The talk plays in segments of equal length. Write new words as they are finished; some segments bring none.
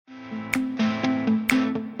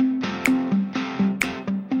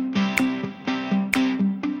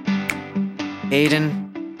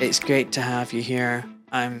Aidan, it's great to have you here.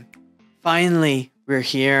 We're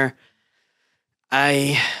here.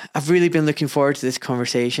 I've really been looking forward to this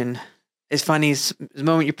conversation. It's funny, the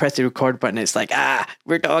moment you press the record button, it's like,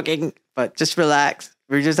 we're talking, but just relax.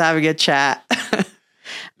 We're just having a chat.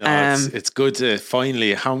 No, it's good to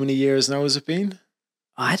finally, how many years now has it been?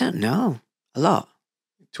 I don't know. A lot.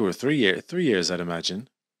 2 or 3 years. 3 years, I'd imagine.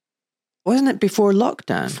 Wasn't it before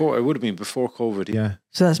lockdown? It would have been before COVID, yeah.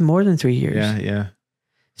 So that's more than 3 years. Yeah.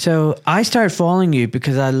 So I started following you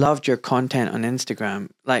because I loved your content on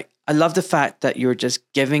Instagram. Like, I love the fact that you're just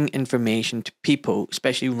giving information to people,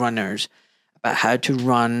 especially runners, about how to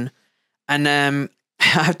run. And I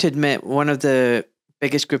have to admit, one of the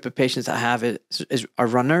biggest group of patients I have are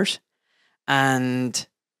runners. And,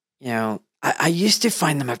 you know, I used to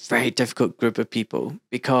find them a very difficult group of people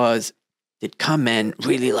because they'd come in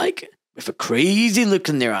really like with a crazy look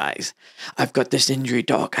in their eyes. I've got this injury,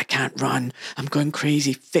 doc. I can't run. I'm going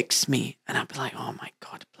crazy. Fix me. And I'd be like, oh my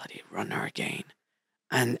God, bloody runner again.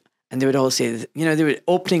 And they would all say, they would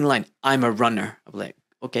opening line, I'm a runner. I'd be like,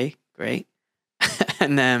 okay, great.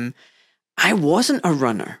 And I wasn't a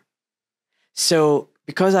runner. So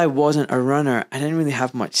because I wasn't a runner, I didn't really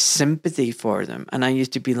have much sympathy for them. And I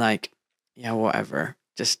used to be like, yeah, whatever,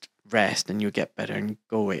 just rest and you'll get better and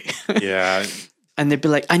go away. Yeah. And they'd be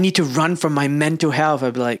like, I need to run for my mental health.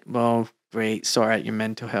 I'd be like, well, great, sort out your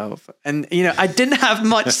mental health. And, I didn't have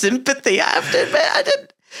much sympathy. I have to admit, I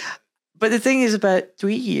didn't. But the thing is, about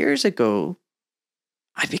 3 years ago,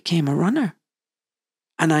 I became a runner.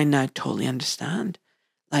 And I now totally understand.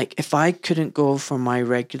 Like, if I couldn't go for my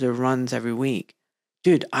regular runs every week,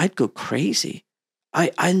 dude, I'd go crazy.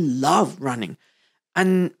 I love running.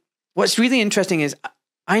 And what's really interesting is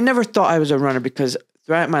I never thought I was a runner because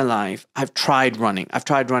throughout my life, I've tried running. I've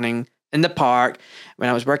tried running in the park when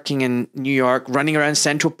I was working in New York, running around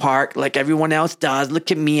Central Park like everyone else does.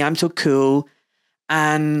 Look at me, I'm so cool.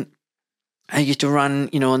 And I used to run,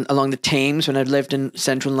 along the Thames when I lived in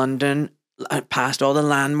central London. I passed all the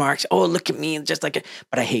landmarks. Oh, look at me, just like it.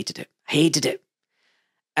 But I hated it.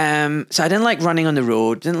 So I didn't like running on the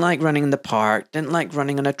road, didn't like running in the park, didn't like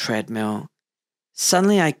running on a treadmill.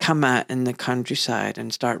 Suddenly I come out in the countryside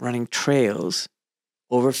and start running trails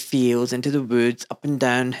over fields, into the woods, up and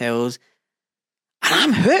down hills. And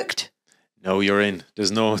I'm hooked. No, you're in.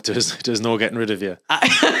 There's no getting rid of you.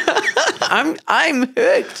 I'm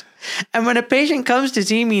hooked. And when a patient comes to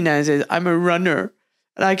see me now and says, I'm a runner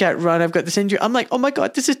and I can't run, I've got this injury, I'm like, oh my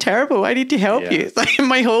God, this is terrible. I need to help you. It's like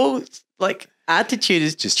my whole attitude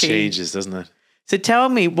is just changes, doesn't it? So tell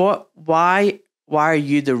me, why are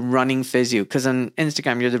you the running physio? Because on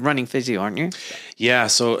Instagram, you're the running physio, aren't you? Yeah,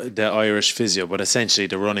 so the Irish physio, but essentially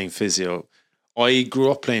the running physio. I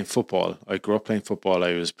grew up playing football. I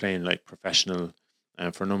was playing like professional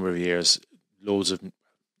for a number of years. I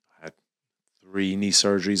had 3 knee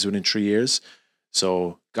surgeries within 3 years.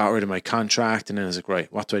 So got rid of my contract and then I was like,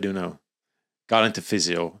 right, what do I do now? Got into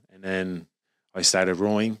physio and then I started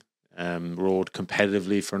rowing, rowed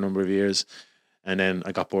competitively for a number of years. And then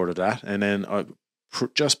I got bored of that. And then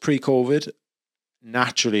just pre-COVID,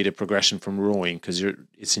 naturally the progression from rowing, because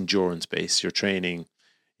it's endurance based. You're training,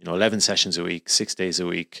 11 sessions a week, 6 days a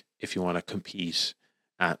week. If you want to compete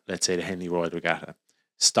at, let's say, the Henley Royal Regatta,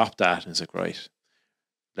 stop that. And it's like, right,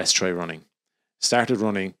 let's try running. Started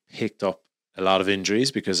running, picked up a lot of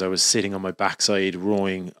injuries because I was sitting on my backside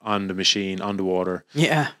rowing on the machine, on the water.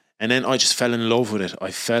 Yeah. And then I just fell in love with it. I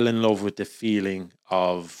fell in love with the feeling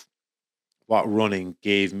of what running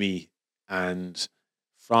gave me. And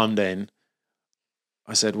from then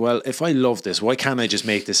I said, well, if I love this, why can't I just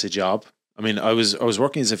make this a job? I mean, I was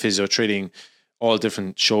working as a physio, treating all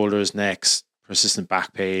different shoulders, necks, persistent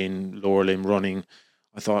back pain, lower limb running.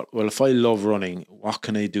 I thought, well, if I love running, what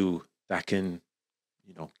can I do that can,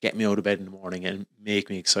 get me out of bed in the morning and make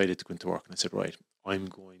me excited to go into work? And I said, right, I'm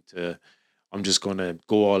just going to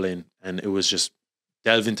go all in. And it was just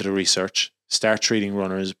delve into the research, start treating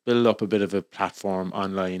runners, build up a bit of a platform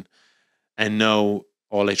online. And now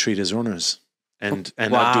all I treat is runners. And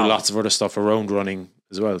wow. I do lots of other stuff around running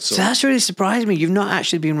as well. So that's really surprised me. You've not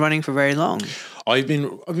actually been running for very long. I've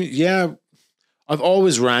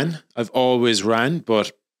always ran,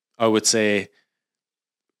 but I would say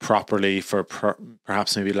properly for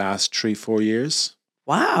perhaps maybe last 3-4 years.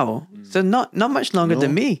 Wow. So not much longer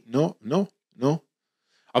than me. No.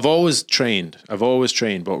 I've always trained,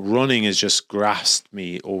 but running has just grasped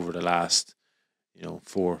me over the last,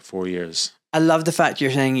 4 years. I love the fact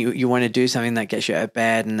you're saying you want to do something that gets you out of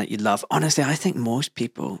bed and that you love. Honestly, I think most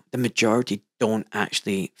people, the majority, don't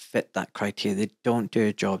actually fit that criteria. They don't do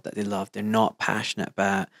a job that they love. They're not passionate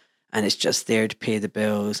about. and it's just there to pay the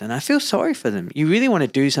bills. And I feel sorry for them. You really want to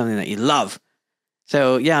do something that you love.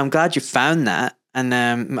 So yeah, I'm glad you found that. And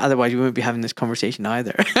otherwise, we wouldn't be having this conversation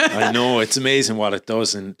either. I know, it's amazing what it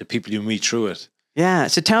does and the people you meet through it. Yeah.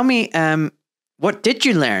 So tell me, what did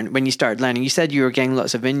you learn when you started learning? You said you were getting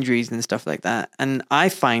lots of injuries and stuff like that. And I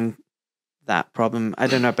find that problem. I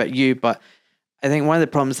don't know about you, but I think one of the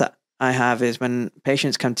problems that I have is when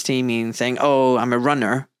patients come to see me and saying, "Oh, I'm a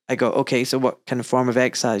runner." I go, "Okay, so what kind of form of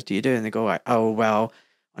exercise do you do?" And they go, "Oh, well,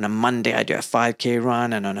 on a Monday I do a 5K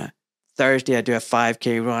run, and on a Thursday I do a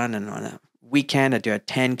 5K run, and on a weekend I do a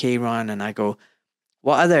 10K run." And I go,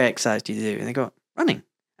 "What other exercise do you do?" And they go, "Running."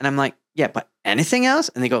 And I'm like, "Yeah, but anything else?"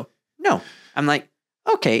 And they go, "No." I'm like,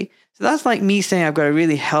 "Okay." So that's like me saying I've got a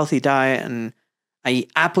really healthy diet and I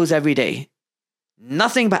eat apples every day.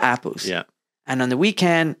 Nothing but apples. Yeah. And on the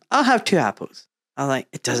weekend, I'll have 2 apples. I'm like,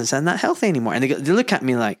 it doesn't sound that healthy anymore. And they look at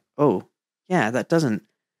me like, "Oh, yeah, that doesn't.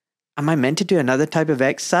 Am I meant to do another type of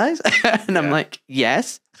exercise?" And I'm like,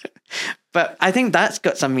 yes. But I think that's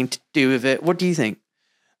got something to do with it. What do you think?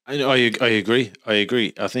 I agree.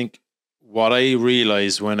 I think what I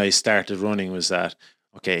realized when I started running was that,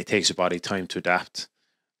 okay, it takes your body time to adapt.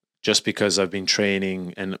 Just because I've been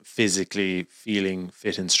training and physically feeling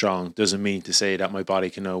fit and strong doesn't mean to say that my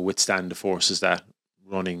body can now withstand the forces that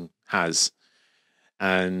running has.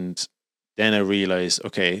 And then I realized,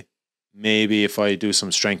 okay, maybe if I do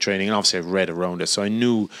some strength training, and obviously I've read around it, so I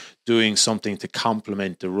knew doing something to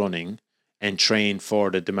complement the running and train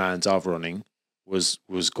for the demands of running was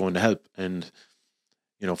going to help. And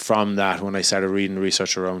from that, when I started reading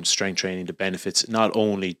research around strength training, the benefits, not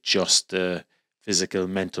only just the physical,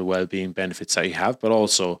 mental well-being benefits that you have, but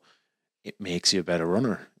also it makes you a better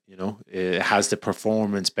runner. It has the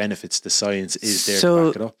performance benefits. The science is there to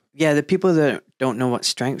back it up. Yeah, the people that don't know what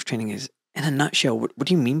strength training is, in a nutshell, what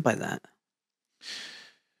do you mean by that?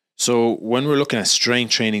 So when we're looking at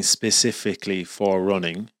strength training specifically for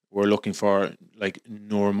running, we're looking for like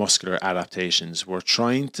neuromuscular adaptations. We're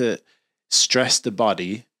trying to stress the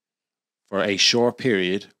body for a short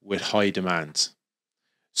period with high demands.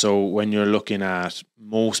 So when you're looking at,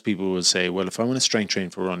 most people will say, well, if I want to strength train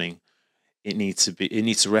for running, it needs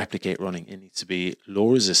to replicate running. It needs to be low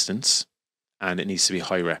resistance and it needs to be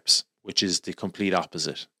high reps, which is the complete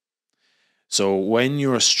opposite. So when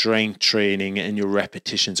you're strength training and your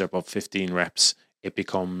repetitions are above 15 reps, it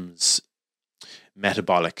becomes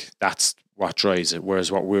metabolic. That's what drives it.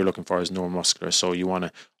 Whereas what we're looking for is neuromuscular. So you want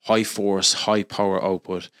a high force, high power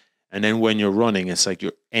output. And then when you're running, it's like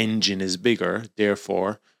your engine is bigger.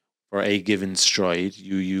 Therefore, for a given stride,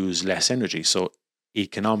 you use less energy. So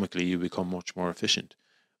economically, you become much more efficient.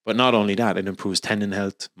 But not only that, it improves tendon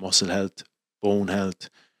health, muscle health, bone health,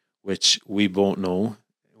 which we both know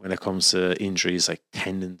when it comes to injuries like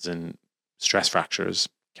tendons and stress fractures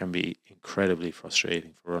can be incredibly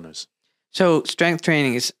frustrating for runners. So strength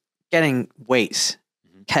training is getting weights,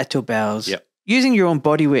 kettlebells, Yep. using your own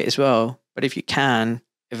body weight as well. But if you can,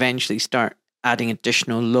 eventually start adding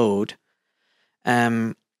additional load.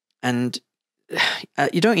 And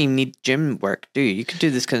you don't even need gym work, do you? You could do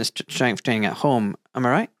this kind of strength training at home. Am I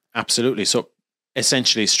right? Absolutely. So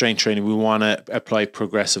essentially, strength training, we want to apply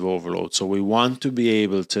progressive overload. So we want to be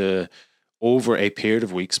able to, over a period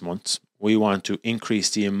of weeks, months, we want to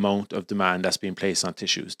increase the amount of demand that's being placed on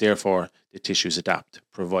tissues. Therefore, the tissues adapt,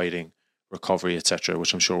 providing recovery, etc.,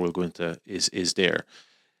 which I'm sure we'll go into is there.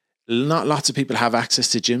 Not lots of people have access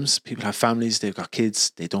to gyms. People have families, they've got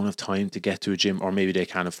kids, they don't have time to get to a gym, or maybe they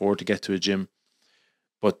can't afford to get to a gym.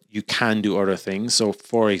 But you can do other things. So,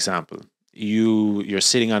 for example, you're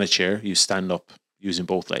sitting on a chair, you stand up using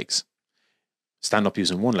both legs. Stand up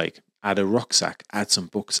using one leg. Add a rucksack, add some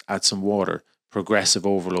books, add some water. Progressive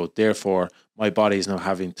overload. Therefore, my body is now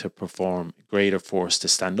having to perform greater force to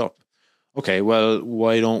stand up. Okay, well,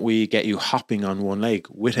 why don't we get you hopping on one leg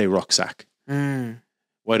with a rucksack?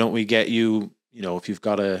 Why don't we get you, if you've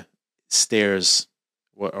got a stairs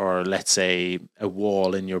or let's say a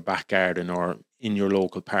wall in your back garden or in your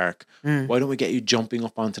local park, why don't we get you jumping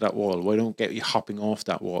up onto that wall? Why don't we get you hopping off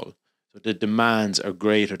that wall? So the demands are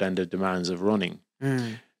greater than the demands of running.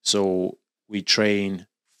 So we train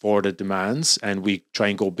for the demands and we try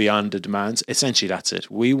and go beyond the demands. Essentially, that's it.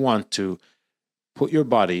 We want to put your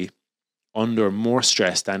body under more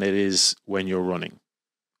stress than it is when you're running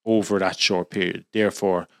over that short period.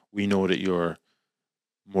 Therefore, we know that you're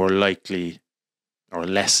more likely or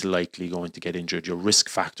less likely going to get injured. Your risk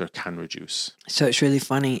factor can reduce. So it's really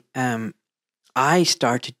funny. I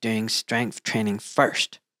started doing strength training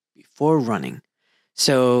first before running.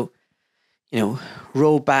 So,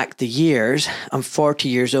 roll back the years. I'm 40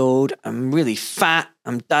 years old. I'm really fat.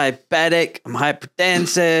 I'm diabetic. I'm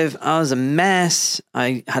hypertensive. I was a mess.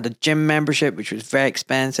 I had a gym membership, which was very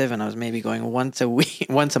expensive, and I was maybe going once a week,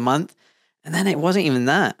 once a month. And then it wasn't even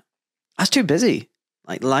that. I was too busy.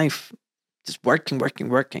 Like life, just working.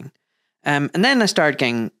 And then I started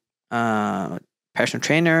getting personal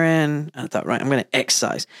trainer in. And I thought, right, I'm going to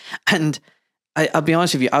exercise. And I'll be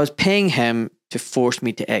honest with you, I was paying him to force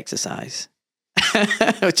me to exercise.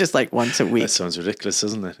 It was just like once a week. That sounds ridiculous,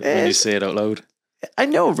 doesn't it? When you say it out loud. I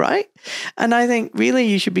know, right? And I think really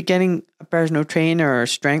you should be getting a personal trainer or a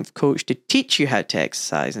strength coach to teach you how to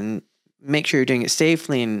exercise and make sure you're doing it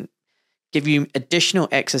safely and give you additional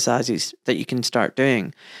exercises that you can start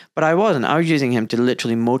doing. But I wasn't. I was using him to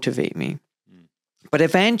literally motivate me. But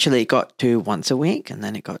eventually it got to once a week, and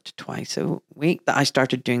then it got to twice a week that I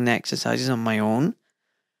started doing the exercises on my own.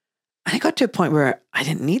 And it got to a point where I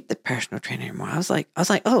didn't need the personal trainer anymore. I was like,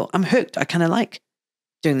 oh, I'm hooked. I kind of like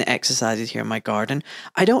doing the exercises here in my garden.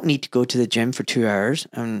 I don't need to go to the gym for 2 hours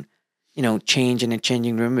and, change in a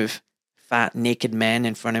changing room with fat, naked men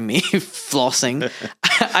in front of me flossing.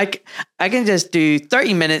 I can just do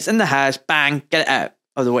 30 minutes in the house, bang, get it out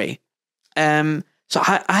of the way. So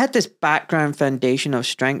I had this background foundation of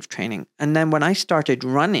strength training. And then when I started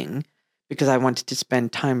running, because I wanted to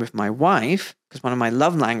spend time with my wife, because one of my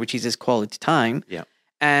love languages is quality time. Yeah.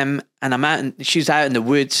 And she's out in the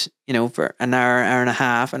woods, for an hour and a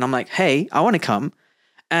half. And I'm like, hey, I want to come.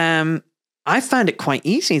 I found it quite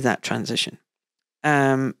easy, that transition.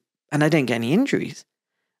 And I didn't get any injuries.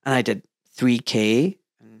 And I did 3K.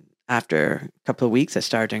 And after a couple of weeks, I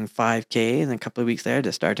started doing 5K. And then a couple of weeks there, I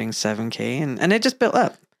started doing 7K. And it just built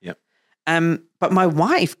up. Yeah. But my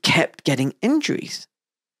wife kept getting injuries.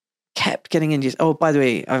 Oh, by the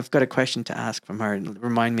way, I've got a question to ask from her.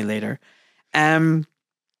 Remind me later. And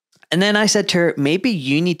then I said to her, maybe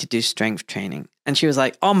you need to do strength training. And she was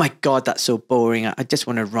like, oh my God, that's so boring. I just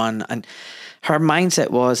want to run. And her mindset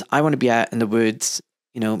was, I want to be out in the woods.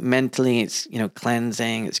 Mentally, it's,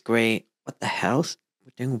 cleansing. It's great. What the hell?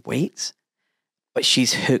 We're doing weights? But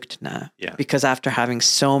she's hooked now. Yeah. Because after having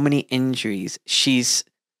so many injuries, she's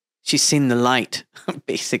seen the light,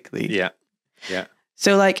 basically. Yeah. Yeah.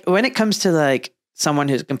 So like when it comes to like someone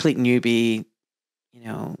who's a complete newbie,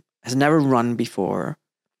 has never run before,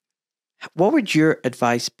 what would your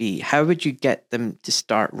advice be? How would you get them to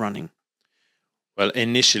start running? Well,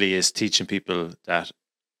 initially is teaching people that,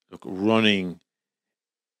 look, running,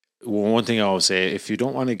 one thing I always say, if you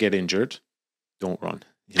don't want to get injured, don't run,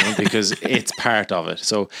 because it's part of it.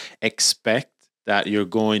 So expect that you're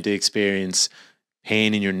going to experience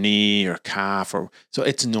pain in your knee or calf, so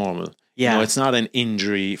it's normal. Yeah. It's not an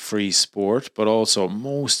injury-free sport, but also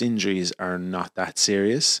most injuries are not that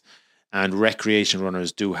serious. And recreation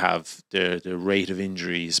runners do have the rate of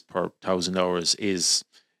injuries per 1,000 hours is,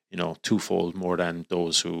 twofold more than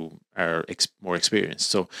those who are more experienced.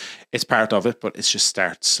 So it's part of it, but it's just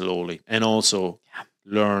start slowly. And also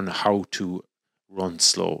learn how to run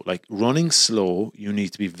slow. Like running slow, you need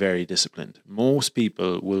to be very disciplined. Most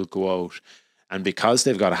people will go out and because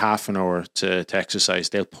they've got a half an hour to exercise,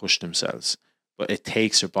 they'll push themselves. But it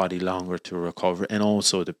takes their body longer to recover. And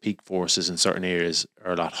also the peak forces in certain areas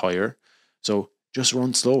are a lot higher. So just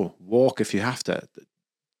run slow. Walk if you have to.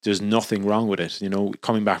 There's nothing wrong with it.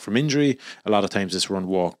 Coming back from injury, a lot of times it's run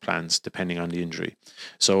walk plans depending on the injury.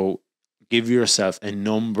 So give yourself a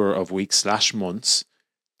number of weeks / months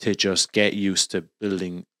to just get used to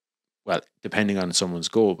building, well, depending on someone's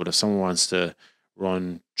goal. But if someone wants to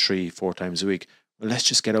run 3-4 times a week, well, let's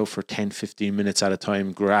just get out for 10-15 minutes at a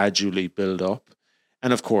time, gradually build up.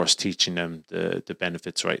 And of course, teaching them the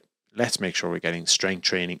benefits, right? Let's make sure we're getting strength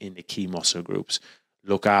training in the key muscle groups.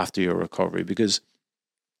 Look after your recovery because,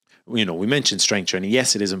 we mentioned strength training.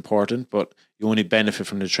 Yes, it is important, but you only benefit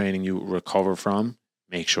from the training you recover from.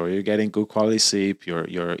 Make sure you're getting good quality sleep,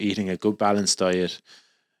 you're eating a good balanced diet,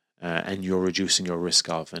 and you're reducing your risk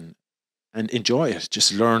of and enjoy it.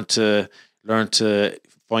 Just learn to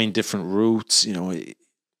find different routes. It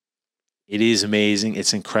is amazing.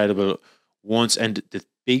 It's incredible. And the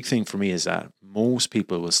big thing for me is that most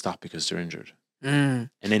people will stop because they're injured. And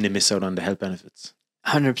then they miss out on the health benefits.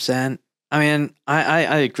 100%. I mean,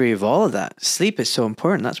 I agree with all of that. Sleep is so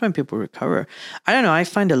important. That's when people recover. I don't know. I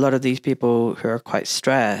find a lot of these people who are quite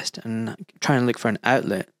stressed and trying to look for an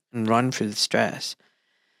outlet and run through the stress,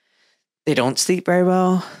 they don't sleep very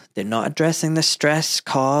well. They're not addressing the stress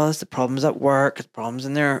caused, the problems at work, the problems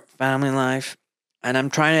in their family life. And I'm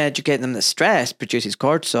trying to educate them that stress produces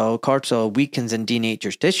cortisol. Cortisol weakens and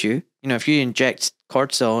denatures tissue. If you inject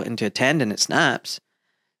cortisol into a tendon, it snaps.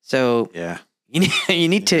 So yeah, You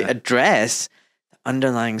need to address the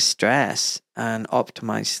underlying stress and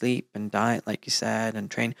optimize sleep and diet, like you said, and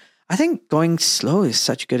train. I think going slow is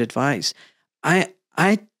such good advice.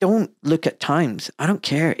 I don't look at times. I don't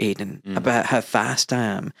care, Aidan, about how fast I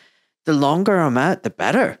am. The longer I'm out, the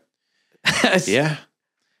better. Yeah.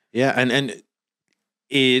 And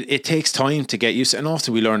it takes time to get used to, and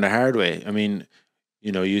often we learn the hard way. I mean,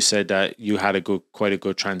 you said that you had quite a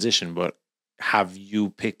good transition, but have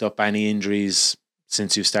you picked up any injuries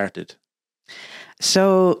since you started?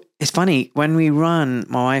 So it's funny, when we run,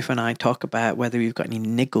 my wife and I talk about whether we've got any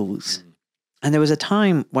niggles. And there was a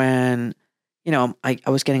time when, I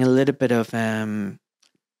was getting a little bit of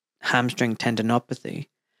hamstring tendinopathy.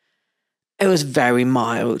 It was very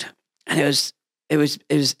mild. And it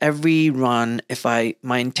was every run, if my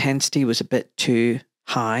intensity was a bit too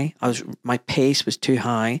high, my pace was too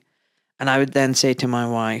high. And I would then say to my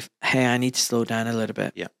wife, hey, I need to slow down a little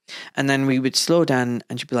bit. Yeah. And then we would slow down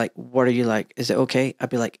and she'd be like, what are you like? Is it okay?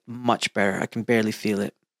 I'd be like, much better. I can barely feel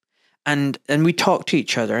it. And we talk to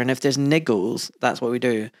each other. And if there's niggles, that's what we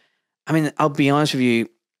do. I mean, I'll be honest with you.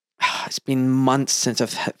 It's been months since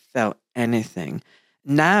I've felt anything.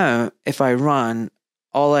 Now, if I run,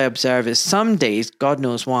 all I observe is some days, God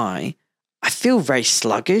knows why, I feel very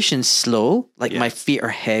sluggish and slow. Like my feet are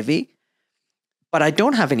heavy. But I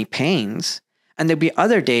don't have any pains. And there'll be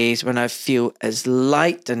other days when I feel as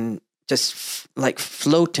light and just like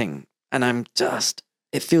floating. And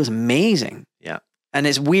it feels amazing. Yeah. And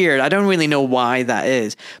it's weird. I don't really know why that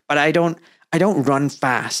is. But I don't run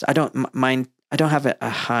fast. I don't mind. I don't have a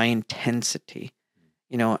high intensity,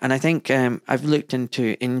 And I think I've looked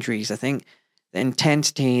into injuries. I think the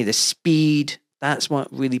intensity, the speed, that's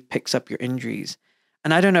what really picks up your injuries.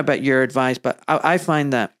 And I don't know about your advice, but I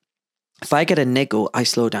find that if I get a niggle, I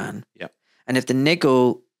slow down. Yeah. And if the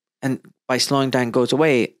niggle, and by slowing down, goes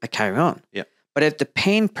away, I carry on. Yeah. But if the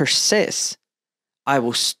pain persists, I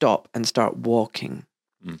will stop and start walking.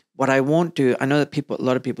 What I won't do, I know that a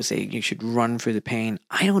lot of people say you should run through the pain.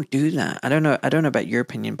 I don't do that. I don't know about your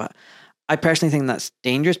opinion, but I personally think that's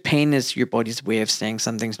dangerous. Pain is your body's way of saying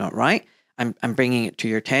something's not right. I'm bringing it to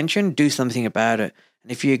your attention. Do something about it.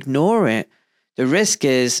 And if you ignore it, the risk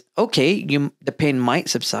is, okay, the pain might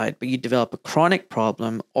subside, but you develop a chronic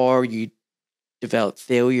problem or you develop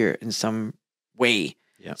failure in some way.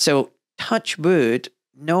 Yeah. So touch wood,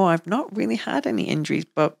 no, I've not really had any injuries,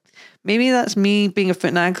 but maybe that's me being a foot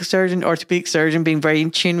and ankle surgeon, orthopedic surgeon, being very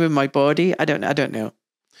in tune with my body. I don't know.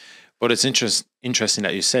 But it's interesting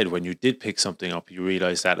that you said when you did pick something up, you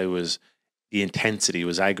realized that the intensity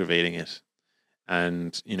was aggravating it.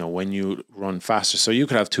 And, when you run faster, so you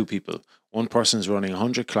could have two people. One person's running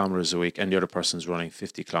 100 kilometers a week and the other person's running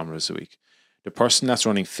 50 kilometers a week. The person that's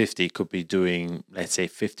running 50 could be doing, let's say,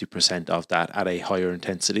 50% of that at a higher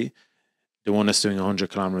intensity. The one that's doing 100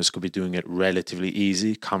 kilometers could be doing it relatively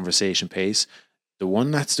easy, conversation pace. The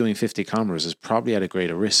one that's doing 50 kilometers is probably at a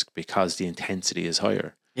greater risk because the intensity is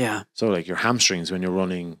higher. Yeah. So like your hamstrings, when you're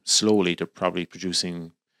running slowly, they're probably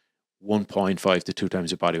producing 1.5 to 2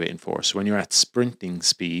 times your body weight in force. When you're at sprinting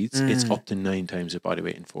speeds, it's up to 9 times your body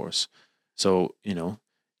weight in force. So,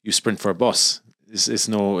 you sprint for a bus. It's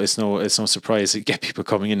no surprise to get people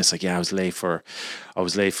coming in. It's like, yeah, I was late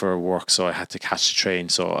for work, so I had to catch the train.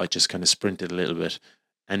 So I just kind of sprinted a little bit,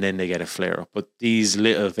 and then they get a flare up. But these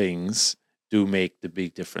little things do make the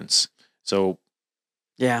big difference. So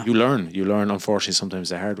yeah, you learn, unfortunately, sometimes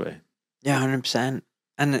the hard way. Yeah, 100%.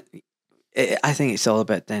 And I think it's all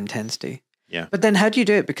about the intensity. Yeah. But then how do you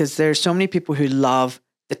do it? Because there's so many people who love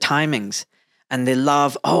the timings and they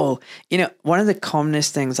love, one of the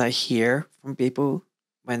commonest things I hear from people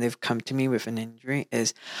when they've come to me with an injury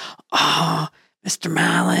is, Mr.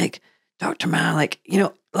 Malik, Dr. Malik,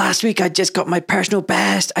 last week I just got my personal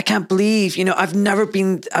best. I can't believe, I've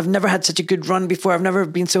never had such a good run before. I've never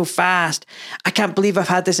been so fast. I can't believe I've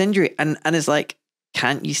had this injury. And it's like,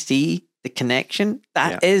 can't you see the connection?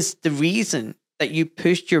 That is the reason that you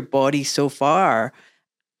pushed your body so far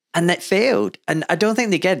and that failed. And I don't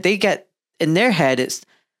think they get in their head, it's,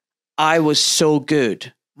 I was so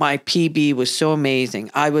good. My PB was so amazing.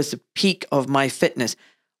 I was the peak of my fitness.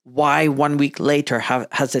 Why 1 week later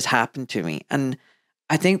has this happened to me? And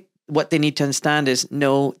I think what they need to understand is,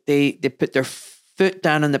 no, they put their foot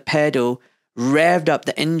down on the pedal, revved up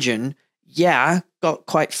the engine. Yeah, got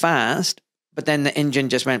quite fast, but then the engine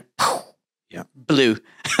just went, blew.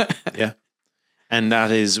 Yeah. And that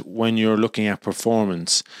is when you're looking at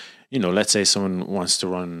performance, let's say someone wants to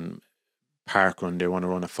run park run, they want to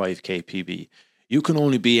run a 5K PB. You can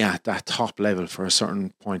only be at that top level for a certain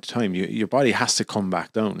point of time. Your body has to come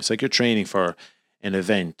back down. It's like you're training for an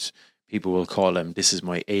event. people will call them, this is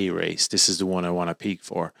my A race. This is the one I want to peak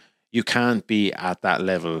for. You can't be at that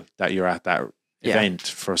level that you're at that event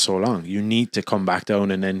for so long. You need to come back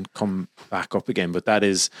down and then come back up again. But that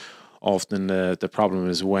is often the problem,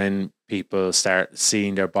 is when people start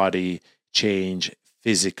seeing their body change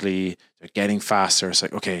physically, they're getting faster. It's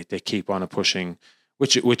like, okay, they keep on pushing,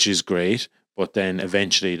 which is great. But then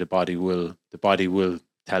eventually the body will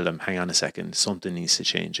tell them, hang on a second, something needs to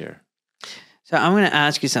change here. So I'm going to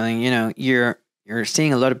ask you something. You know, you're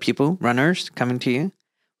seeing a lot of people, runners, coming to you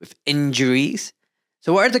with injuries.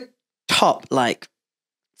 So what are the top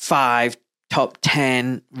 5, top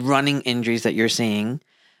 10 running injuries that you're seeing?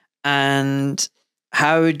 And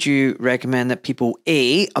how would you recommend that people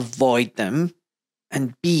A, avoid them,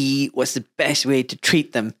 and B, what's the best way to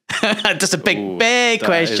treat them? That's a big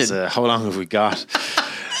question. How long have we got?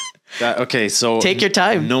 Okay, so take your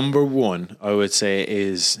time. Number one, I would say,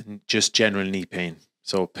 is just general knee pain.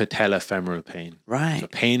 So patellofemoral pain. Right. So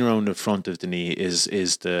pain around the front of the knee is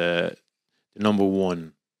the number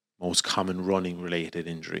one most common running related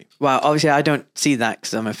injury. Wow, obviously I don't see that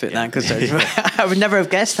because I'm a fit ankle surgeon. I would never have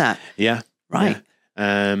guessed that. Yeah. Right.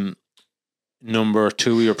 Yeah. Number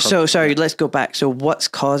two, you're so sorry, let's go back. So what's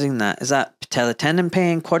causing that? Is that patella tendon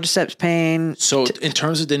pain, quadriceps pain? So in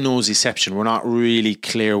terms of the nociception, we're not really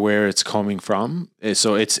clear where it's coming from.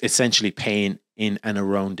 So it's essentially pain in and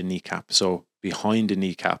around the kneecap. So behind the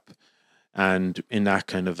kneecap and in that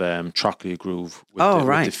kind of trochlear groove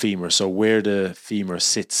with the femur. So where the femur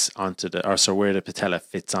sits onto where the patella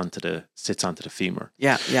sits onto the femur.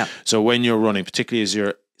 Yeah, yeah. So when you're running, particularly as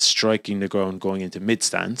you're striking the ground going into mid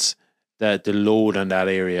stance, that the load on that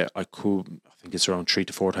area, I think it's around 3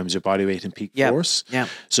 to 4 times your body weight in peak force. Yeah.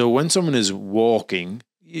 So when someone is walking,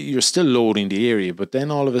 you're still loading the area, but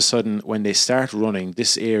then all of a sudden, when they start running,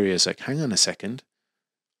 this area is like, hang on a second,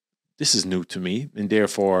 this is new to me, and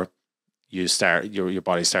therefore you start your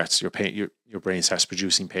body starts your brain starts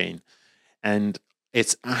producing pain, and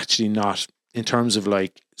it's actually not, in terms of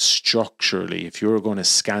structurally, if you're going to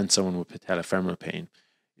scan someone with patellofemoral pain,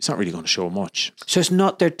 it's not really going to show much. So it's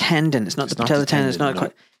not their tendon. It's not the patella tendon. It's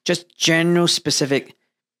not just general specific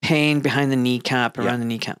pain behind the kneecap, around the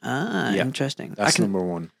kneecap. Interesting. That's number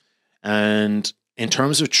one. And in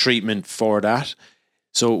terms of treatment for that,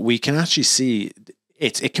 so we can actually see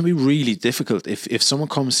it can be really difficult if someone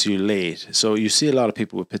comes to you late. So you see a lot of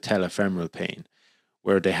people with patellofemoral pain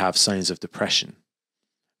where they have signs of depression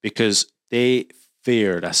because they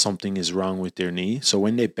fear that something is wrong with their knee. So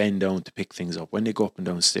when they bend down to pick things up, when they go up and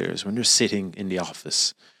down stairs, when they're sitting in the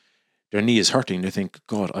office, their knee is hurting. They think,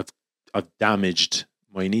 God, I've damaged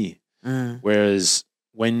my knee. Whereas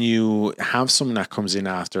when you have someone that comes in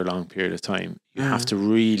after a long period of time, you have to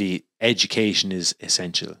really, education is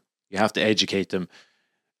essential. You have to educate them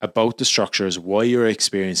about the structures, why you're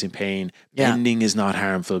experiencing pain. Bending is not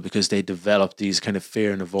harmful because they develop these kind of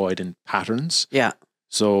fear and avoidant patterns. Yeah.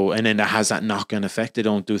 So, and then that has that knock-on effect. They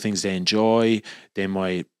don't do things they enjoy. They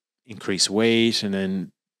might increase weight, and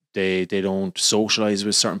then they don't socialize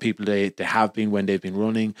with certain people they have been when they've been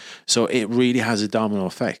running. So it really has a domino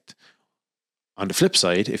effect. On the flip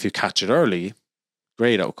side, if you catch it early,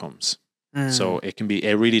 great outcomes. So it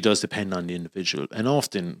really does depend on the individual. And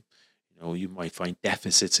often, you might find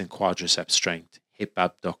deficits in quadricep strength, hip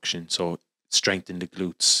abduction. So strengthen the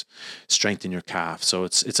glutes, strengthen your calf. So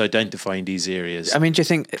it's identifying these areas. I mean, do you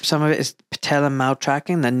think some of it is patella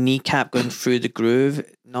maltracking, the kneecap going through the groove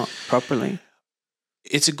not properly?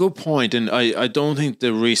 It's a good point, and I don't think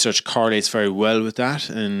the research correlates very well with that.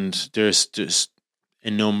 And there's just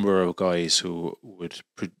a number of guys who would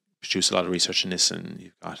produce a lot of research in this, and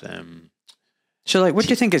you've got So, what do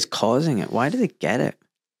you think is causing it? Why do they get it?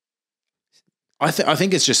 I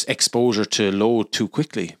think it's just exposure to load too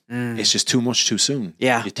quickly. It's just too much too soon.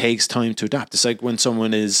 Yeah. It takes time to adapt. It's like when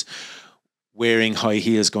someone is wearing high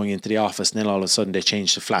heels going into the office and then all of a sudden they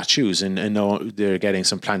change to flat shoes and know they're getting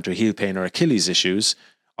some plantar heel pain or Achilles issues.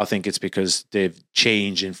 I think it's because they've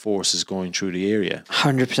changed in forces going through the area.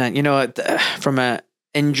 100%. From an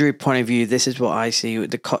injury point of view, this is what I see.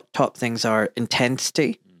 The top things are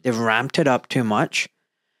intensity. They've ramped it up too much.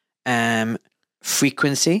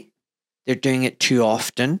 Frequency. They're doing it too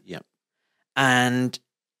often. Yeah. And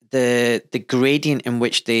the gradient in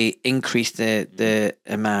which they increase the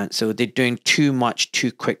amount. So they're doing too much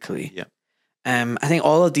too quickly. Yeah. I think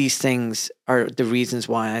all of these things are the reasons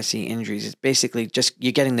why I see injuries. It's basically just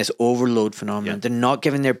you're getting this overload phenomenon. Yeah. They're not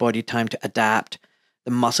giving their body time to adapt,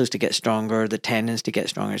 the muscles to get stronger, the tendons to get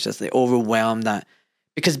stronger. It's just they overwhelm that.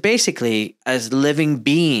 Because basically, as living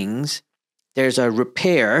beings, there's a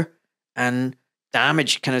repair and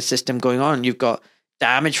damage kind of system going on. You've got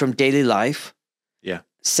damage from daily life. Yeah.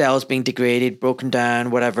 cells being degraded, broken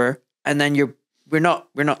down, whatever. And then we're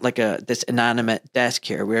not like this inanimate desk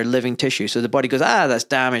here. We're living tissue. So the body goes, that's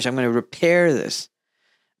damaged. I'm going to repair this.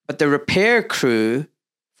 But the repair crew,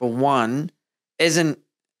 for one, isn't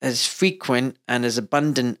as frequent and as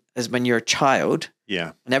abundant as when you're a child.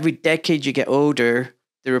 Yeah. And every decade you get older,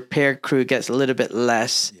 the repair crew gets a little bit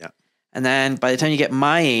less. Yeah. And then by the time you get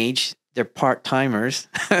my age, they're part-timers.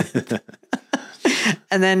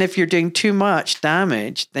 And then if you're doing too much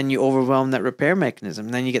damage, then you overwhelm that repair mechanism.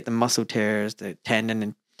 Then you get the muscle tears, the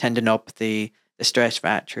tendinopathy, the stress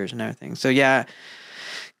fractures and everything. So yeah,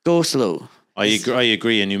 go slow. I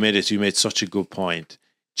agree. And you made such a good point.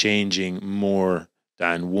 Changing more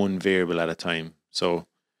than one variable at a time. So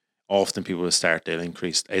often people will start, they'll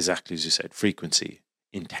increase, exactly as you said, frequency,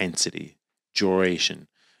 intensity, duration.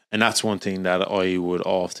 And that's one thing that I would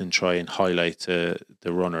often try and highlight to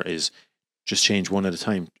the runner is just change one at a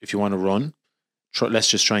time. If you want to run, let's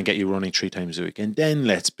just try and get you running 3 times a week. And then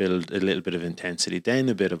let's build a little bit of intensity, then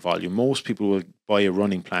a bit of volume. Most people will buy a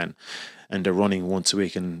running plan and they're running once a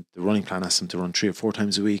week and the running plan asks them to run 3 or 4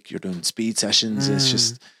 times a week. You're doing speed sessions. It's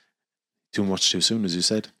just too much too soon, as you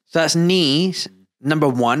said. So that's knees, number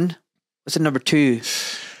 1. What's the number 2?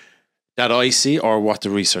 That I see or what the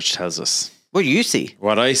research tells us? What do you see?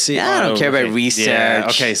 What I see? I don't care about research. Yeah,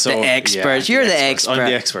 okay, so the experts. You're the expert. I'm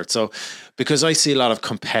the expert. So because I see a lot of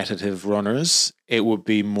competitive runners, it would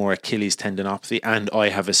be more Achilles tendinopathy, and I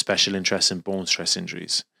have a special interest in bone stress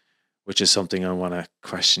injuries, which is something I want to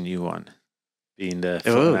question you on, being the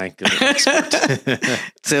foot and ankle expert.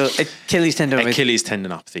 So Achilles tendinopathy. Achilles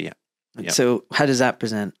tendinopathy, yeah. Yep. So how does that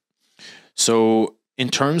present? So in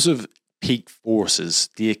terms of peak forces,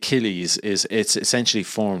 the Achilles it's essentially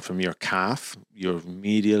formed from your calf, your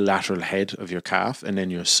medial lateral head of your calf, and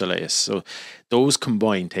then your soleus. So those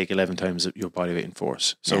combined take 11 times your body weight in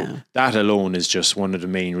force. So that alone is just one of the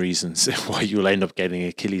main reasons why you'll end up getting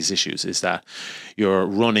Achilles issues, is that you're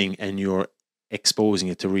running and you're exposing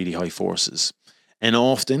it to really high forces. And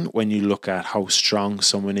often when you look at how strong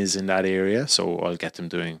someone is in that area, so I'll get them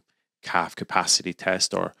doing calf capacity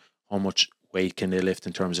test or how much weight can they lift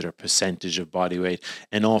in terms of their percentage of body weight,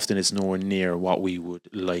 and often it's nowhere near what we would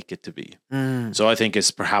like it to be. So I think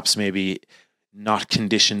it's perhaps maybe not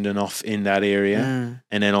conditioned enough in that area,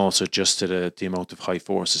 and then also just to the amount of high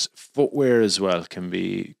forces. Footwear as well can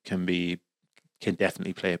definitely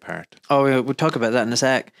play a part. Oh, we'll talk about that in a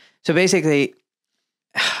sec. So basically,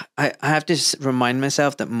 I have to remind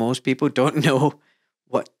myself that most people don't know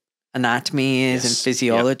what anatomy is and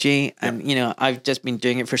physiology. And, I've just been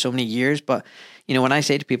doing it for so many years. But, when I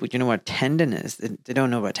say to people, do you know what a tendon is? They don't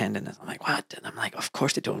know what a tendon is. I'm like, what? And I'm like, of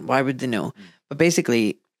course they don't. Why would they know? But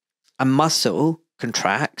basically, a muscle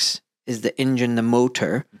contracts, is the engine, the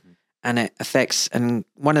motor, and it affects, and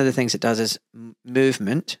one of the things it does is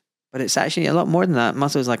movement, but it's actually a lot more than that.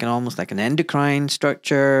 Muscle is almost like an endocrine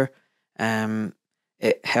structure.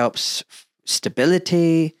 It helps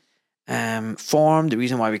stability, form, the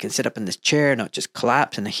reason why we can sit up in this chair, not just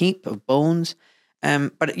collapse in a heap of bones.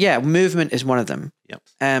 But yeah, movement is one of them.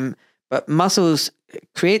 Yep. But muscles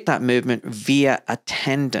create that movement via a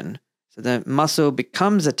tendon. So the muscle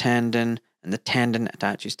becomes a tendon and the tendon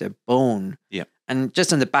attaches to a bone. Yep. And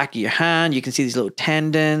just on the back of your hand, you can see these little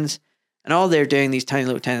tendons, and all they're doing, these tiny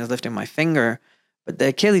little tendons lifting my finger. But the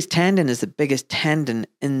Achilles tendon is the biggest tendon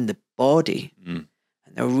in the body.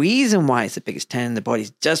 The reason why it's the biggest tendon in the body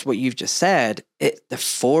is just what you've just said. The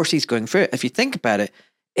force is going through it. If you think about it,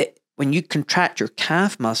 when you contract your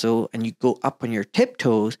calf muscle and you go up on your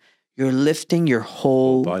tiptoes, you're lifting your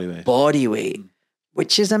whole body weight,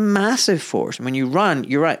 which is a massive force. And when you run,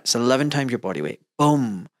 you're right, it's 11 times your body weight.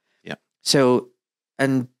 Boom. Yeah. So,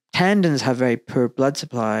 and tendons have very poor blood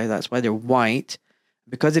supply. That's why they're white.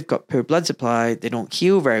 Because they've got poor blood supply, they don't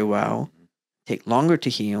heal very well, take longer to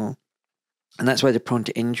heal. And that's why they're prone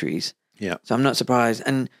to injuries. Yeah. So I'm not surprised.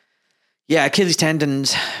 And yeah, Achilles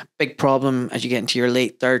tendons, big problem as you get into your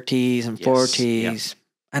late 30s and 40s. Yeah.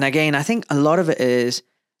 And again, I think a lot of it is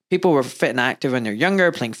people were fit and active when they're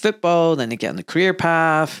younger, playing football, then they get on the career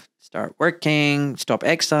path, start working, stop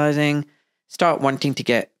exercising, start wanting to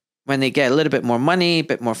get, when they get a little bit more money, a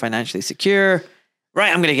bit more financially secure,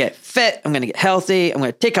 right, I'm going to get fit, I'm going to get healthy, I'm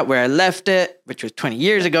going to take up where I left it, which was 20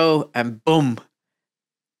 years ago, and boom.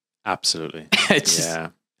 Absolutely. It just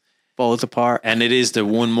falls apart. And it is the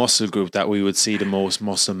one muscle group that we would see the most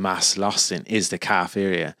muscle mass lost in is the calf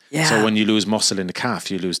area. Yeah. So when you lose muscle in the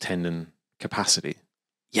calf, you lose tendon capacity.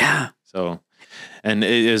 Yeah. So, and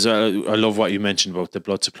it is, I love what you mentioned about the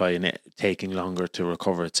blood supply and it taking longer to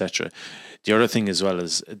recover, etc. The other thing as well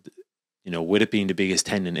is with it being the biggest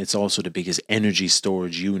tendon, it's also the biggest energy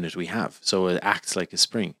storage unit we have. So it acts like a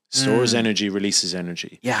spring, stores energy, releases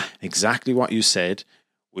energy. Yeah. Exactly what you said.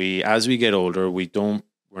 As we get older, we're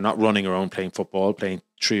not running around playing football, playing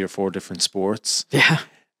 3 or 4 different sports. Yeah.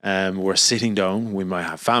 We're sitting down. We might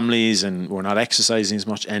have families, and we're not exercising as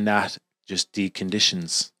much, and that just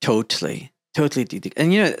deconditions. Totally.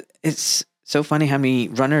 And it's so funny how many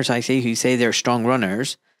runners I see who say they're strong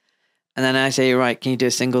runners. And then I say, right, can you do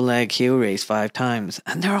a single leg heel raise 5 times?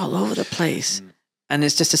 And they're all over the place. And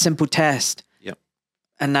it's just a simple test. Yep.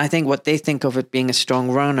 And I think what they think of it being a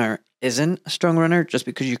strong runner isn't a strong runner. Just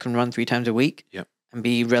because you can run 3 times a week and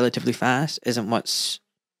be relatively fast isn't what's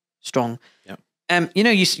strong. Yep.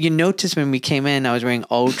 You noticed when we came in, I was wearing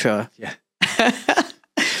Ultra. Yeah.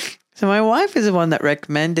 So my wife is the one that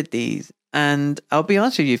recommended these. And I'll be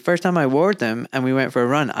honest with you, first time I wore them and we went for a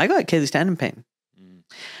run, I got Achilles tendon pain.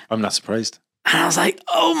 I'm not surprised. And I was like,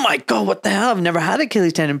 oh my God, what the hell? I've never had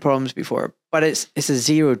Achilles tendon problems before. But it's a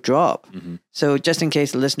 0 drop. So just in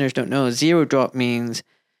case the listeners don't know, 0 drop means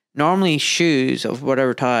normally shoes of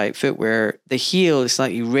whatever type, footwear, the heel is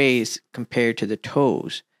slightly raised compared to the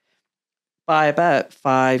toes by about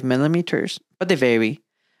 5 millimeters, but they vary.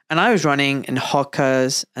 And I was running in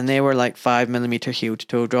Hokas and they were like 5 millimeter heel to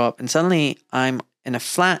toe drop. And suddenly I'm in a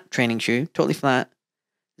flat training shoe, totally flat,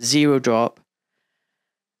 0 drop.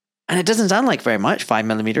 And it doesn't sound like very much, 5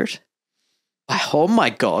 millimeters. Oh my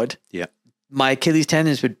God. Yeah. My Achilles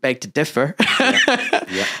tendons would beg to differ.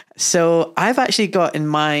 Yeah. So I've actually got in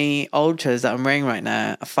my Ultras that I'm wearing right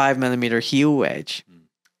now, a 5 millimeter heel wedge.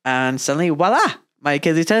 And suddenly, voila, my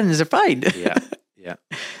Achilles tendons are fine. Yeah.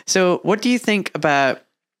 So what do you think about,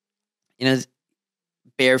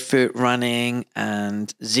 barefoot running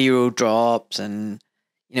and 0 drops and,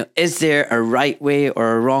 is there a right way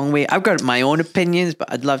or a wrong way? I've got my own opinions,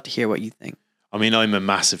 but I'd love to hear what you think. I mean, I'm a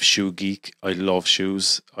massive shoe geek. I love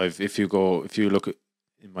shoes. If you look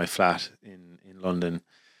in my flat in London,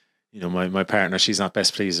 my partner, she's not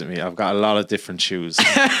best pleased with me. I've got a lot of different shoes.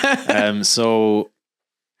 So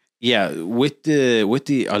yeah, with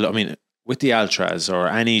the Ultras or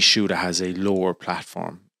any shoe that has a lower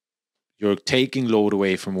platform, you're taking load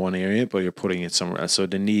away from one area, but you're putting it somewhere else. So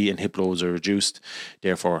the knee and hip loads are reduced.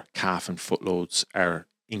 Therefore, calf and foot loads are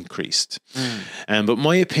increased. But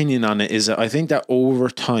my opinion on it is that I think that over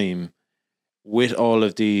time, with all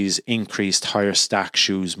of these increased higher stack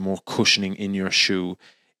shoes, more cushioning in your shoe,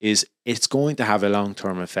 it's going to have a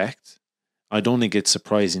long-term effect. I don't think it's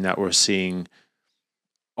surprising that we're seeing,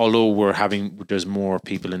 although there's more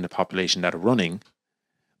people in the population that are running,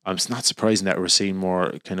 it's not surprising that we're seeing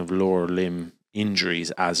more kind of lower limb injuries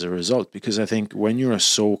as a result, because I think when you're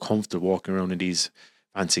so comfortable walking around in these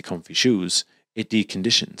fancy comfy shoes, it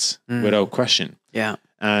deconditions without question. Yeah.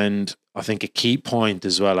 And I think a key point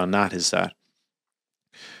as well on that is that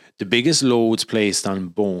the biggest loads placed on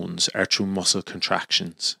bones are through muscle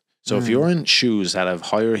contractions. So if you're in shoes that have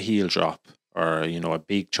higher heel drop or, a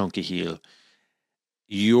big chunky heel,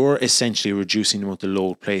 you're essentially reducing the amount of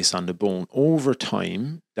load placed on the bone. Over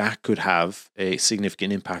time, that could have a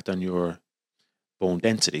significant impact on your bone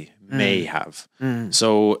density, may have.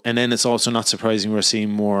 So, and then it's also not surprising we're seeing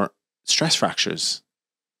more stress fractures.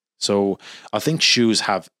 So I think shoes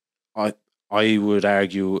have, I would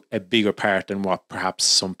argue, a bigger part than what perhaps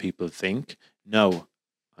some people think. Now,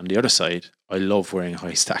 on the other side, I love wearing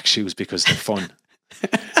high stack shoes because they're fun.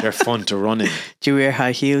 They're fun to run in. Do you wear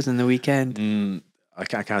high heels in the weekend? I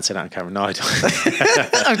can't say that on camera. No, I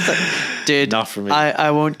don't. Dude, not for me. I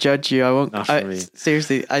won't judge you. I won't. Not for me.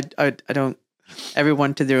 Seriously, I don't.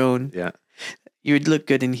 Everyone to their own. Yeah. You would look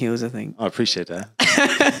good in heels, I think. I appreciate that.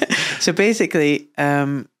 So basically,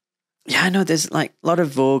 I know there's like a lot of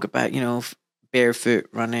vogue about, barefoot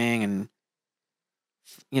running and,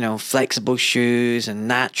 flexible shoes and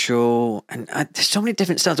natural. And there's so many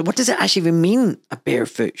different styles. What does it actually even mean, a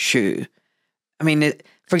barefoot shoe? I mean,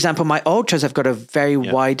 for example, my Ultras have got a very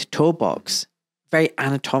wide toe box, very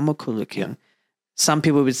anatomical looking. Yeah. Some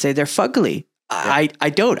people would say they're fugly. I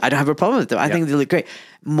don't have a problem with them. I think they look great.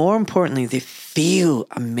 More importantly, they feel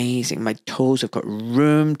amazing. My toes have got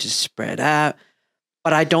room to spread out,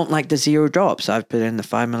 but I don't like the 0 drops. I've put in the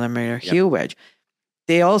 5 millimeter heel wedge.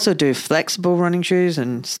 They also do flexible running shoes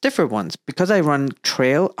and stiffer ones. Because I run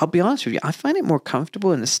trail, I'll be honest with you, I find it more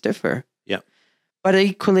comfortable in the stiffer. Yeah. But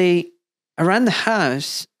equally, around the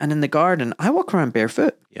house and in the garden, I walk around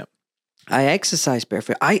barefoot. Yeah. I exercise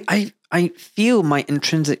barefoot. I feel my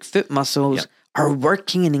intrinsic foot muscles are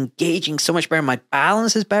working and engaging so much better. My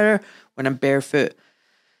balance is better when I'm barefoot.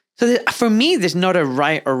 So for me, there's not a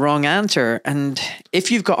right or wrong answer. And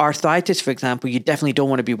if you've got arthritis, for example, you definitely don't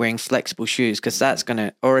want to be wearing flexible shoes because that's going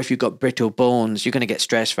to, or if you've got brittle bones, you're going to get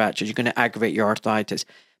stress fractures. You're going to aggravate your arthritis.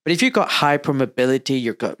 But if you've got hypermobility,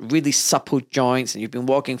 you've got really supple joints and you've been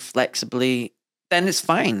walking flexibly, then it's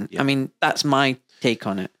fine. Yeah. I mean, that's my take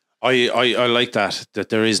on it. I like that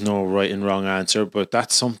there is no right and wrong answer, but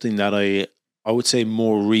that's something that I would say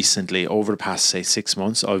more recently, over the past, say, 6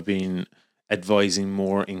 months, I've been advising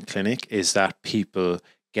more in clinic, is that people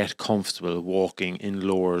get comfortable walking in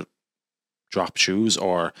lower drop shoes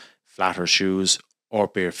or flatter shoes or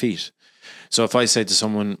bare feet. So if I say to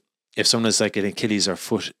someone, if someone has like an Achilles or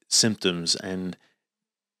foot symptoms and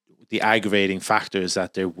the aggravating factor is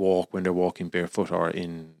that they walk when they're walking barefoot or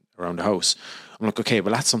in around the house, I'm like, okay,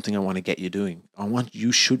 well, that's something I want to get you doing.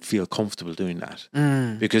 You should feel comfortable doing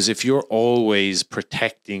that. Because if you're always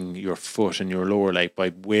protecting your foot and your lower leg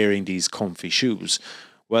by wearing these comfy shoes,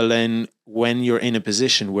 well, then when you're in a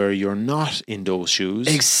position where you're not in those shoes,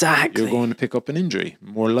 exactly, you're going to pick up an injury,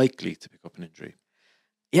 more likely to pick up an injury.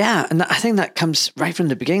 Yeah, and I think that comes right from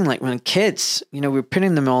the beginning. Like when kids, we're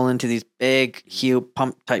putting them all into these big heel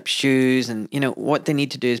pump type shoes, and what they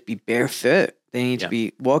need to do is be barefoot. They need to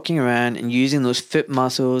be walking around and using those foot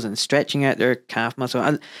muscles and stretching out their calf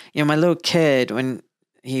muscle. My little kid, when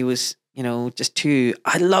he was, just 2,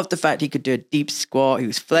 I loved the fact he could do a deep squat. He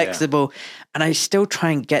was flexible, and I still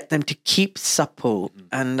try and get them to keep supple. Mm-hmm.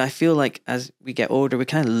 And I feel like as we get older, we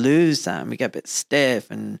kind of lose that, and we get a bit stiff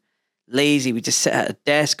and lazy. We just sit at a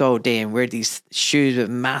desk all day and wear these shoes with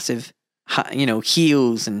massive,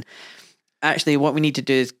 heels. And actually what we need to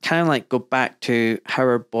do is kind of like go back to how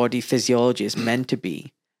our body physiology is meant to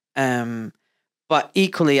be. But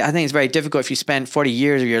equally, I think it's very difficult if you spend 40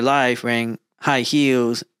 years of your life wearing high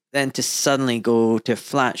heels, then to suddenly go to a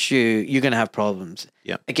flat shoe, you're going to have problems.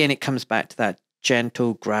 Yeah. Again, it comes back to that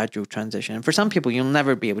gentle, gradual transition. And for some people, you'll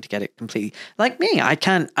never be able to get it completely. Like me, I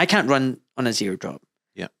can't run on a zero drop.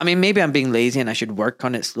 Yeah. I mean, maybe I'm being lazy and I should work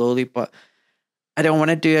on it slowly, but I don't want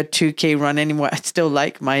to do a 2K run anymore. I still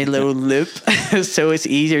like my little loop. So it's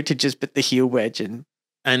easier to just put the heel wedge in.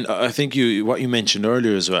 And I think what you mentioned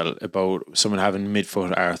earlier as well about someone having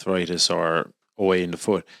midfoot arthritis or OA in the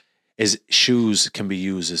foot is shoes can be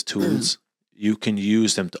used as tools. You can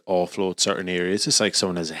use them to offload certain areas. It's like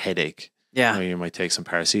someone has a headache. Yeah. You might take some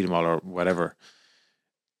paracetamol or whatever.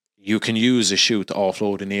 You can use a shoe to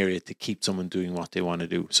offload an area to keep someone doing what they want to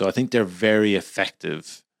do. So I think they're very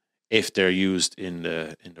effective if they're used in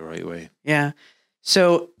the right way. Yeah.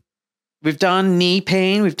 So we've done knee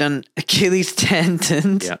pain, we've done Achilles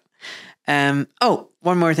tendons. Yeah.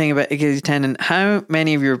 One more thing about Achilles tendon. How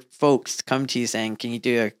many of your folks come to you saying, can you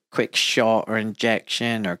do a quick shot or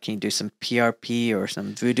injection, or can you do some PRP or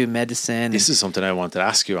some voodoo medicine? This is something I wanted to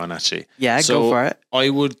ask you on, actually. Yeah, go for it. I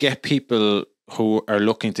would get people who are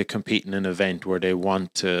looking to compete in an event where they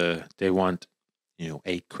want a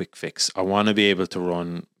quick fix. I want to be able to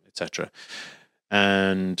run, etc.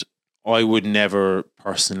 And I would never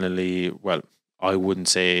personally, I wouldn't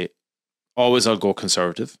say, always I'll go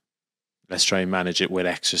conservative. Let's try and manage it with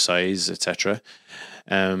exercise, etc.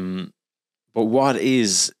 But what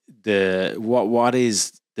is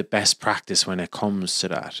the best practice when it comes to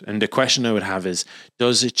that? And the question I would have is,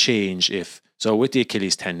 does it change so with the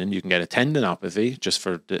Achilles tendon, you can get a tendinopathy, just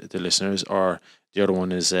for the listeners, or the other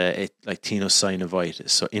one is like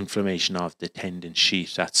tenosynovitis, so inflammation of the tendon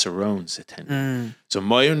sheath that surrounds the tendon. So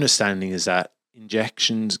my understanding is that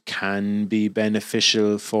injections can be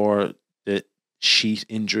beneficial for the sheath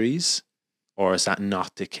injuries, or is that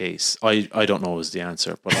not the case? I don't know is the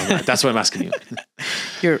answer, but that's why I'm asking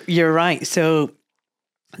you. You're right. So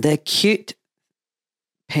the acute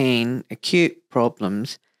pain, acute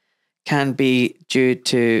problems can be due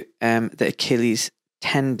to the Achilles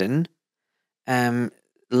tendon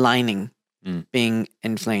lining being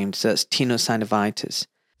inflamed. So that's tenosynovitis.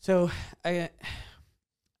 So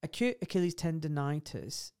acute Achilles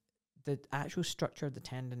tendonitis, the actual structure of the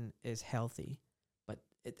tendon is healthy, but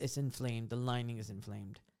it's inflamed. The lining is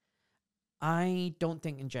inflamed. I don't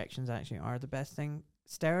think injections actually are the best thing.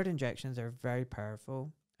 Steroid injections are very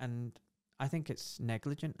powerful, and I think it's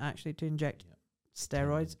negligent actually to inject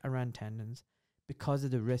steroids around tendons because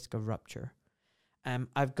of the risk of rupture.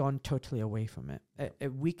 I've gone totally away from it.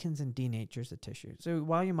 It weakens and denatures the tissue. So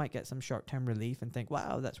while you might get some short-term relief and think,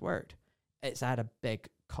 wow, that's worked, it's at a big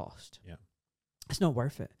cost. Yeah. It's not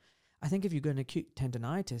worth it. I think if you've got an acute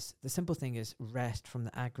tendonitis, the simple thing is rest from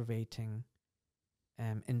the aggravating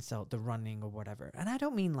insult, the running or whatever. And I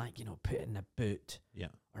don't mean like, put in a boot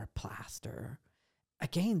or a plaster.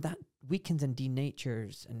 Again, that weakens and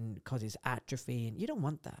denatures and causes atrophy, and you don't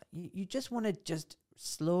want that. You just want to just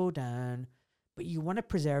slow down, but you want to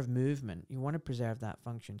preserve movement. You want to preserve that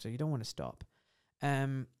function, so you don't want to stop.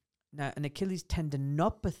 Now, an Achilles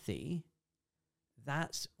tendinopathy,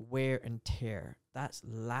 that's wear and tear. That's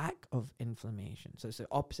lack of inflammation. So it's the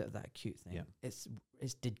opposite of that acute thing. Yeah.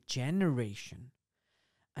 It's degeneration.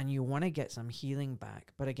 And you want to get some healing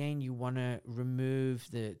back. But again, you want to remove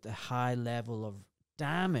the high level of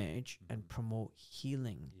damage and promote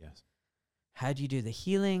healing. Yes. How do you do the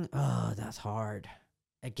healing? Oh, that's hard.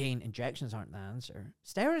 Again, injections aren't the answer.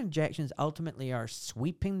 Steroid injections ultimately are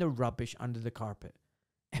sweeping the rubbish under the carpet.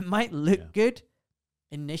 It might look good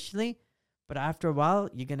initially, but after a while,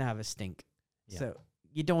 you're going to have a stink. Yeah. So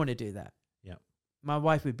you don't want to do that. Yeah. My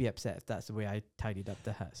wife would be upset if that's the way I tidied up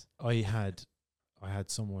the house. I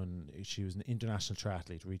had someone, she was an international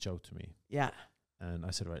triathlete, reach out to me. Yeah. And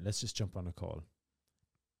I said, right, let's just jump on a call.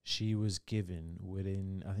 She was given,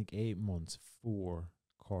 within, I think, 8 months, 4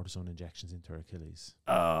 cortisone injections into her Achilles.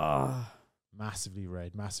 Oh. Massively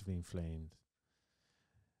red, massively inflamed.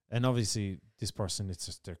 And obviously, this person, it's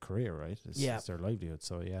just their career, right? It's their livelihood.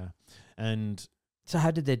 So, yeah. And so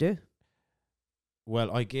how did they do?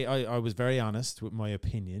 Well, I was very honest with my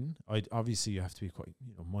opinion. Obviously you have to be quite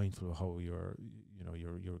mindful of how you're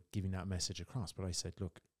giving that message across. But I said,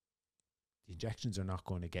 look, the injections are not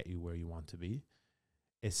going to get you where you want to be.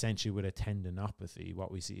 Essentially, with a tendinopathy,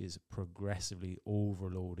 what we see is progressively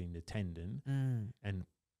overloading the tendon and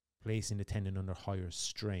placing the tendon under higher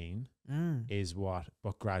strain is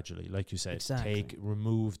but gradually, like you said,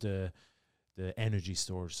 remove the energy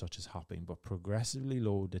storage such as hopping, but progressively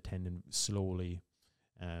load the tendon slowly.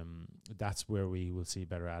 That's where we will see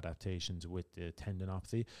better adaptations with the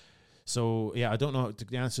tendinopathy. So yeah, I don't know.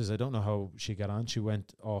 The answer is I don't know how she got on. She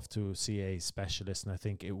went off to see a specialist, and I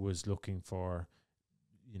think it was looking for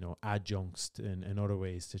adjuncts and other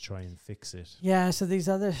ways to try and fix it. Yeah, so there's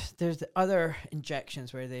the other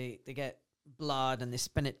injections where they get blood and they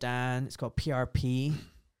spin it down. It's called PRP.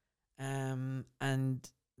 And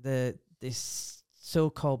this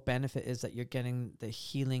so-called benefit is that you're getting the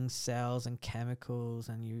healing cells and chemicals,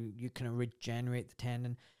 and you can regenerate the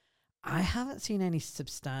tendon. I haven't seen any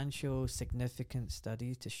substantial, significant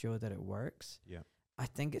studies to show that it works. Yeah. I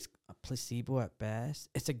think it's a placebo at best.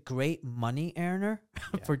 It's a great money earner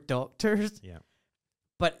for doctors. Yeah.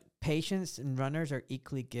 But patients and runners are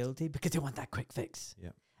equally guilty because they want that quick fix.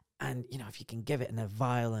 Yeah. And, if you can give it in a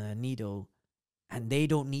vial and a needle and they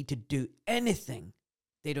don't need to do anything,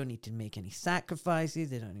 they don't need to make any sacrifices,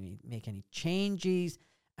 they don't need to make any changes,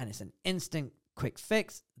 and it's an instant quick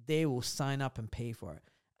fix, they will sign up and pay for it.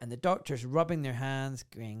 And the doctor's rubbing their hands,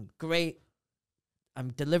 going, great, I'm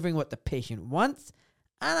delivering what the patient wants,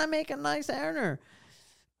 and I make a nice earner.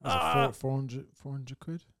 400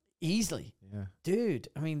 quid? Easily. Yeah. Dude,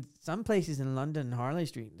 I mean, some places in London, Harley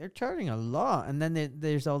Street, they're charging a lot. And then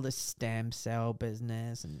there's all this stem cell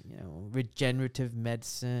business and, regenerative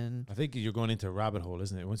medicine. I think you're going into a rabbit hole,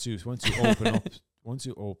 isn't it? Once you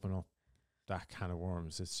open up that kind of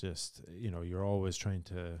worms, it's just, you're always trying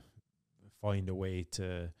to find a way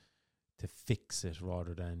to fix it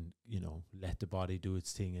rather than, let the body do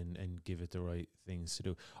its thing and give it the right things to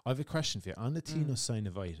do. I have a question for you. On the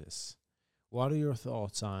tenosynovitis, what are your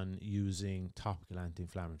thoughts on using topical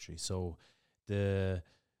anti-inflammatory? So the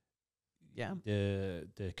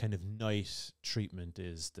kind of night treatment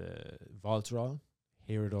is the Voltarol,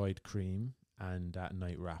 Heradoid cream, and that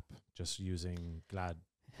night wrap, just using Glad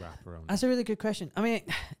wrap around. That's a really good question. I mean,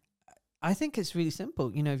 I think it's really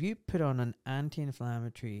simple. If you put on an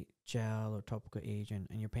anti-inflammatory gel or topical agent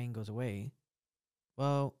and your pain goes away,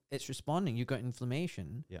 well, it's responding. You've got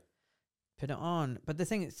inflammation. Yeah. Put it on. But the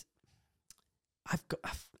thing is,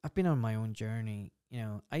 I've been on my own journey.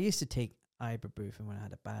 I used to take ibuprofen when I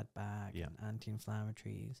had a bad back and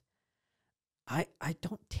anti-inflammatories. I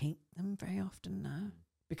don't take them very often now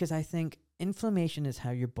because I think inflammation is how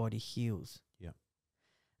your body heals. Yeah.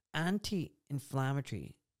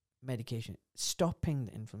 Anti-inflammatory medication, stopping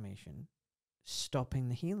the inflammation, stopping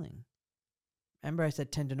the healing. Remember I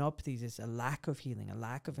said tendinopathies is a lack of healing, a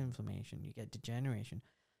lack of inflammation. You get degeneration.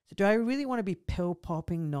 So do I really want to be pill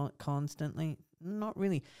popping not constantly? Not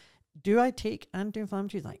really. Do I take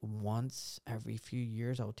anti-inflammatories like once every few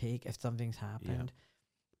years? I'll take if something's happened. Yeah.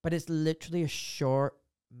 But it's literally a short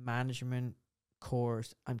management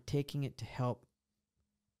course. I'm taking it to help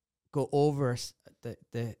go over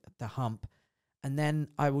the hump. And then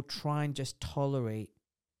I will try and just tolerate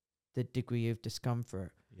the degree of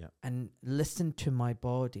discomfort and listen to my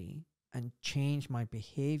body and change my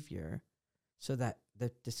behavior so that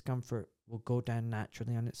the discomfort will go down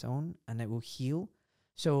naturally on its own and it will heal.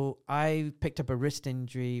 So I picked up a wrist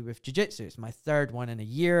injury with jiu-jitsu. It's my third one in a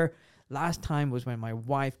year. Last time was when my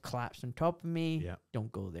wife collapsed on top of me. Yeah.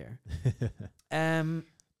 Don't go there. And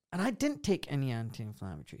I didn't take any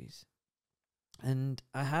anti-inflammatories. And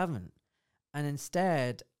I haven't. And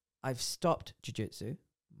instead, I've stopped jiu-jitsu,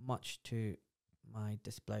 much to my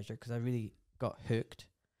displeasure, because I really got hooked.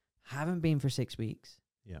 Haven't been for 6 weeks.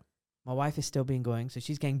 Yeah. My wife is still been going, so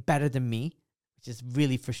she's getting better than me, which is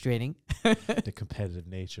really frustrating. The competitive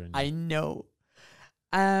nature. I know.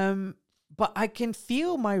 But I can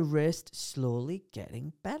feel my wrist slowly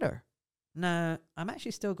getting better. Now, I'm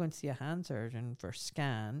actually still going to see a hand surgeon for a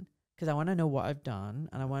scan because I want to know what I've done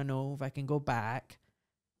and I want to know if I can go back,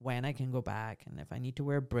 when I can go back, and if I need to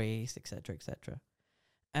wear a brace, etc., etc.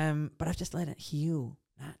 But I've just let it heal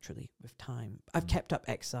naturally with time. I've kept up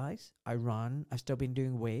exercise. I run. I've still been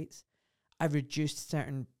doing weights. I've reduced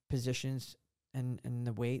certain positions in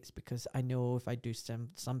the weights because I know if I do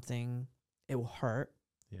something, it will hurt.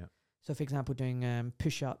 Yeah. So, for example, doing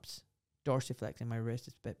push-ups, dorsiflexing my wrist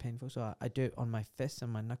is a bit painful. So I do it on my fists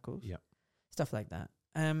and my knuckles. Yeah. Stuff like that.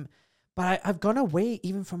 But I've gone away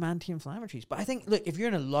even from anti-inflammatories. But I think, look, if you're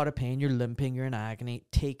in a lot of pain, you're limping, you're in agony,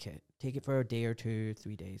 take it. Take it for a day or 2,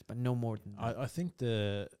 3 days, but no more than that. I think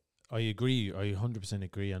I agree. I 100%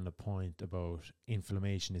 agree on the point about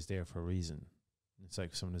inflammation is there for a reason. It's like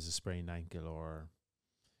if someone has a sprained ankle or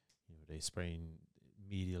they sprain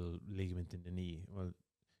medial ligament in the knee. Well,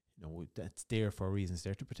 that's there for a reason. It's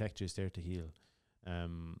there to protect you. It's there to heal.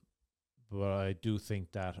 But I do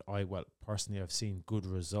think that personally, I've seen good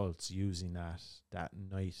results using that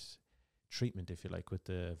night treatment, if you like, with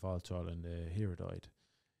the Voltol and the Hydroid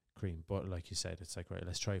cream. But like you said, it's like, right,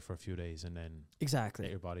 let's try it for a few days and then exactly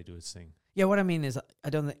let your body do its thing. Yeah, what I mean is I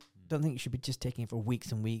don't think you should be just taking it for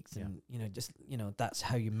weeks and weeks and that's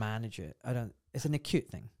how you manage it. It's an acute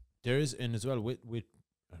thing. There is, and as well with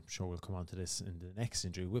I'm sure we'll come on to this in the next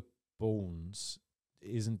injury, with bones,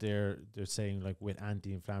 isn't there, they're saying like with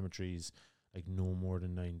anti-inflammatories, like no more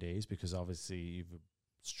than 9 days, because obviously you've a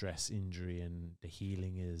stress injury and the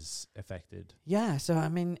healing is affected. Yeah, so I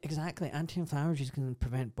mean, exactly. Anti-inflammatories can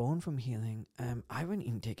prevent bone from healing. I wouldn't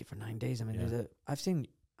even take it for 9 days. I mean, I've seen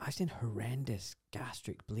horrendous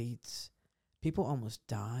gastric bleeds. People almost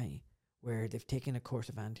die where they've taken a course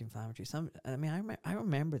of anti-inflammatory. I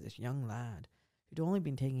remember this young lad who'd only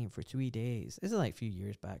been taking it for 3 days. This is like a few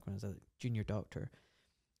years back when I was a junior doctor.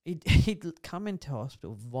 He'd come into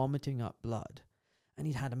hospital vomiting up blood, and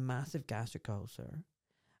he'd had a massive gastric ulcer,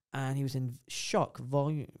 and he was in shock,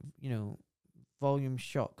 volume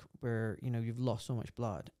shock, where you've lost so much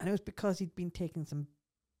blood, and it was because he'd been taking some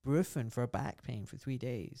Brufen for a back pain for 3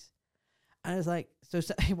 days. And I was like, so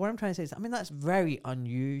what I'm trying to say is, I mean, that's very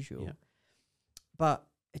unusual, yeah. But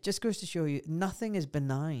it just goes to show you nothing is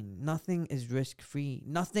benign, nothing is risk-free,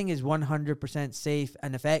 nothing is 100% safe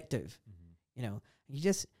and effective. Mm-hmm. You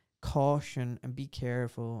just caution and be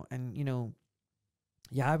careful. And,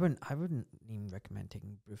 I wouldn't even recommend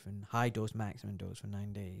taking Brufen high dose, maximum dose for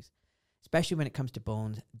 9 days, especially when it comes to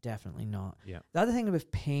bones. Definitely not. Yeah. The other thing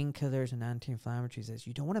with painkillers and anti-inflammatories is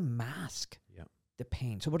you don't want to mask the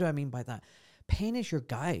pain. So what do I mean by that? Pain is your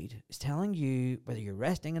guide. It's telling you whether you're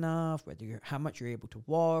resting enough, how much you're able to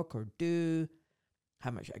walk or do,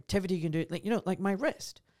 how much activity you can do. Like my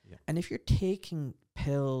wrist. Yeah. And if you're taking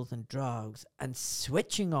pills and drugs and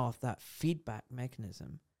switching off that feedback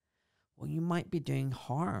mechanism, well, you might be doing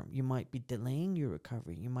harm. You might be delaying your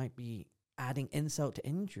recovery. You might be adding insult to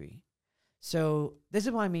injury. So this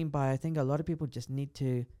is what I mean by, I think a lot of people just need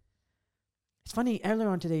to. It's funny, earlier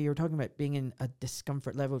on today, you were talking about being in a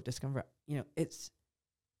level of discomfort. It's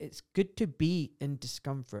good to be in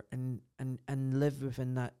discomfort and live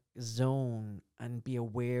within that zone and be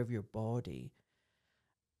aware of your body.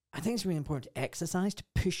 I think it's really important to exercise, to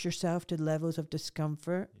push yourself to levels of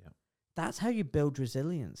discomfort. Yeah. That's how you build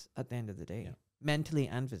resilience at the end of the day, mentally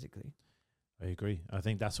and physically. I agree. I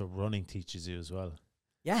think that's what running teaches you as well.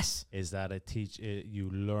 Yes. Is that you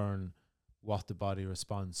learn what the body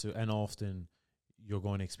responds to, and often you're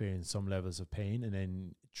going to experience some levels of pain, and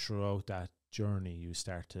then throughout that journey you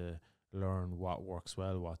start to learn what works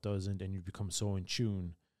well, what doesn't, and you become so in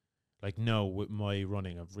tune. Like now with my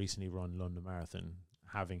running, I've recently run London Marathon,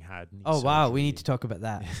 having had knee surgery. Wow, we need to talk about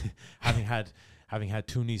that. having had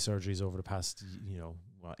 2 knee surgeries over the past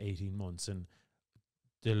 18 months, and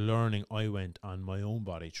the learning I went on my own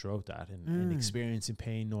body throughout that, and experiencing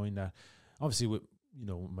pain, knowing that obviously with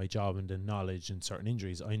my job and the knowledge and certain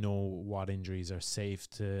injuries, I know what injuries are safe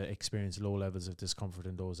to experience low levels of discomfort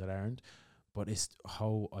and those that aren't. But it's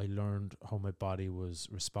how I learned how my body was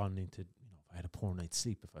responding to, if I had a poor night's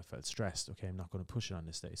sleep, if I felt stressed, okay, I'm not going to push it on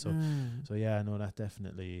this day. So yeah, no, that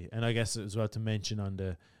definitely. And I guess as well to mention on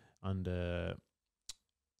the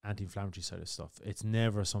anti-inflammatory side of stuff, it's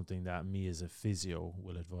never something that me as a physio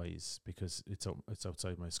will advise because it's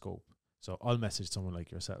outside my scope. So I'll message someone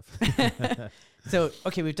like yourself. So,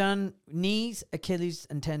 okay, we've done knees, Achilles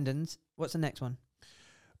and tendons. What's the next one?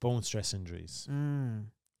 Bone stress injuries.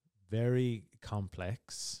 Very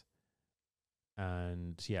complex.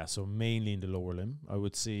 And yeah, so mainly in the lower limb. I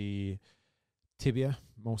would see tibia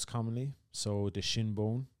most commonly. So the shin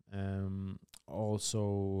bone.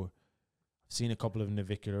 Also, I've seen a couple of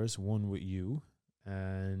naviculars, one with you,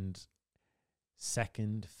 and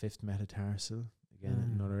second, fifth metatarsal.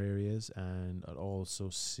 Again, in other areas, and I've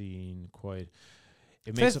also seen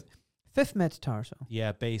fifth metatarsal.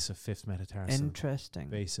 Yeah, base of fifth metatarsal. Interesting.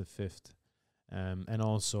 Base of fifth, and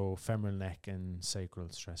also femoral neck and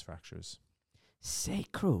sacral stress fractures.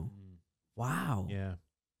 Sacral. Wow. Yeah.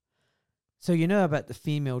 So you know about the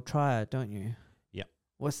female triad, don't you? Yeah.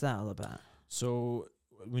 What's that all about? So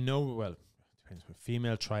we know depends.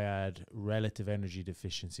 Female triad, relative energy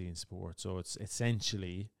deficiency in sport. So it's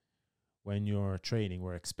essentially, when you're training,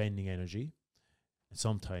 we're expending energy, and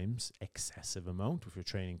sometimes excessive amount if you're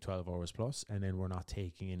training 12 hours plus, and then we're not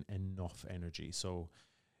taking in enough energy. So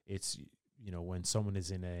it's, when someone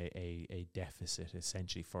is in a deficit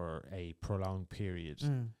essentially for a prolonged period,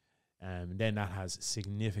 then that has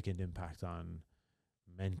significant impact on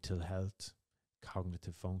mental health,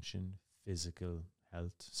 cognitive function, physical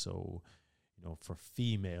health. So, for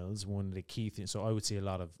females, one of the key things, so I would see a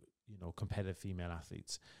lot of competitive female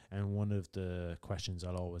athletes, and one of the questions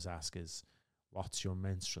I'll always ask is, what's your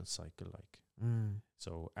menstrual cycle like?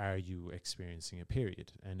 So are you experiencing a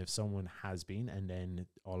period? And if someone has been, and then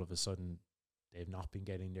all of a sudden they've not been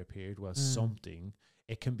getting their period, well, something,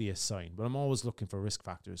 it can be a sign. But I'm always looking for risk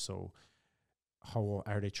factors. So how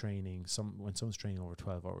are they training? When someone's training over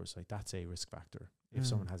 12 hours, like, that's a risk factor. If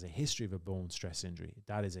someone has a history of a bone stress injury,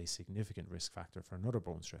 that is a significant risk factor for another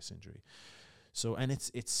bone stress injury. So, and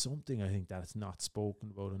it's something I think that's not spoken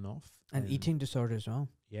about enough. And eating disorder as well.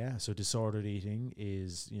 Yeah. So disordered eating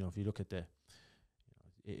is, if you look at it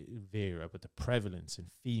vary, but the prevalence in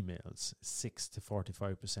females, 6 to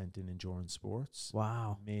 45% in endurance sports.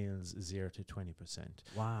 Wow. Males, 0 to 20%.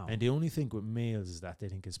 Wow. And the only thing with males is that they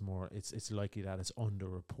think it's more, it's likely that it's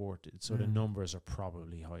underreported. So the numbers are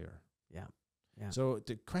probably higher. Yeah. Yeah. So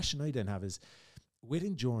the question I then have is, with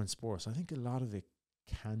endurance sports, I think a lot of it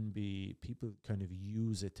can be, people kind of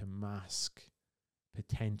use it to mask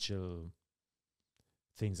potential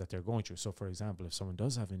things that they're going through. So, for example, if someone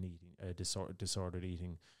does have disordered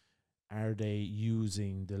eating, are they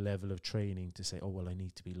using the level of training to say, "Oh, well, I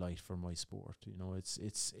need to be light for my sport"?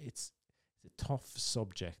 It's a tough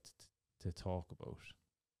subject to talk about.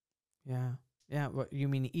 Yeah. Yeah. What you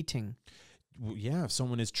mean, eating? Yeah, if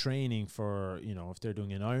someone is training for, if they're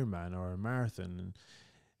doing an Ironman or a marathon,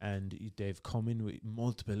 and they've come in with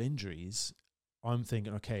multiple injuries, I'm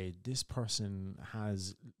thinking, okay, this person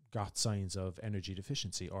has got signs of energy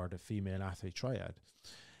deficiency, or the female athlete triad.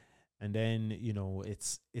 And then,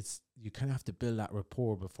 it's you kind of have to build that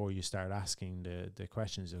rapport before you start asking the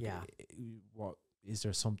questions. Okay, Yeah. What is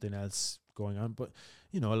there something else going on? But,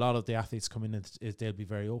 a lot of the athletes come in and they'll be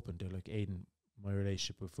very open. They're like, Aidan, my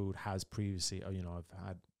relationship with food has previously, I've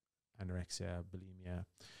had anorexia, bulimia.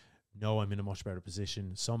 No, I'm in a much better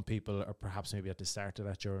position. Some people are perhaps maybe at the start of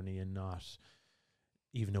that journey and not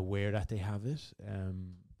even aware that they have it.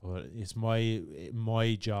 But it's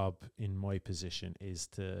my job in my position is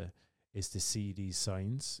to see these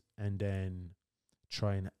signs and then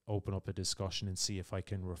try and open up a discussion and see if I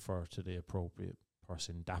can refer to the appropriate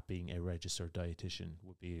person. That being a registered dietitian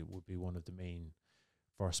would be one of the main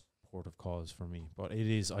first port of calls for me. But it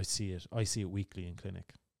is, I see it weekly in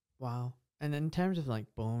clinic. Wow. And in terms of like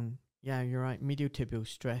bone, yeah, you're right. Mediotibial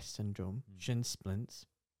stress syndrome, shin splints,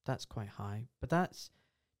 that's quite high. But that's,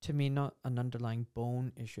 to me, not an underlying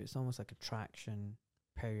bone issue. It's almost like a traction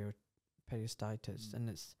periostitis. And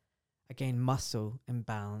it's, again, muscle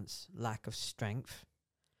imbalance, lack of strength.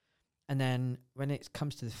 And then when it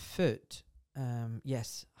comes to the foot,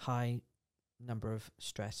 yes, high number of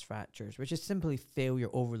stress fractures, which is simply failure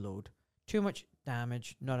overload. Too much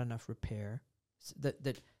damage, not enough repair.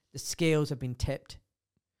 The scales have been tipped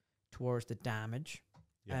towards the damage.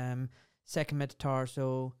 Yeah. Second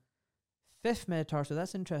metatarsal, fifth metatarsal,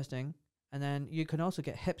 that's interesting. And then you can also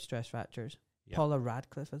get hip stress fractures. Yeah. Paula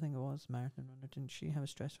Radcliffe, I think it was, marathon runner, didn't she have a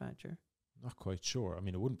stress fracture? Not quite sure. I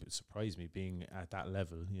mean, it wouldn't surprise me being at that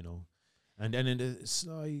level, And then in a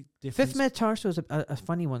slight difference. Fifth metatarsal is a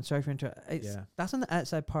funny one. Sorry for interrupting. That's on the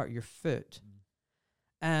outside part of your foot.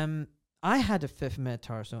 I had a fifth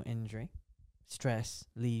metatarsal injury, stress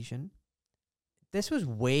lesion. This was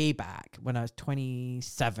way back when I was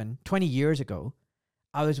 27, 20 years ago.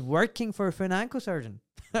 I was working for a foot and ankle surgeon.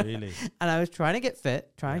 Really? And I was trying to get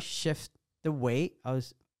fit, trying to shift the weight.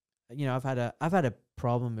 I've had a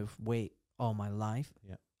problem with weight all my life.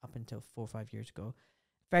 Yeah. Up until 4 or 5 years ago.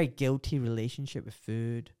 Very guilty relationship with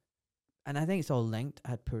food. And I think it's all linked. I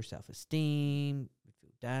had poor self-esteem, would feel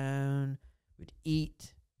down, would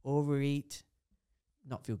eat, overeat,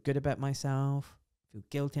 not feel good about myself, feel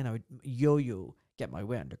guilty, and I would yo-yo, get my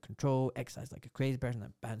weight under control, exercise like a crazy person,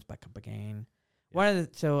 then bounce back up again. Yeah.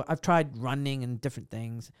 So I've tried running and different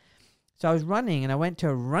things. So I was running, and I went to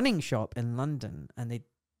a running shop in London, and they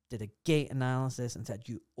did a gait analysis and said,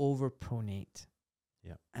 you overpronate.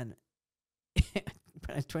 Yeah. And when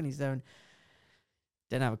I was 27,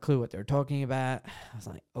 didn't have a clue what they were talking about. I was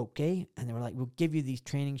like, okay. And they were like, we'll give you these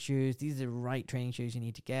training shoes. These are the right training shoes you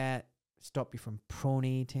need to get. Stop you from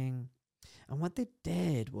pronating. And what they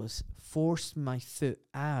did was force my foot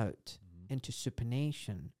out into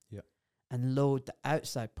supination and load the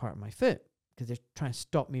outside part of my foot because they're trying to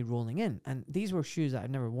stop me rolling in. And these were shoes that I've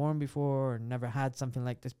never worn before or never had something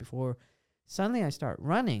like this before. Suddenly I start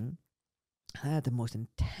running. I had the most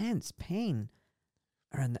intense pain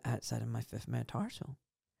around the outside of my fifth metatarsal.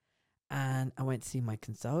 And I went to see my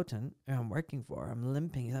consultant who I'm working for. I'm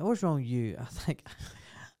limping. He's like, what's wrong with you? I was like,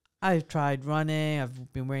 I've tried running.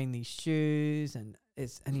 I've been wearing these shoes. And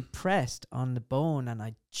he pressed on the bone and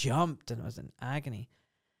I jumped and I was in agony.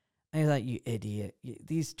 And he's like, you idiot.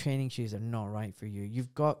 These training shoes are not right for you.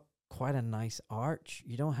 You've got quite a nice arch.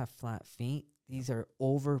 You don't have flat feet. These are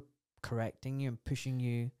over correcting you and pushing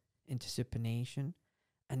you into supination,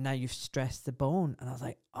 and now you've stressed the bone. And I was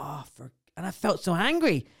like, and I felt so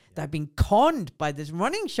angry that I'd been conned by this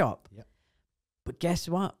running shop. Yeah. But guess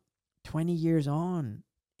what? 20 years on,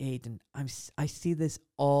 Aidan, I see this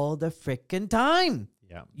all the freaking time.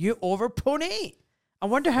 Yeah. You overpronate. I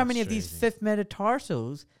wonder how many of these fifth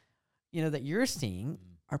metatarsals, that you're seeing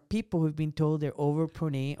are people who've been told they're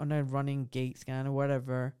overpronate on a running gait scan or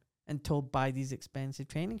whatever, and told buy these expensive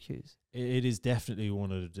training shoes. It is definitely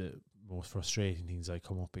one of the most frustrating things I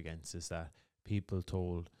come up against is that people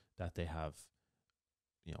told that they have,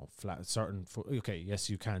 flat certain foot. Okay, yes,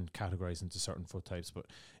 you can categorize into certain foot types, but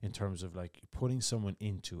in terms of like putting someone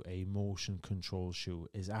into a motion control shoe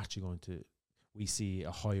is actually we see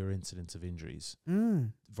a higher incidence of injuries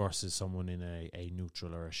versus someone in a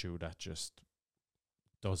neutral or a shoe that just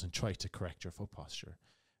doesn't try to correct your foot posture.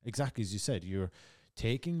 Exactly as you said, you're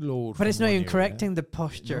taking load, but it's not even correcting the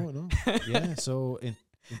posture. No. Yeah, so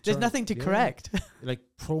there's nothing to correct. Like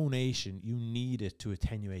pronation, you need it to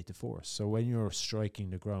attenuate the force. So when you're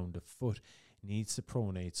striking the ground, the foot needs to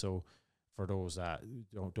pronate. So for those that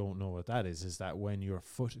don't know what that is that when your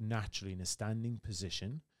foot naturally in a standing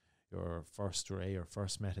position, your first ray or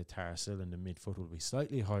first metatarsal and the midfoot will be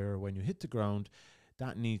slightly higher. When you hit the ground,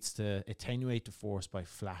 that needs to attenuate the force by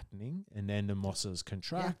flattening, and then the muscles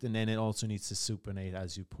contract, and then it also needs to supinate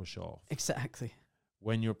as you push off. Exactly.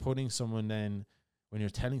 When you're telling someone,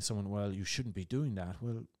 well, you shouldn't be doing that,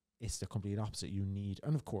 well, it's the complete opposite. You need,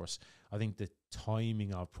 and of course, I think the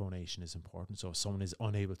timing of pronation is important. So if someone is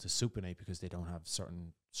unable to supinate because they don't have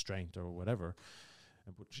certain strength or whatever,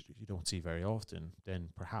 which you don't see very often, then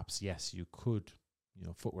perhaps, yes, you could,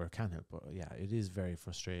 footwear can help. But yeah, it is very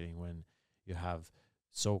frustrating when you have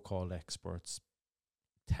so-called experts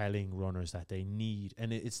telling runners that they need,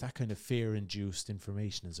 and it's that kind of fear-induced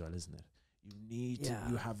information as well, isn't it? You need to,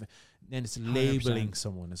 you have, then it's labeling 100%.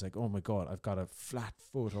 Someone. It's like, oh my God, I've got a flat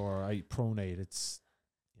foot or I pronate. It's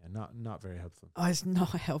not very helpful. Oh, it's not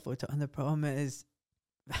helpful. And the problem is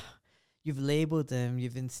you've labeled them,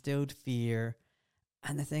 you've instilled fear.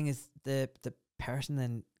 And the thing is, the person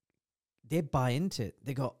then, they buy into it.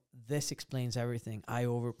 They go, this explains everything. I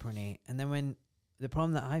overpronate. And then the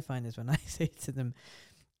problem that I find is when I say to them,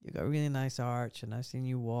 you've got a really nice arch and I've seen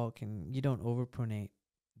you walk and you don't overpronate,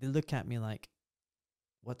 they look at me like,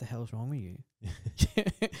 what the hell's wrong with you?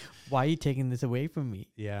 Why are you taking this away from me?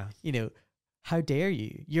 Yeah. How dare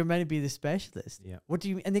you? You're meant to be the specialist. Yeah. What do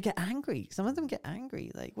you mean? And they get angry. Some of them get angry.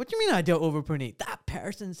 Like, what do you mean I don't overpronate? That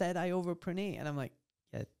person said I overpronate. And I'm like,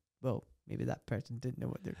 yeah, well, maybe that person didn't know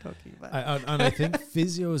what they're talking about. And I think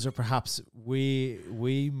physios are perhaps,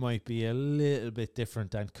 we might be a little bit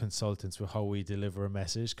different than consultants with how we deliver a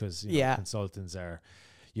message, because consultants are,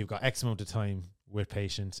 you've got X amount of time with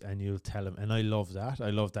patients and you'll tell them. And I love that. I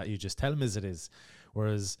love that you just tell them as it is.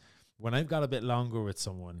 Whereas when I've got a bit longer with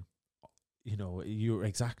someone, you're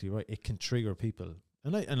exactly right. It can trigger people.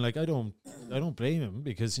 And I don't blame them,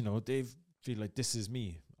 because, they feel like this is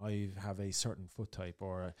me. I have a certain foot type,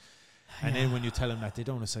 or And then when you tell them that they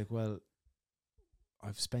don't, it's like, well,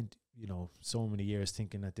 I've spent, so many years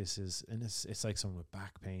thinking that this is, and it's like someone with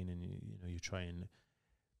back pain, and you try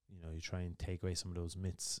and take away some of those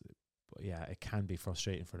myths. But yeah, it can be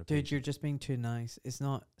frustrating for the Dude, patient. you're just being too nice. It's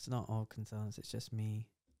not all concerns. It's just me.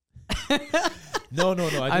 No.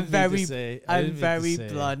 I'm very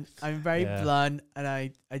blunt. I'm very blunt, and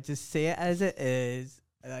I just say it as it is,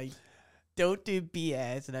 and I don't do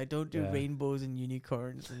BS, and I don't do rainbows and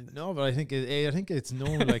unicorns. No, but I think it's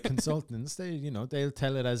known, like consultants, they'll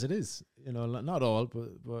tell it as it is. Not all,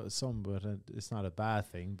 but some. But it's not a bad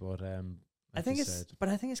thing. But I think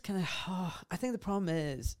it's kind of. I think the problem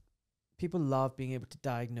is people love being able to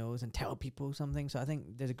diagnose and tell people something. So I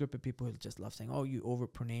think there's a group of people who just love saying, "Oh, you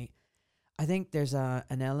overpronate." I think there's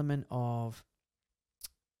an element of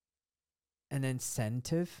an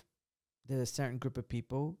incentive. There's a certain group of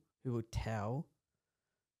people who will tell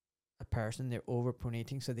a person they're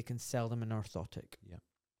overpronating so they can sell them an orthotic.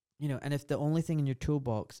 Yeah. And if the only thing in your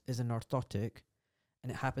toolbox is an orthotic,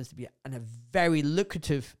 and it happens to be a very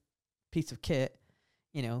lucrative piece of kit,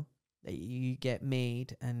 that you get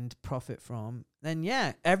made and profit from, then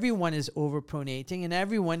everyone is overpronating and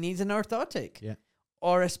everyone needs an orthotic. Yeah.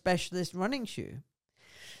 Or a specialist running shoe.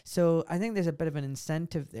 So I think there's a bit of an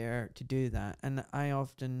incentive there to do that. And I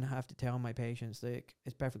often have to tell my patients, like,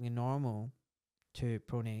 it's perfectly normal to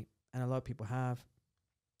pronate. And a lot of people have.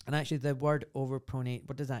 And actually the word overpronate,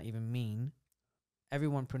 what does that even mean?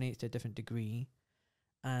 Everyone pronates to a different degree.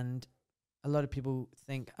 And a lot of people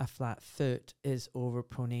think a flat foot is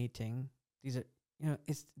overpronating. These are,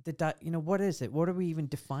 it's what is it? What are we even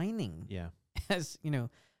defining? Yeah. As,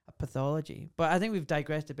 a pathology. But I think we've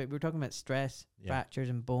digressed a bit. We were talking about stress, fractures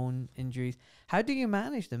and bone injuries. How do you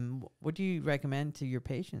manage them? What do you recommend to your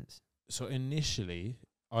patients? So initially,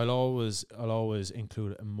 I'll always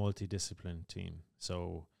include a multidiscipline team.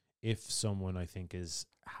 So if someone I think has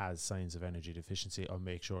signs of energy deficiency, I'll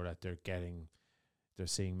make sure that they're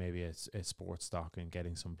seeing maybe a sports doc and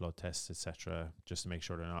getting some blood tests, etc., just to make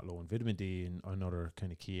sure they're not low in vitamin D and other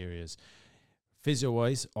kind of key areas.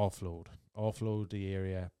 Physio-wise, offload the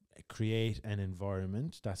area, create an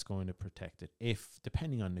environment that's going to protect it,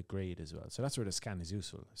 depending on the grade as well. So that's where the scan is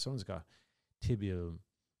useful. If someone's got tibial,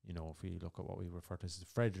 if we look at what we refer to as the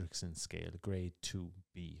Fredrickson scale, grade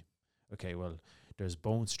 2B. Okay, well, there's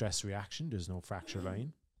bone stress reaction. There's no fracture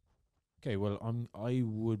line. Okay, well, I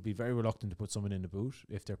would be very reluctant to put someone in the boot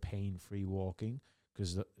if they're pain-free walking,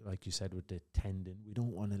 because like you said with the tendon, we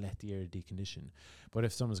don't want to let the area decondition. But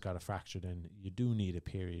if someone's got a fracture, then you do need a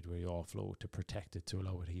period where you offload to protect it, to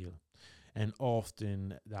allow it to heal. And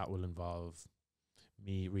often that will involve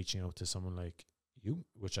me reaching out to someone like you,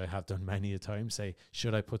 which I have done many a time, say,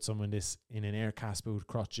 should I put someone this in an air cast boot,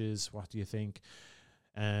 crutches? What do you think?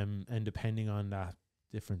 And depending on that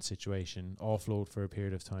different situation, offload for a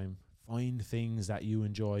period of time. Find things that you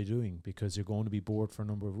enjoy doing, because you're going to be bored for a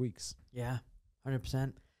number of weeks. Yeah.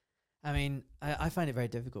 100%. I mean, I find it very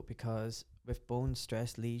difficult because with bone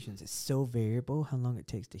stress lesions, it's so variable how long it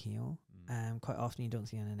takes to heal. Quite often you don't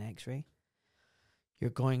see on an x-ray. You're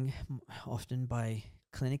going often by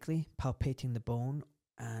clinically palpating the bone,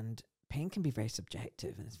 and pain can be very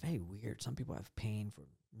subjective and it's very weird. Some people have pain for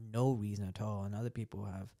no reason at all, and other people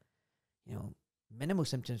have, minimal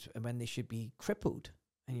symptoms when they should be crippled.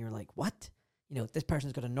 And you're like, what? This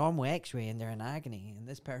person's got a normal x-ray and they're in agony, and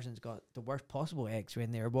this person's got the worst possible x-ray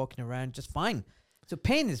and they're walking around just fine. So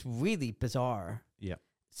pain is really bizarre. Yeah.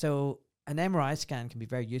 So an MRI scan can be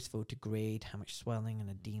very useful to grade how much swelling and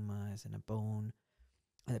edema is in a bone.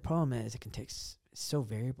 And the problem is it can take so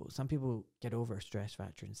variable. Some people get over a stress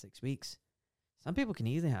fracture in 6 weeks. Some people can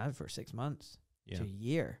easily have it for 6 months to a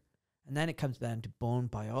year. And then it comes down to bone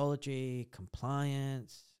biology,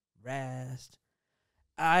 compliance, rest.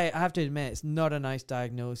 I have to admit, it's not a nice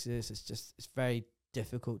diagnosis. It's very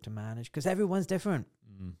difficult to manage because everyone's different.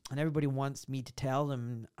 And everybody wants me to tell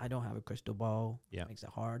them. I don't have a crystal ball. Yeah. It makes it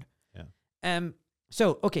hard. Yeah.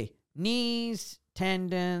 So, okay. Knees,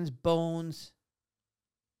 tendons, bones.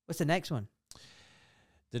 What's the next one?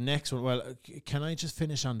 The next one, well, can I just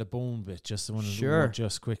finish on the bone bit? Just the one, sure.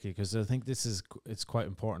 Just quickly, because I think it's quite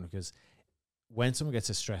important, because when someone gets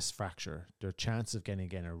a stress fracture, their chances of getting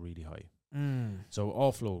again are really high. So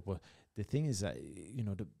offload, but the thing is that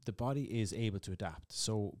the body is able to adapt.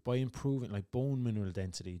 So by improving, like, bone mineral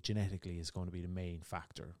density genetically is going to be the main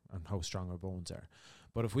factor on how strong our bones are.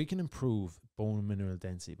 But if we can improve bone mineral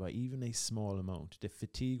density by even a small amount, the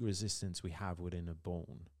fatigue resistance we have within a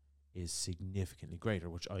bone is significantly greater,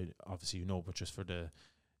 which I obviously but just for the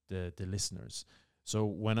listeners. So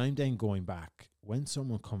when I'm then going back, when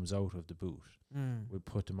someone comes out of the boot, We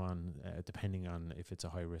put them on, depending on if it's a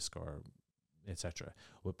high risk or etc.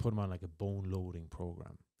 We'll put them on like a bone loading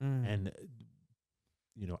program. And,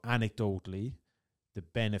 anecdotally, the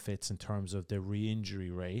benefits in terms of the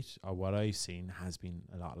re-injury rate, or what I've seen, has been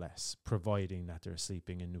a lot less, providing that they're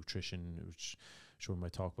sleeping, and nutrition, which I'm sure we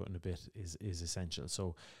might talk about in a bit, is essential.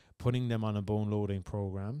 So putting them on a bone loading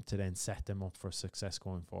program to then set them up for success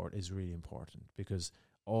going forward is really important, because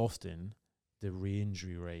often the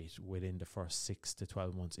re-injury rate within the first 6 to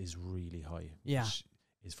 12 months is really high, which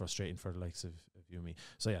is frustrating for the likes of you and me.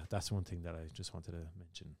 So yeah, that's one thing that I just wanted to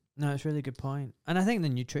mention. No, it's a really good point. And I think the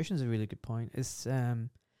nutrition is a really good point. It's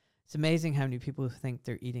amazing how many people think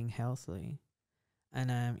they're eating healthily.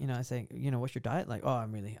 And, I say, what's your diet like? Oh,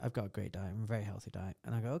 I've got a great diet. I'm a very healthy diet.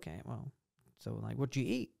 And I go, okay, well, so like, what do you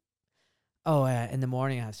eat? Oh, in the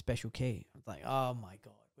morning I have Special K. I was like, oh my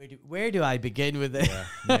God, where do I begin with this?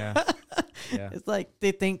 Yeah. It's like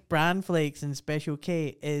they think bran flakes and Special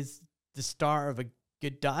K is the start of a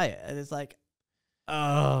good diet. And it's like,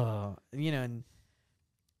 oh, I'm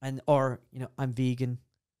vegan.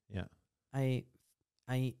 Yeah. I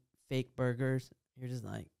eat fake burgers. You're just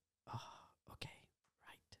like, oh, okay,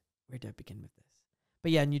 right. Where do I begin with this?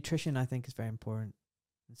 But yeah, nutrition I think is very important.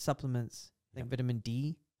 And supplements, I think vitamin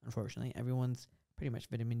D, unfortunately, everyone's pretty much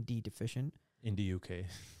vitamin D deficient. In the UK.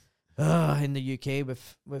 In the UK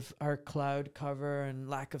with our cloud cover and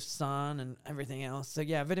lack of sun and everything else. So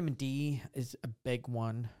yeah, vitamin D is a big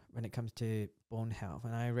one when it comes to bone health.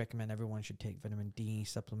 And I recommend everyone should take vitamin D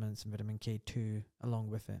supplements and vitamin K2 along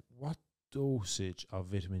with it. What dosage of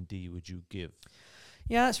vitamin D would you give?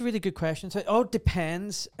 Yeah, that's a really good question. So it all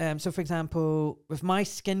depends. So for example, with my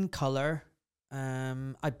skin color,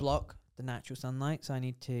 I block the natural sunlight. So I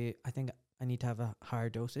need to have a higher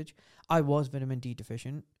dosage. I was vitamin D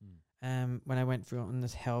deficient. When I went through on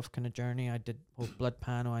this health kind of journey, I did a whole blood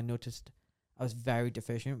panel. I noticed I was very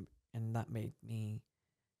deficient, and that made me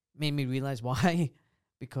realize why.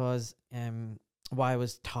 Because why I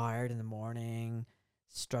was tired in the morning,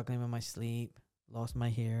 struggling with my sleep, lost my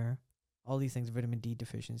hair, all these things, vitamin D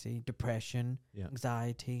deficiency, depression,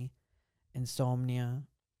 anxiety, insomnia,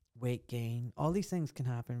 weight gain, all these things can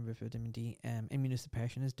happen with vitamin D.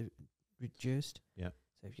 Immunosuppression is reduced. Yeah.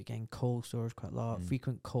 So if you're getting cold sores quite a lot,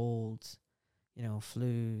 frequent colds,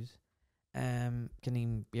 flus, can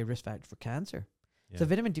even be a risk factor for cancer. Yeah. So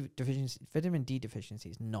vitamin D deficiency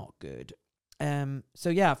is not good. So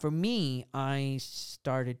yeah, for me, I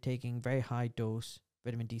started taking very high dose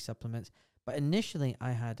vitamin D supplements, but initially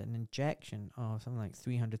I had an injection of something like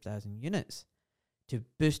 300,000 units to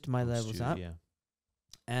boost my levels up. Yeah.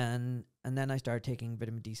 And then I started taking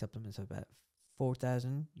vitamin D supplements of about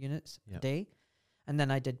 4,000 units a day. And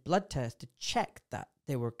then I did blood tests to check that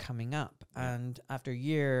they were coming up. Yeah. And after a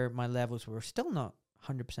year, my levels were still not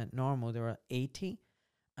 100% normal. They were at 80.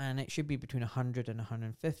 And it should be between 100 and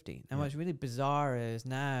 150. And what's really bizarre is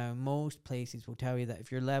now most places will tell you that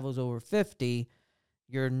if your level's over 50,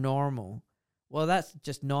 you're normal. Well, that's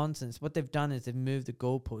just nonsense. What they've done is they've moved the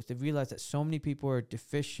goalpost. They've realized that so many people are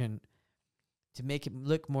deficient. To make it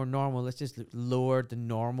look more normal, let's just lower the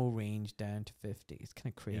normal range down to 50. It's kind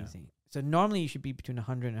of crazy. Yeah. So normally you should be between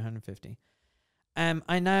 100 and 150.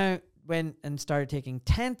 I now went and started taking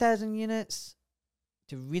 10,000 units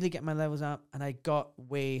to really get my levels up, and I got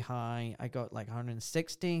way high. I got like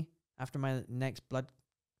 160 after my next blood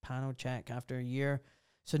panel check after a year.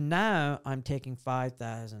 So now I'm taking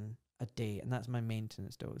 5,000 a day, and that's my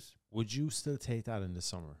maintenance dose. Would you still take that in the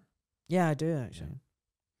summer? Yeah, I do actually.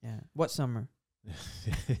 Yeah. What summer?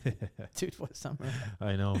 Dude, what summer?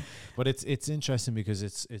 I know, but it's interesting because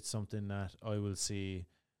it's something that I will see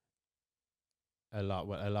a lot.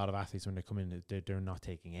 Well, a lot of athletes when they come in, they're not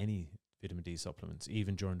taking any vitamin D supplements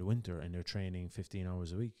even during the winter, and they're training 15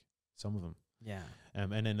 hours a week. Some of them,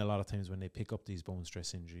 and then a lot of times when they pick up these bone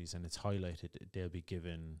stress injuries and it's highlighted, they'll be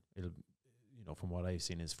given from what I've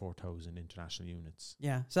seen is 4,000 international units.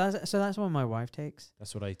 Yeah, so that's what my wife takes.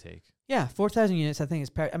 That's what I take. Yeah, 4,000 units. I think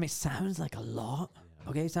is it sounds like a lot. Yeah.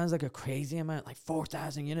 Okay, it sounds like a crazy amount. Like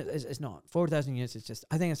 4,000 units. It's not 4,000 units. It's just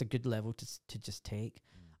I think it's a good level to just take.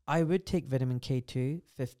 I would take vitamin K2,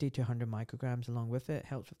 50 to 100 micrograms along with it.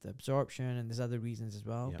 Helps with the absorption, and there's other reasons as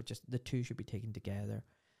well. But just the two should be taken together.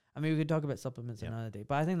 I mean, we could talk about supplements another day,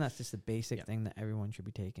 but I think that's just the basic thing that everyone should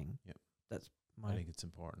be taking. Yeah, I think it's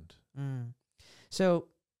important. So,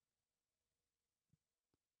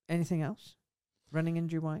 anything else running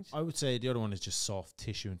injury wise? I would say the other one is just soft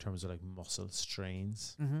tissue in terms of like muscle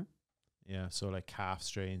strains. Mm-hmm. Yeah, so like calf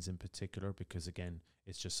strains in particular, because again,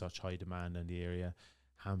 it's just such high demand in the area.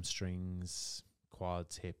 Hamstrings,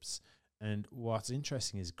 quads, hips. And what's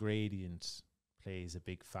interesting is gradient plays a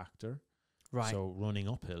big factor. Right. So running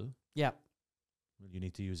uphill, Yeah. you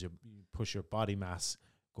need to you push your body mass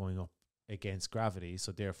going up against gravity.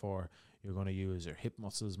 So therefore, you're going to use your hip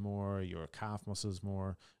muscles more, your calf muscles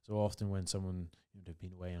more. So often when someone, they've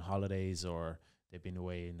been away on holidays or they've been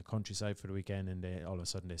away in the countryside for the weekend, and they all of a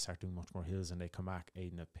sudden they start doing much more hills, and they come back,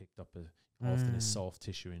 Aidan have picked up often a soft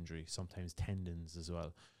tissue injury, sometimes tendons as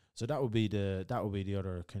well. So that would be the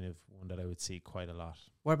other kind of one that I would see quite a lot.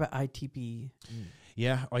 What about ITB?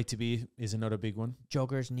 Yeah, ITB is another big one.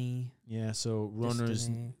 Jogger's knee. Yeah, so runners.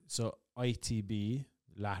 Knee. So ITB,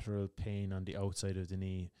 lateral pain on the outside of the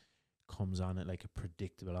knee, comes on at like a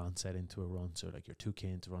predictable onset into a run. So like you're too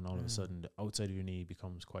keen to run, all of a sudden the outside of your knee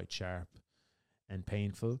becomes quite sharp and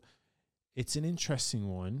painful. It's an interesting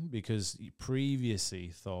one because you previously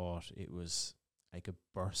thought it was like a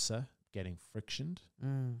bursa getting frictioned.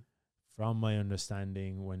 From my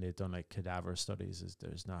understanding, when they've done like cadaver studies, is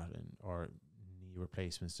there's not or knee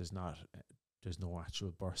replacements, there's no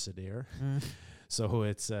actual bursa there. So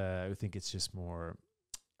it's I think it's just more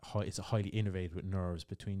it's a highly innervated with nerves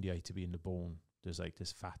between the ITB and the bone. There's like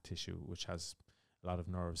this fat tissue which has a lot of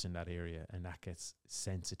nerves in that area, and that gets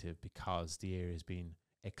sensitive because the area is being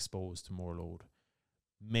exposed to more load.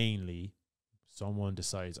 Mainly, someone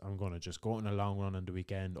decides I'm going to just go on a long run on the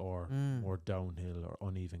weekend, or more downhill or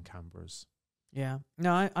uneven cambers. Yeah,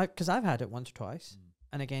 no, I because I've had it once or twice,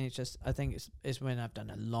 and again, it's just I think it's when I've done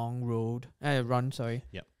a long run. Sorry.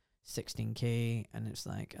 Yep. 16K, and it's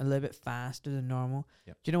like a little bit faster than normal.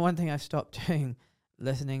 Yep. Do you know one thing I've stopped doing?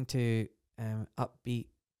 Listening to upbeat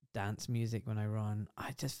dance music when I run.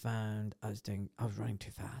 I just found I was running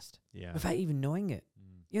too fast. Yeah. Without even knowing it.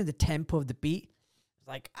 The tempo of the beat. It's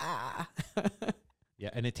like Yeah,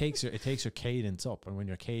 and it takes your cadence up, and when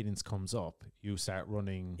your cadence comes up, you start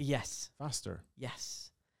running faster.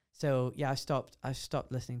 Yes. So yeah, I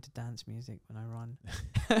stopped listening to dance music when I run.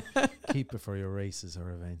 Keep it for your races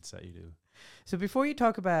or events that you do. So before you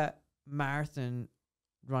talk about marathon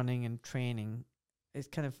running and training, it's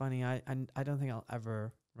kind of funny. I don't think I'll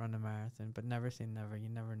ever run a marathon, but never say never. You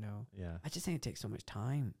never know. Yeah. I just think it takes so much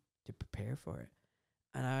time to prepare for it.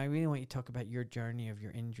 And I really want you to talk about your journey of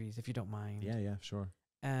your injuries, if you don't mind. Yeah, sure.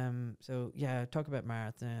 So yeah, talk about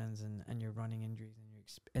marathons and your running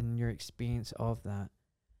injuries and your experience of that.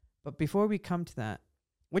 But before we come to that,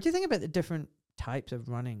 what do you think about the different types of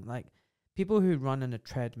running? Like people who run on a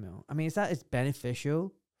treadmill. I mean, is that as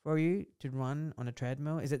beneficial for you to run on a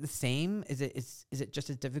treadmill? Is it the same? Is it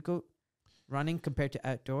just as difficult running compared to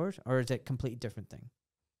outdoors, or is it a completely different thing?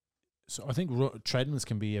 So I think treadmills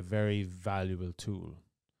can be a very valuable tool.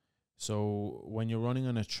 So when you're running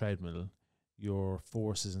on a treadmill, your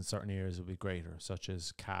forces in certain areas will be greater, such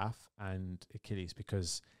as calf and Achilles,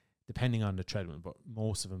 because depending on the treadmill, but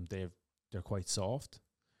most of them, they're quite soft.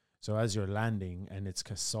 So as you're landing, and it's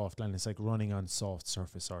a soft land, it's like running on soft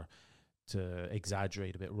surface, or to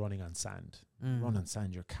exaggerate a bit, running on sand. Run on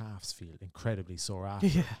sand, your calves feel incredibly sore after.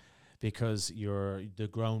 Yeah. Because the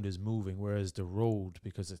ground is moving, whereas the road,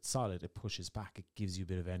 because it's solid, it pushes back, it gives you a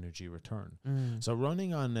bit of energy return. So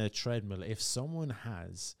running on a treadmill, if someone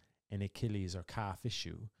has an Achilles or calf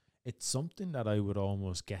issue, it's something that I would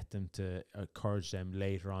almost get them to encourage them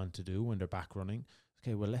later on to do when they're back running.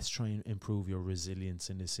 Okay, well, let's try and improve your resilience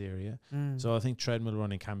in this area. So I think treadmill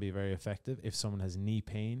running can be very effective. If someone has knee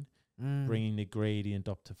pain, bringing the gradient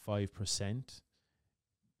up to 5%,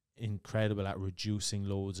 incredible at reducing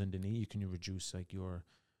loads in the knee. You can reduce like your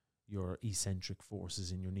eccentric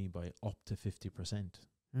forces in your knee by up to 50%,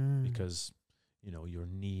 because your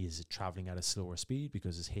knee is traveling at a slower speed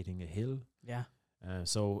because it's hitting a hill. Yeah.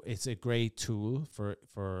 So it's a great tool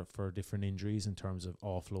for different injuries in terms of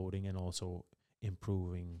offloading and also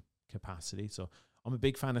improving capacity. So I'm a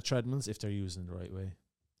big fan of treadmills if they're used in the right way.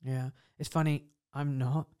 Yeah. It's funny. I'm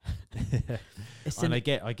not. And I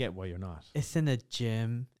get why you're not. It's in a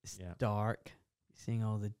gym. It's dark. You're seeing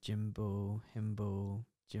all the himbo,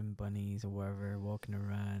 gym bunnies or whatever walking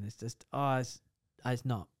around. It's just it's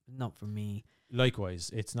not for me. Likewise,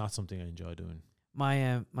 it's not something I enjoy doing.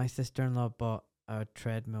 My sister-in-law bought a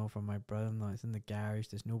treadmill for my brother-in-law. It's in the garage.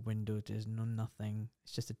 There's no windows. There's no nothing.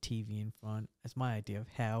 It's just a TV in front. It's my idea of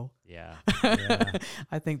hell. Yeah.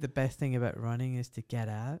 I think the best thing about running is to get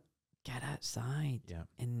outside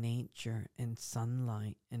in nature, in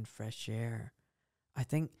sunlight, in fresh air. I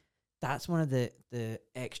think that's one of the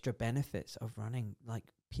extra benefits of running.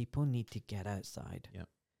 Like people need to get outside. Yeah.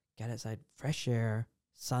 Get outside, fresh air,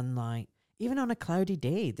 sunlight. Even on a cloudy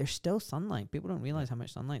day, there's still sunlight. People don't realize how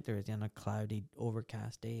much sunlight there is on a cloudy,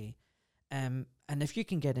 overcast day. And if you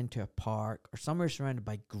can get into a park or somewhere surrounded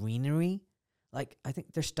by greenery, like I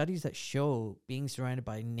think there's studies that show being surrounded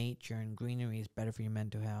by nature and greenery is better for your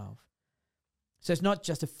mental health. So it's not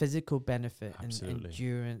just a physical benefit and Absolutely.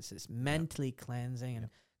 endurance, it's mentally cleansing. And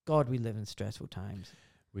God, we live in stressful times.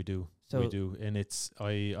 We do. So We do. And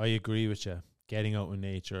I agree with you. Getting out in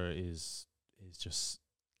nature is just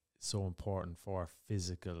so important for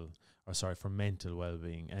for mental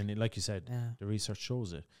well-being. And like you said, yeah. the research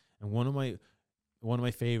shows it. And one of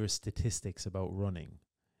my favorite statistics about running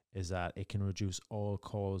is that it can reduce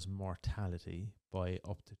all-cause mortality by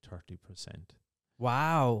up to 30%.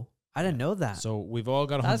 Wow. I didn't know that. So we've all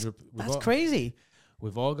got 100. That's crazy.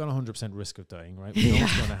 We've all got 100% risk of dying, right? We know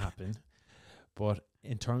it's going to happen. But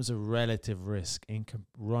in terms of relative risk,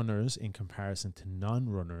 runners in comparison to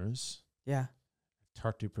non-runners, Yeah.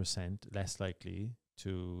 30% less likely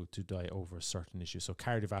to die over a certain issue. So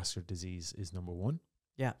cardiovascular disease is number one.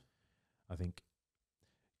 Yeah. I think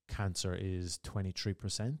cancer is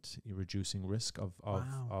 23%, reducing risk of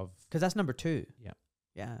because that's number 2. Yeah.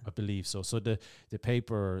 Yeah. I believe so. So the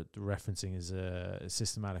paper referencing is a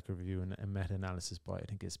systematic review and a meta-analysis by, I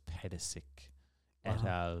think, is Pedisic et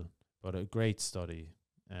al. But a great study.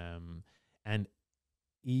 And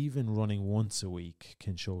even running once a week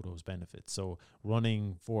can show those benefits. So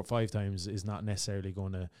running 4 or 5 times is not necessarily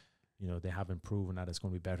going to, they haven't proven that it's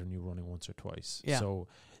going to be better than you running once or twice. Yeah. So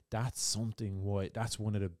that's that's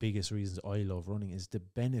one of the biggest reasons I love running, is the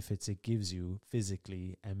benefits it gives you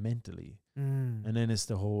physically and mentally. And then it's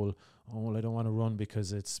the whole, I don't want to run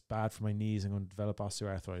because it's bad for my knees, I'm going to develop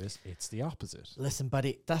osteoarthritis. It's the opposite. Listen,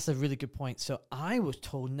 buddy, that's a really good point. So I was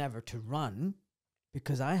told never to run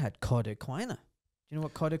because I had cauda equina. Do you know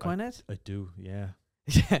what cauda equina is? I do, yeah.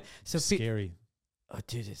 Yeah. So scary. Oh,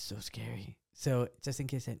 dude, it's so scary. So just in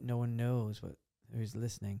case that no one knows who's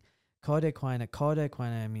listening, cauda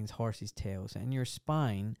equina means horse's tail. So in your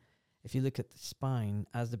spine, if you look at the spine,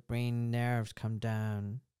 as the brain nerves come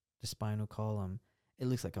down the spinal column, it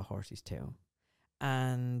looks like a horse's tail.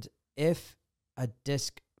 And if a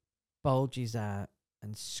disc bulges out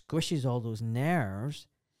and squishes all those nerves,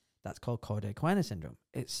 that's called cauda equina syndrome.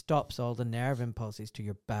 It stops all the nerve impulses to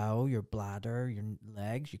your bowel, your bladder, your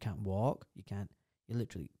legs. You can't walk. You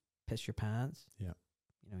literally piss your pants. Yeah.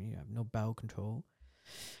 You have no bowel control.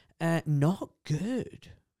 Not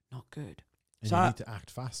good. Not good. And so you need to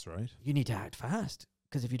act fast, right? You need to act fast,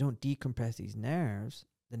 because if you don't decompress these nerves,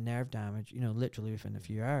 the nerve damage, literally within a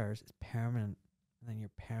few hours, is permanent, and then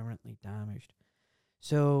you're permanently damaged.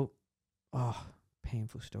 So,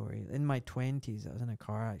 painful story. In my 20s, I was in a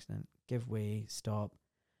car accident, give way, stop,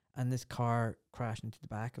 and this car crashed into the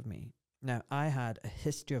back of me. Now, I had a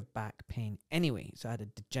history of back pain anyway, so I had a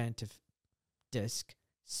degenerative disc,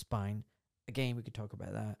 spine. Again, we could talk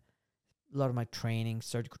about that. A lot of my training,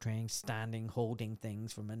 surgical training, standing, holding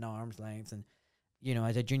things from an arm's length. And,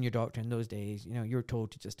 as a junior doctor in those days, you're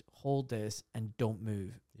told to just hold this and don't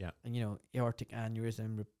move. Yeah. And, aortic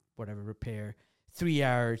aneurysm, repair, 3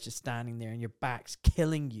 hours just standing there and your back's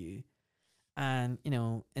killing you. And,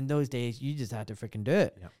 in those days, you just had to freaking do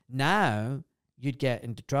it. Yeah. Now, you'd get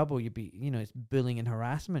into trouble. You'd be, it's bullying and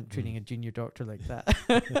harassment, treating a junior doctor like that.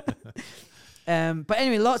 But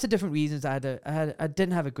anyway, lots of different reasons. I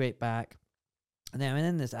didn't have a great back. And then I went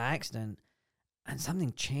in this accident and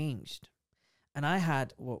something changed. And I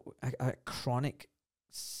had a chronic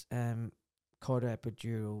cauda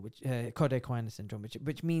epidural, cauda equina syndrome,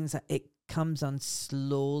 which means that it comes on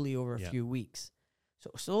slowly over a few weeks.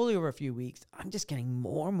 So slowly over a few weeks, I'm just getting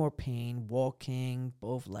more and more pain, walking,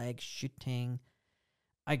 both legs shooting.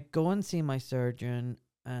 I go and see my surgeon,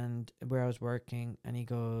 and where I was working, and he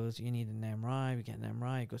goes, "You need an MRI." We get an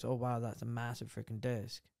MRI. He goes, "Oh wow, that's a massive freaking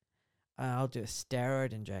disc. I'll do a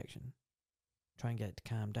steroid injection, try and get it to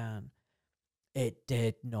calm down." It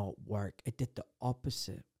did not work. It did the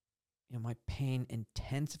opposite. My pain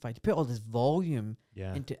intensified. You put all this volume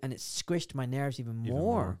into, and it squished my nerves even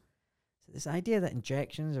more. So this idea that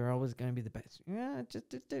injections are always going to be the best. Yeah,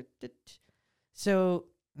 So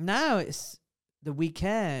now it's the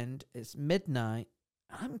weekend. It's midnight.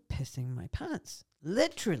 I'm pissing my pants.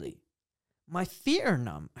 Literally, my feet are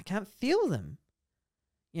numb. I can't feel them.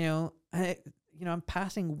 I'm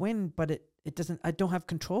passing wind, but it doesn't. I don't have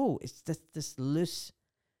control. It's just this loose.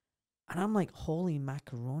 And I'm like, holy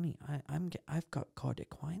macaroni! I've got cauda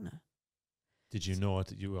equina. Did you know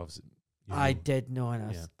it? You obviously. I did know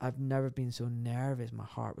it. I've never been so nervous. My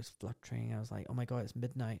heart was fluttering. I was like, oh my God, it's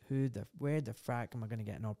midnight. Where the frack am I going to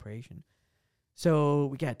get an operation? So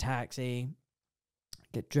we get a taxi,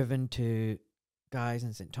 get driven to guys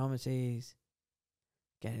in St. Thomas's,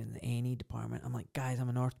 get in the A&E department. I'm like, guys, I'm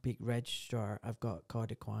an orthopedic registrar. I've got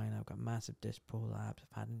cauda equina. I've got massive disc prolapse.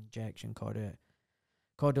 I've had an injection, caudal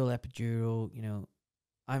epidural.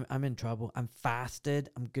 I'm in trouble. I'm fasted.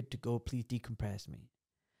 I'm good to go. Please decompress me.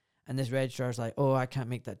 And this registrar's like, oh, I can't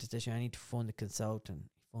make that decision. I need to phone the consultant.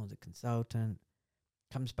 He phones the consultant,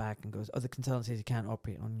 comes back and goes, oh, the consultant says he can't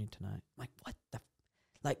operate on you tonight. I'm like, what the?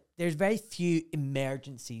 Like, there's very few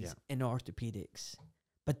emergencies in orthopedics,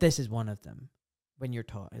 but this is one of them when you're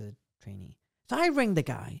taught as a trainee. So I ring the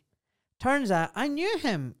guy. Turns out I knew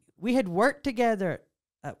him. We had worked together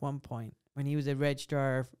at one point when he was a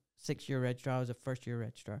registrar, 6-year registrar. I was a first-year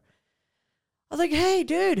registrar. I was like, hey,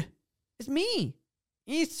 dude, it's me.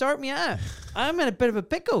 You need to sort me out. I'm in a bit of a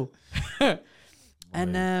pickle.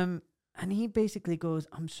 And he basically goes,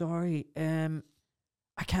 I'm sorry,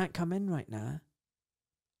 I can't come in right now.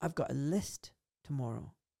 I've got a list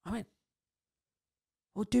tomorrow. I went,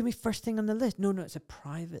 oh, do me first thing on the list. No, it's a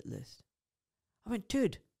private list. I went,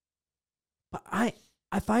 dude, but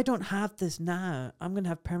if I don't have this now, I'm going to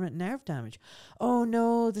have permanent nerve damage. Oh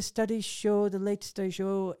no, the latest studies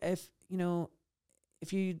show if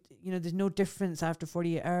you there's no difference after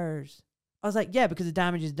 48 hours. I was like, yeah, because the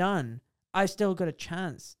damage is done. I still got a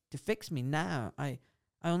chance to fix me now. I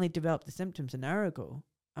only developed the symptoms an hour ago.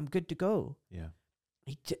 I'm good to go. Yeah.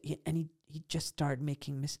 He just started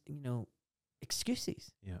making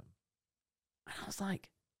excuses. Yeah. And I was like,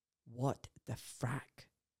 what the frack?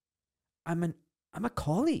 I'm a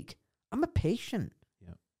colleague. I'm a patient.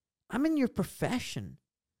 Yeah. I'm in your profession.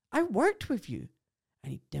 I worked with you.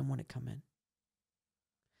 And he didn't want to come in.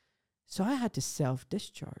 So I had to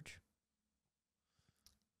self-discharge.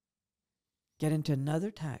 Get into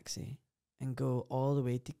another taxi and go all the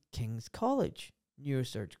way to King's College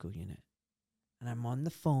neurosurgical unit. And I'm on the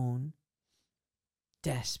phone,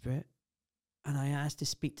 desperate, and I asked to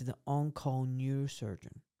speak to the on-call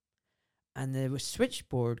neurosurgeon. And the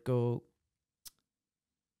switchboard go,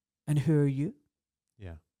 and who are you?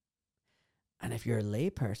 Yeah. And if you're a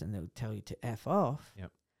layperson, they'll tell you to F off.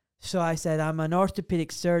 Yep. So I said, I'm an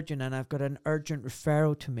orthopedic surgeon and I've got an urgent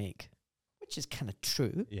referral to make, which is kind of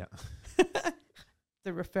true. Yeah.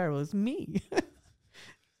 The referral is me.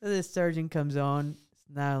 So this surgeon comes on. It's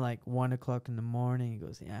now like 1 o'clock in the morning. He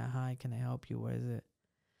goes, yeah, hi, can I help you? What is it?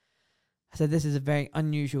 I said, this is a very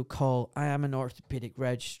unusual call. I am an orthopedic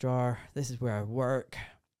registrar. This is where I work.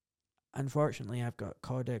 Unfortunately, I've got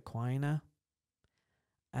cauda equina.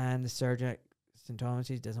 And the surgeon at St.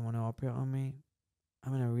 Thomas's doesn't want to operate on me.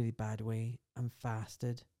 I'm in a really bad way. I'm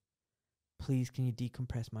fasted. Please, can you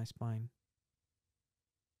decompress my spine?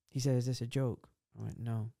 He said, is this a joke? I went,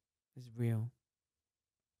 no, this is real.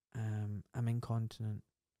 I'm incontinent,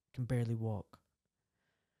 can barely walk.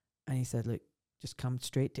 And he said, look, just come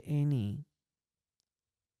straight to A&E.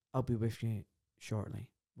 I'll be with you shortly.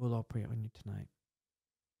 We'll operate on you tonight.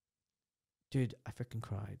 Dude, I freaking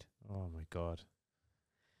cried. Oh my God.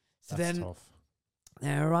 So That's then tough.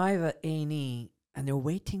 I arrive at A&E and they're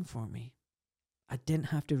waiting for me. I didn't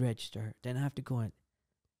have to register, didn't have to go in.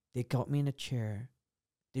 They got me in a chair.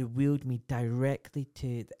 They wheeled me directly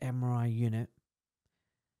to the MRI unit.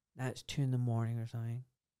 Now it's 2 a.m. or something.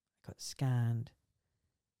 I got scanned.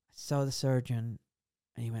 I saw the surgeon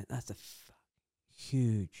and he went, that's a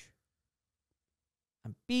huge,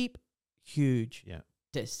 and beep, huge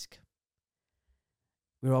disc.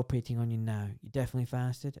 We're operating on you now. You definitely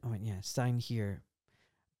fasted? I went, yeah, sign here.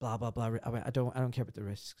 Blah, blah, blah. I went, I don't care about the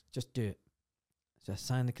risks. Just do it. So I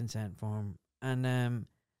signed the consent form and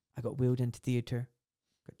I got wheeled into theatre,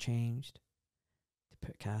 got changed. They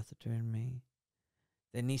put a catheter in me.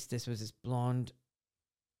 The anaesthetist was this blonde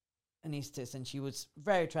anaesthetist and she was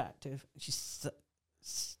very attractive. She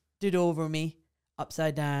stood over me,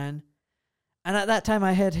 upside down. And at that time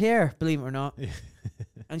I had hair, believe it or not.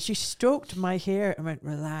 And she stroked my hair and went,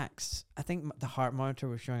 relax. I think the heart monitor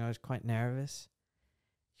was showing I was quite nervous.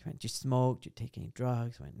 She went, do you smoke? Do you take any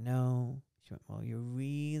drugs? I went, no. She went, well, you're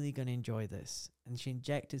really going to enjoy this. And she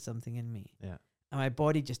injected something in me. Yeah. And my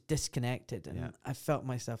body just disconnected. And I felt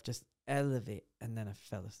myself just elevate. And then I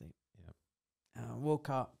fell asleep. Yeah. And I woke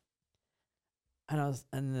up.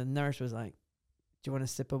 And the nurse was like, do you want a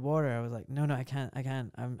sip of water? I was like, no, I can't.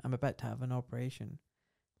 I'm about to have an operation.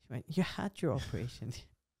 She went, you had your operation.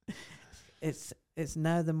 It's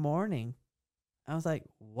now the morning. I was like,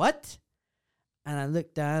 what? And I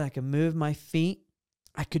looked down, I could move my feet.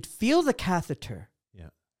 I could feel the catheter. Yeah.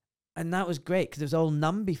 And that was great because it was all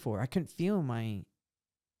numb before. I couldn't feel my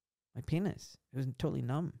penis. It was totally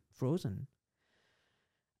numb, frozen.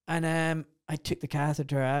 And I took the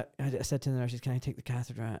catheter out. I said to the nurses, can I take the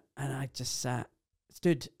catheter out? And I just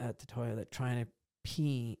stood at the toilet trying to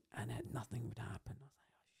pee and nothing would happen. I was like,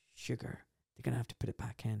 oh, sugar. They're going to have to put it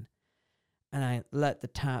back in. And I let the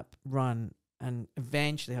tap run. And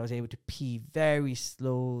eventually I was able to pee very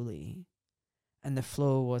slowly. And the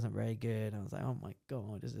flow wasn't very good. I was like, oh my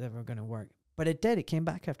God, is it ever going to work? But it did. It came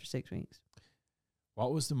back after 6 weeks.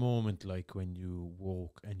 What was the moment like when you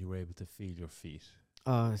woke and you were able to feel your feet?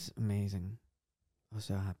 Oh, it's amazing. I was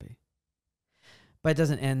so happy. But it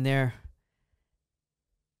doesn't end there.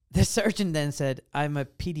 The surgeon then said, I'm a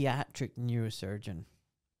pediatric neurosurgeon.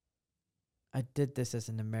 I did this as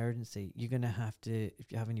an emergency. You're going to have to,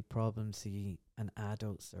 if you have any problems, see an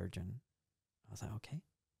adult surgeon. I was like, okay,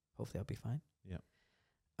 hopefully I'll be fine. Yeah.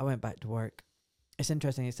 I went back to work. It's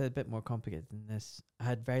interesting. It's a bit more complicated than this. I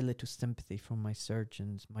had very little sympathy from my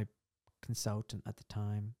surgeons, my consultant at the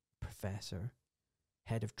time, professor,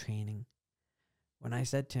 head of training. When I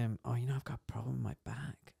said to him, oh, I've got a problem with my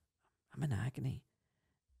back. I'm in agony.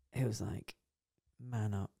 It was like,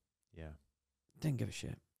 man up. Yeah. Didn't give a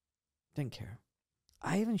shit. Didn't care.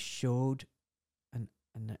 I even showed an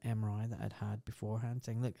MRI that I'd had beforehand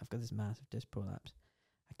saying, look, I've got this massive disc prolapse.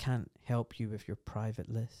 I can't help you with your private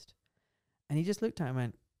list. And he just looked at it and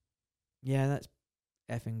went, yeah, that's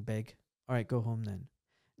effing big. All right, go home then.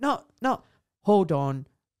 No, hold on.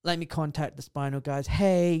 Let me contact the spinal guys.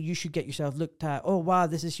 Hey, you should get yourself looked at. Oh, wow,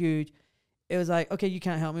 this is huge. It was like, okay, you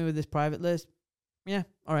can't help me with this private list. Yeah,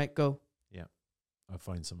 all right, go. Yeah, I'll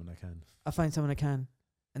find someone I can. I'll find someone I can.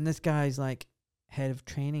 And this guy's like head of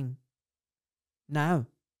training now.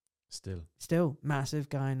 Still, massive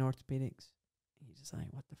guy in orthopedics. He's just like,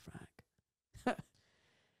 what the frack?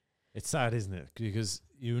 It's sad, isn't it? Because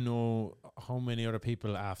how many other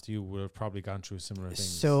people after you would have probably gone through similar things.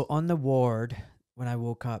 So on the ward, when I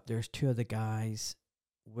woke up, there's two other guys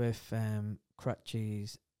with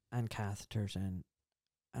crutches and catheters in.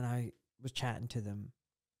 And I was chatting to them.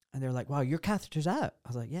 And they're like, wow, your catheter's out. I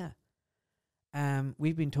was like, yeah.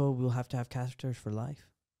 We've been told we'll have to have catheters for life.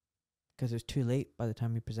 Because it was too late by the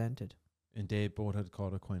time we presented. And they both had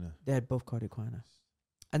cauda equina. They had both cauda equina.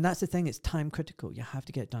 And that's the thing, it's time critical. You have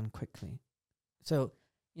to get it done quickly. So,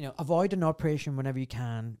 avoid an operation whenever you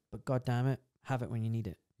can, but God damn it, have it when you need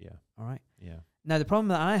it. Yeah. All right? Yeah. Now, the problem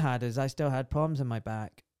that I had is I still had problems in my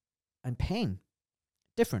back and pain.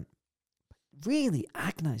 Different. Really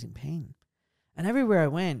agonizing pain. And everywhere I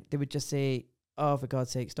went, they would just say, oh, for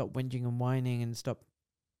God's sake, stop whinging and whining and stop,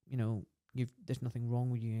 there's nothing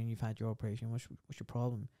wrong with you and you've had your operation. What's your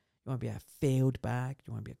problem? You want to be a failed back?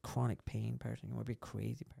 You want to be a chronic pain person? You want to be a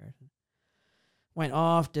crazy person? Went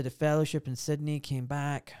off, did a fellowship in Sydney, came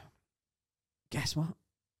back. Guess what?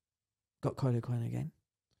 Got cauda equina again.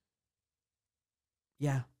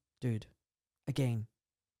 Yeah, dude. Again.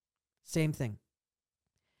 Same thing.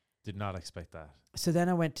 Did not expect that. So then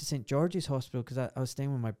I went to St. George's Hospital because I was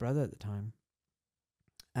staying with my brother at the time.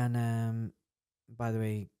 And by the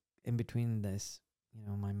way, in between this,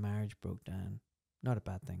 my marriage broke down. Not a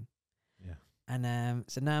bad thing. Yeah. And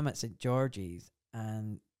so now I'm at St. George's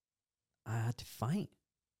and I had to fight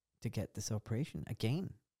to get this operation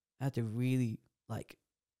again. I had to really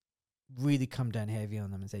come down heavy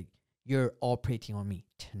on them and say, you're operating on me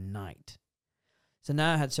tonight. So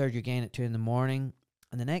now I had surgery again at 2 a.m.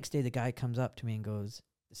 And the next day the guy comes up to me and goes,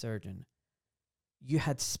 the surgeon, you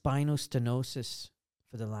had spinal stenosis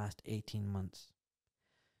for the last 18 months.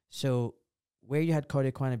 So where you had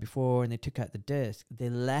cauda equina before and they took out the disc, they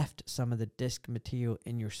left some of the disc material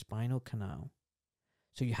in your spinal canal.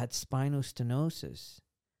 So you had spinal stenosis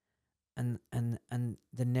and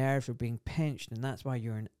the nerves were being pinched and that's why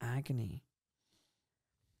you're in agony.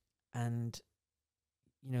 And,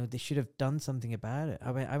 they should have done something about it.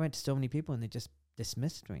 I went to so many people and they just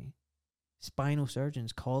dismissed me. Spinal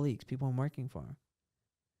surgeons, colleagues, people I'm working for.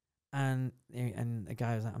 And the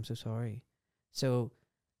guy was like, I'm so sorry. So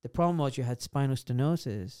the problem was you had spinal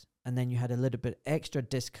stenosis and then you had a little bit extra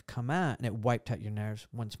disc come out and it wiped out your nerves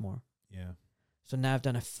once more. Yeah. So now I've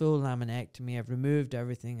done a full laminectomy. I've removed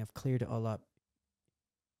everything. I've cleared it all up.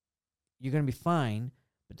 You're going to be fine.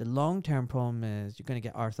 But the long-term problem is you're going to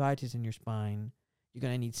get arthritis in your spine. You're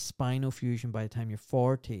going to need spinal fusion by the time you're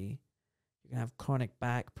 40. You're going to have chronic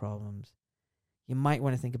back problems. You might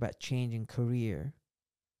want to think about changing career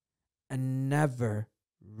and never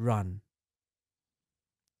run.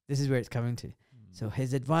 This is where it's coming to. So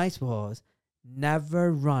his advice was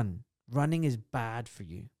never run. Running is bad for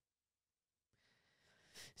you.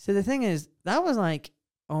 So the thing is, that was like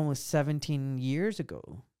almost 17 years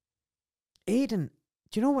ago. Aidan,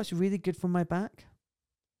 do you know what's really good for my back?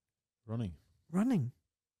 Running.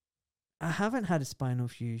 I haven't had a spinal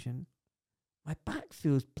fusion. My back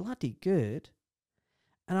feels bloody good.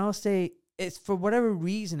 And I'll say, it's for whatever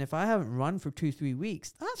reason, if I haven't run for 2-3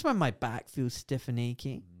 weeks, that's when my back feels stiff and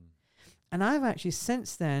achy. And I've actually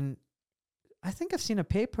since then, I think I've seen a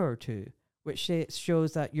paper or two which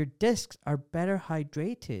shows that your discs are better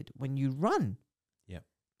hydrated when you run Yep.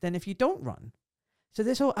 than if you don't run. So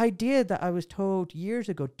this whole idea that I was told years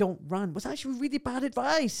ago, don't run, was actually really bad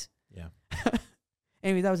advice. Yeah.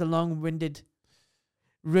 Anyway, that was a long-winded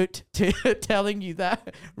route to telling you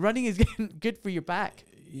that running is good for your back.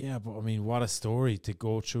 Yeah, but I mean, what a story to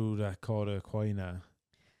go through that Códa Coine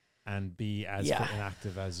and be as fit and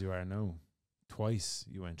active as you are now. Twice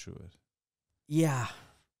you went through it. Yeah.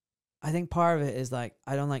 I think part of it is like,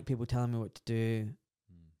 I don't like people telling me what to do.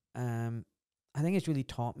 I think it's really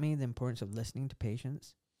taught me the importance of listening to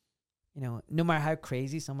patients. You know, no matter how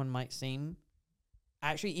crazy someone might seem,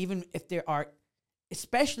 actually, even if they are,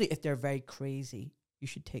 especially if they're very crazy, you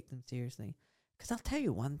should take them seriously. Because I'll tell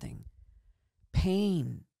you one thing.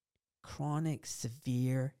 Pain, chronic,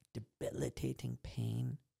 severe, debilitating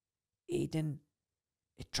pain, Aidan,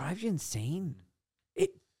 it drives you insane.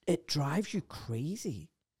 It drives you crazy.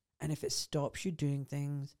 And if it stops you doing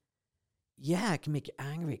things, yeah, it can make you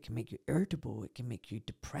angry, it can make you irritable, it can make you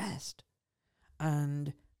depressed.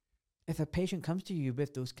 And if a patient comes to you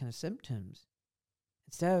with those kind of symptoms,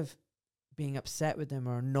 instead of being upset with them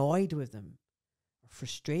or annoyed with them or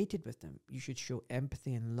frustrated with them, you should show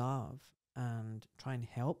empathy and love and try and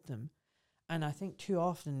help them. And I think too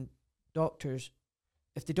often doctors,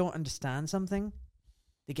 if they don't understand something,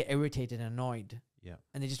 they get irritated and annoyed. Yeah.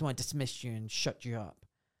 And they just want to dismiss you and shut you up.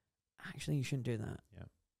 Actually, you shouldn't do that. Yeah.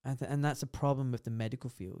 And that's a problem with the medical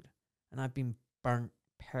field. And I've been burnt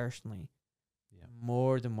personally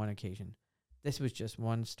more than one occasion. This was just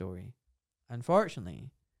one story.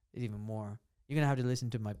 Unfortunately, there's even more. You're going to have to listen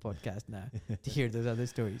to my podcast now to hear those other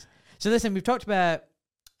stories. So listen, we've talked about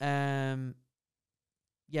pains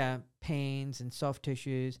and soft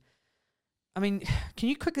tissues. I mean, can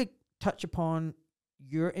you quickly touch upon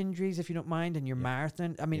your injuries, if you don't mind, and your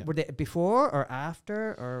marathon? I mean, were they before or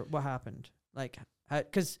after, or what happened? Like,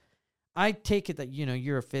 because I take it that, you know,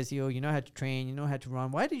 you're a physio, you know how to train, you know how to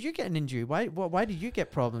run. Why did you get an injury? Why did you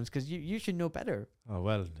get problems? Because you should know better. Oh,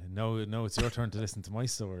 well, no, it's your turn to listen to my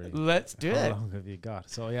story. Let's do it. How long have you got?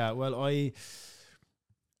 So, yeah, well, I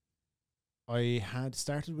had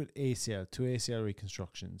started with two ACL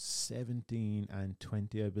reconstructions, 17 and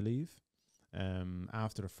 20, I believe.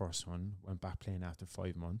 After the first one, went back playing after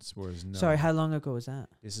 5 months. Whereas now, sorry, how long ago was that?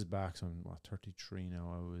 This is back, so I'm 33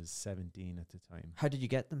 now. I was 17 at the time. How did you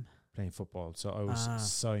get them? Playing football. So I was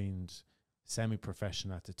signed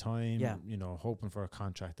semi-professional at the time, you know, hoping for a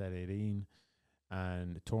contract at 18,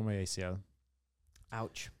 and tore my ACL.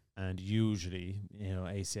 Ouch. And usually, you know,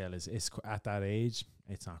 ACL is at that age,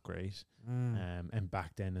 it's not great. And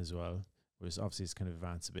back then as well, whereas obviously it's kind of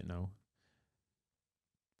advanced a bit now.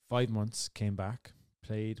 5 months, came back,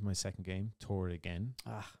 played my second game, tore it again,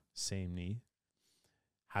 same knee,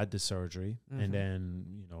 had the surgery, and then,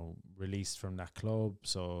 you know, released from that club.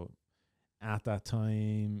 So at that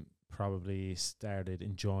time, probably started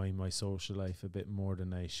enjoying my social life a bit more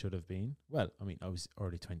than I should have been. Well, I mean, I was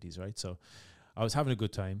early 20s, right? So I was having a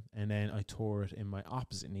good time, and then I tore it in my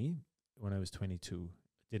opposite knee when I was 22.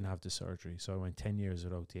 Didn't have the surgery, so I went 10 years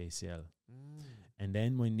without the ACL. And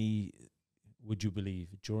then my knee, would you believe,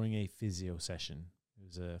 during a physio session, it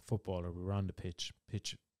was a footballer, we were on the pitch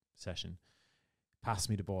session, passed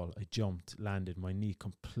me the ball, I jumped, landed, my knee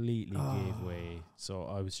completely gave way. So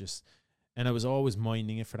I was just, and I was always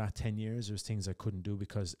minding it for that 10 years. There was things I couldn't do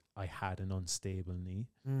because I had an unstable knee.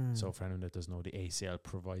 So for anyone that doesn't know, the ACL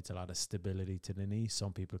provides a lot of stability to the knee.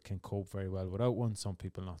 Some people can cope very well without one, some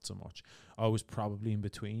people not so much. I was probably in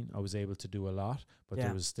between. I was able to do a lot, but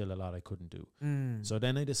there was still a lot I couldn't do. So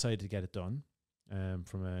then I decided to get it done.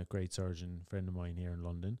 From a great surgeon friend of mine here in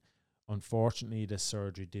London. Unfortunately, the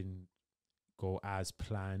surgery didn't go as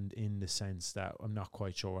planned, in the sense that I'm not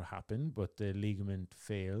quite sure what happened, but the ligament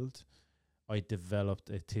failed. I developed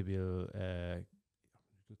a tibial, you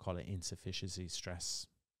could call it insufficiency stress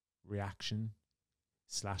reaction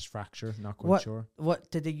 / fracture, not quite sure.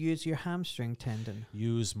 What, did they use your hamstring tendon?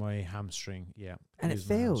 Use my hamstring, yeah. And it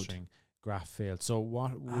failed? Graft failed. So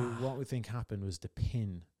what we think happened was the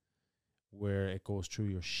pin where it goes through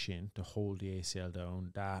your shin to hold the ACL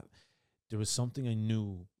down, that there was something I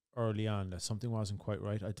knew early on that something wasn't quite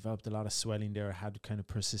right. I developed a lot of swelling there. I had kind of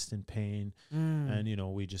persistent pain, and, you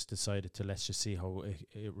know, we just decided to, let's just see how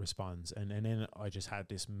it responds. And then I just had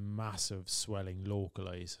this massive swelling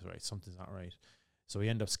localized, right? Something's not right. So we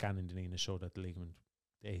ended up scanning the knee, and it showed that the ligament,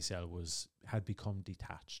 the ACL had become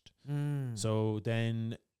detached. So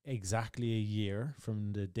then, exactly a year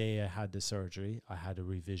from the day I had the surgery, I had a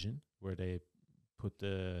revision where they put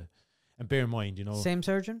and bear in mind, you know, Same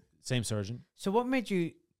surgeon. So what made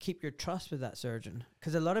you keep your trust with that surgeon?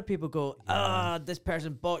 Because a lot of people go, this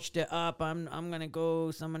person botched it up, I'm gonna go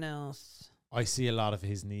someone else. I see a lot of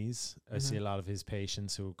his knees. I see a lot of his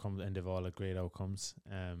patients who come and they've all had great outcomes.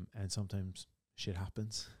 And sometimes shit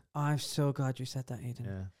happens. I'm so glad you said that, Aidan.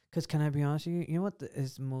 Yeah. Because can I be honest with you? You know what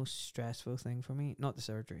is the most stressful thing for me? Not the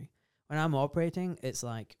surgery. When I'm operating, it's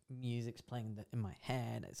like music's playing in my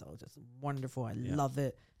head. It's all just wonderful. I love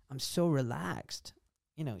it. I'm so relaxed.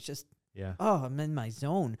 You know, it's just, I'm in my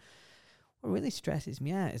zone. What really stresses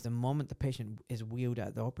me out is the moment the patient is wheeled out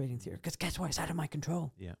of the operating theatre. Because guess what? It's out of my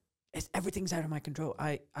control. Yeah. Everything's out of my control.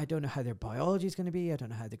 I don't know how their biology is going to be. I don't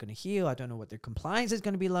know how they're going to heal. I don't know what their compliance is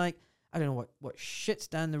going to be like. I don't know what shit's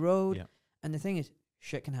down the road. Yeah. And the thing is,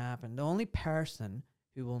 shit can happen. The only person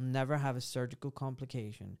who will never have a surgical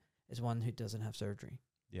complication is one who doesn't have surgery.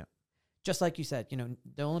 Yeah. Just like you said, you know,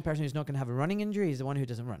 the only person who's not going to have a running injury is the one who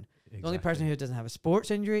doesn't run. Exactly. The only person who doesn't have a sports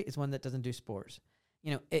injury is one that doesn't do sports.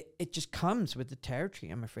 You know, it just comes with the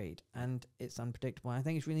territory, I'm afraid, and it's unpredictable. I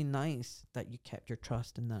think it's really nice that you kept your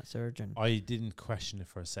trust in that surgeon. I didn't question it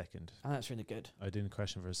for a second. Oh, that's really good. I didn't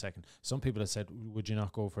question it for a second. Some people have said, would you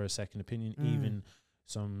not go for a second opinion? Even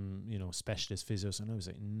some, you know, specialist physios. And I was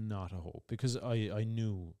like, not a hope. Because I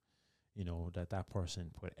knew, you know, that person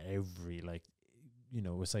put every, like, you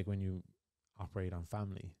know, it's like when you operate on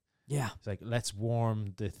family. Yeah. It's like, let's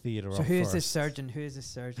warm the theatre up. So who is first. this surgeon? Who is this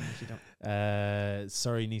surgeon if you don't?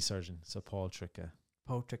 Sorry, knee surgeon. So Paul Tricka.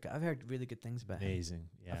 Paul Tricka. I've heard really good things about him. Amazing.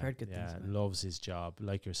 Yeah. I've heard good things about him. Loves his job,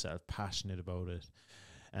 like yourself, passionate about it.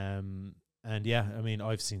 And yeah, I mean,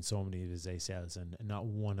 I've seen so many of his ACLs and not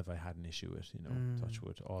one have I had an issue with, you know, touch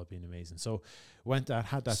wood, all been amazing. So had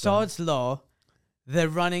that Sod's Law, the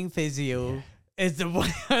running physio is the one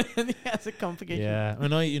that has a complication. Yeah.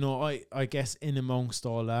 And I guess in amongst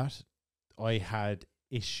all that, I had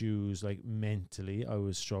issues like mentally. I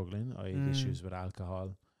was struggling. I had issues with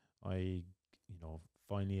alcohol. I, you know,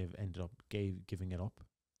 finally have ended up giving it up.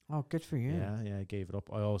 Oh, good for you. Yeah, I gave it up.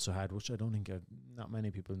 I also had, which I don't think not many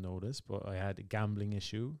people know this, but I had a gambling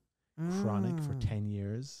issue, chronic for 10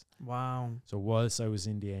 years. Wow. So whilst I was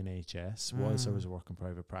in the NHS, whilst I was working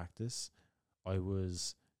private practice, I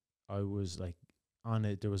was like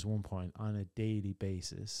there was one point on a daily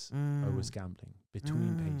basis, I was gambling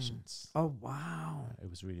between patients. Oh, wow. It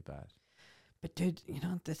was really bad. But dude, you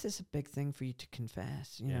know, this is a big thing for you to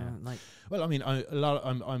confess, you know, like. Well, I mean,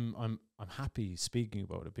 I'm happy speaking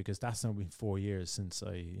about it because that's now been 4 years since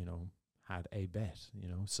I, you know, had a bet, you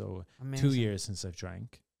know, so amazing. 2 years since I've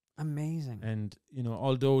drank. Amazing. And, you know,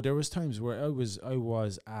 although there was times where I was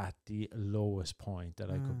at the lowest point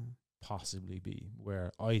that I could possibly be,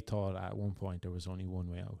 where I thought at one point there was only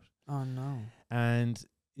one way out. Oh no. And,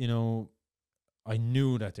 you know, I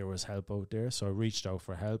knew that there was help out there, so I reached out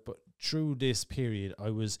for help. But through this period, I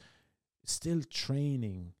was still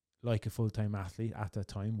training like a full-time athlete at that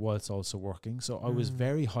time, whilst also working. So I was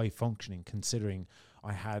very high functioning, considering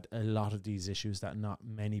I had a lot of these issues that not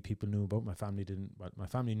many people knew about. My family didn't, but my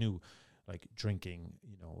family knew, like drinking.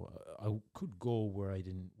 You know, I could go where I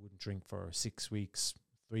wouldn't drink for 6 weeks,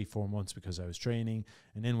 3-4 months because I was training,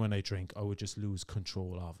 and then when I drink, I would just lose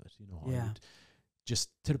control of it. You know, I would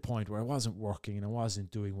just to the point where I wasn't working and I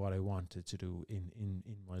wasn't doing what I wanted to do in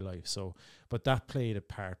my life. So, but that played a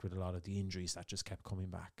part with a lot of the injuries that just kept coming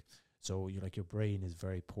back. So you're like, your brain is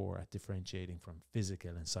very poor at differentiating from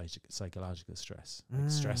physical and psychological stress.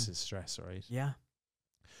 Like stress is stress, right? Yeah.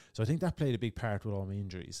 So I think that played a big part with all my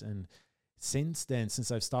injuries. And since then,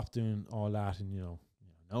 since I've stopped doing all that, and you know,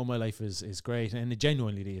 now my life is great, and it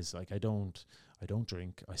genuinely is. Like I don't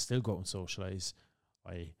drink. I still go out and socialize.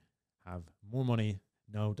 I have more money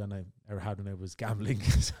now than I ever had when I was gambling.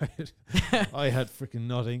 I had freaking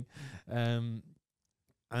nothing. And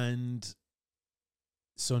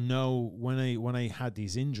so now when I had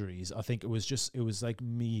these injuries, I think it was like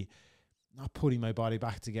me not putting my body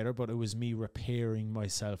back together, but it was me repairing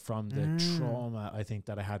myself from the trauma I think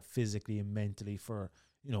that I had physically and mentally for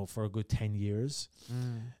a good 10 years.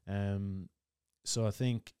 So I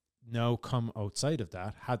think now come outside of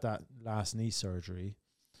that, had that last knee surgery,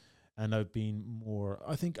 and I've been more,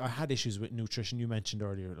 I think I had issues with nutrition. You mentioned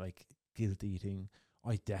earlier, like guilt eating.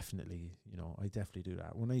 I definitely do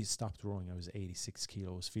that. When I stopped rowing, I was 86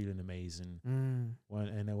 kilos, feeling amazing.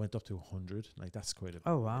 And I went up to 100. Like that's quite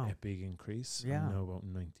a big increase. Yeah. I'm now about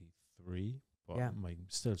 93, but I'm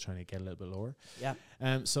still trying to get a little bit lower. Yeah.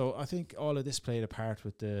 So I think all of this played a part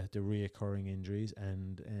with the reoccurring injuries,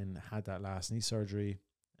 and had that last knee surgery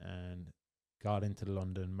and got into the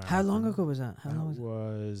London Marathon. How long ago was that? That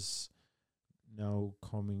was now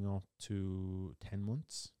coming up to 10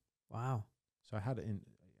 months. Wow. So I had it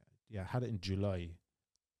in July,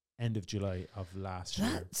 end of July of last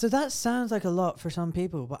year. So that sounds like a lot for some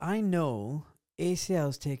people, but I know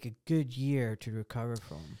ACLs take a good year to recover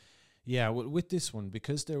from. Yeah, well, with this one,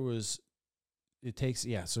 because it takes,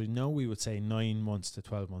 so now we would say 9 months to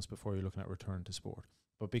 12 months before you're looking at return to sport.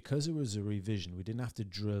 But because it was a revision, we didn't have to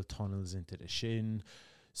drill tunnels into the shin.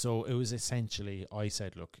 So it was essentially, I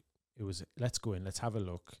said, look, let's go in, let's have a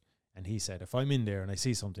look. And he said, if I'm in there and I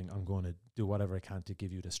see something, I'm going to do whatever I can to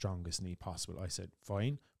give you the strongest knee possible. I said,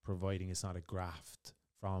 fine, providing it's not a graft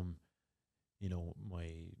from,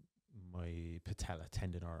 my patella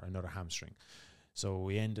tendon or another hamstring. So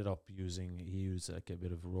we ended up he used like a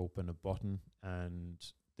bit of rope and a button, and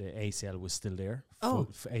the ACL was still there.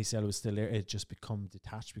 ACL was still there. It just become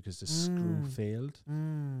detached because the screw failed.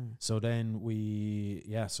 So then what we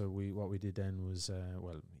did then was,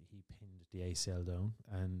 he pinned the ACL down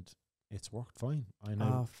and it's worked fine.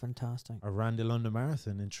 Fantastic. I ran the London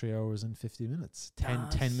Marathon in 3 hours and 50 minutes,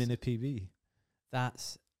 10-minute PB.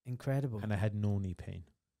 That's incredible. And I had no knee pain.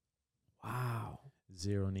 Wow.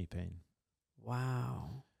 0 knee pain.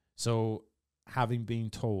 Wow. So having been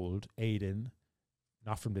told, Aidan,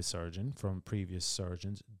 not from this surgeon, from previous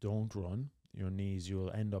surgeons, don't run your knees.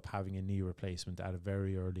 You'll end up having a knee replacement at a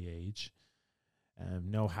very early age.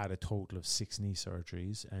 Now had a total of 6 knee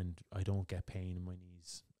surgeries, and I don't get pain in my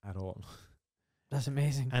knees at all. That's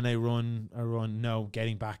amazing. And I run now,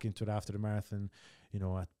 getting back into it after the marathon,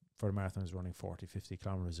 for the marathon I was running 40, 50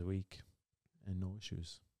 kilometers a week and no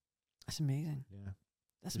issues. That's amazing. Yeah.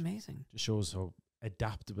 That's amazing. Just shows how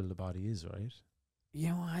adaptable the body is, right?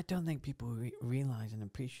 I don't think people realize and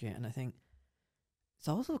appreciate, and I think it's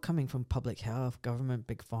also coming from public health, government,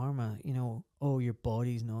 big pharma. Your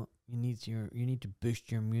body's not. You need to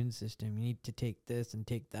boost your immune system. You need to take this and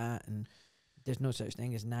take that, and there's no such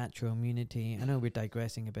thing as natural immunity. I know we're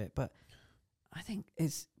digressing a bit, but I think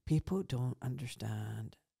people don't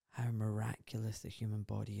understand how miraculous the human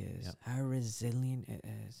body is, how resilient it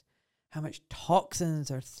is, how much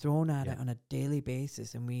toxins are thrown at it on a daily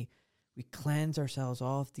basis, and we cleanse ourselves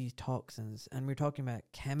of these toxins. And we're talking about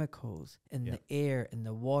chemicals in the air, in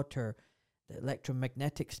the water, the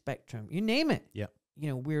electromagnetic spectrum, you name it. Yeah.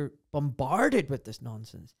 We're bombarded with this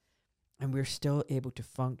nonsense, and we're still able to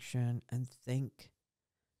function and think.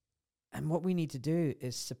 And what we need to do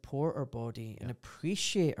is support our body and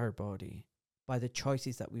appreciate our body by the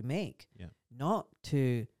choices that we make. Yeah. Not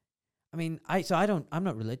to, I'm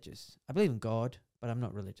not religious. I believe in God, but I'm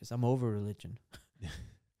not religious. I'm over religion.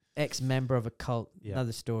 Ex-member of a cult,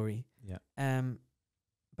 another story. Yeah.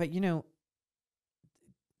 But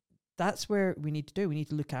that's where we need to do. We need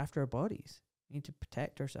to look after our bodies. We need to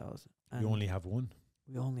protect ourselves. We only have one.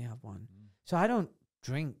 We only have one. So I don't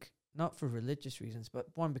drink, not for religious reasons, but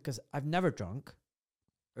one, because I've never drunk,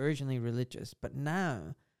 originally religious, but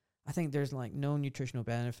now I think there's like no nutritional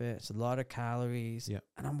benefits, a lot of calories,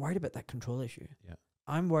 and I'm worried about that control issue. Yeah.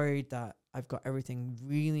 I'm worried that I've got everything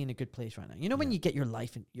really in a good place right now. When you get your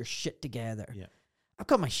life and your shit together. Yeah. I've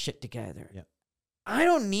got my shit together. Yeah. I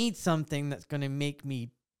don't need something that's going to make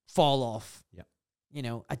me fall off. Yeah.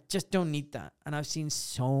 I just don't need that. And I've seen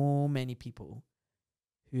so many people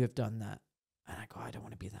who have done that. And I go, I don't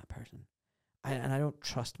want to be that person. And I don't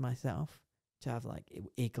trust myself to have like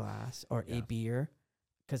a glass or a beer,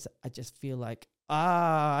 because I just feel like,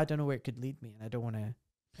 I don't know where it could lead me, and I don't want to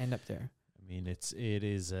end up there. I mean, it's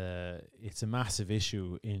a massive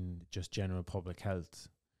issue in just general public health,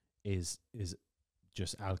 is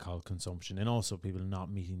just alcohol consumption, and also people not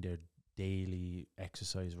meeting their daily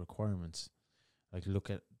exercise requirements. Like, look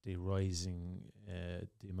at the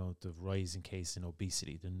amount of rising cases in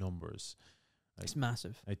obesity, the numbers. Like, it's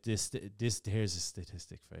massive. Like this, here's a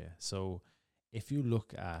statistic for you. So if you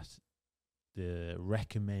look at the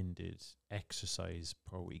recommended exercise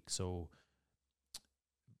per week, so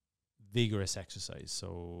vigorous exercise,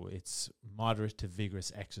 so it's moderate to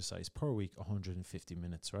vigorous exercise per week, 150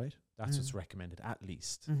 minutes, right? That's what's recommended, at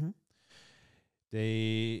least.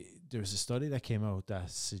 There's a study that came out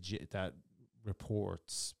that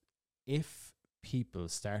reports, if people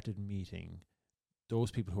started meeting,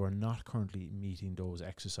 those people who are not currently meeting those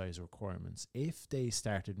exercise requirements, if they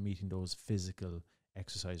started meeting those physical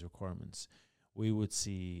exercise requirements, we would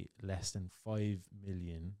see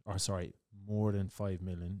more than 5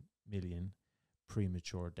 million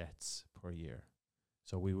premature deaths per year.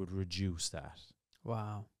 So we would reduce that.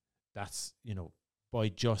 Wow. That's, by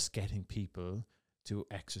just getting people to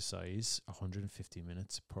exercise 150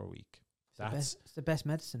 minutes per week. It's the best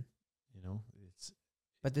medicine.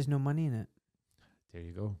 But there's no money in it. There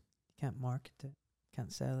you go. You can't market it.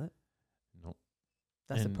 Can't sell it. No.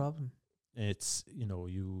 That's the problem. It's, you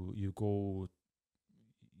go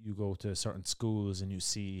to certain schools and you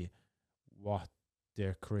see what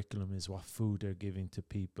their curriculum is, what food they're giving to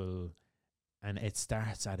people, and it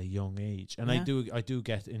starts at a young age. And Yeah. I do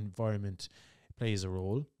get environment plays a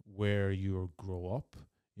role where you grow up,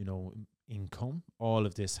 you know, income, all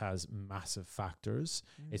of this has massive factors.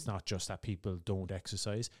 It's not just that people don't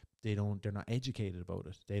exercise, they're not educated about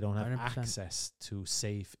it. They don't have 100%. access to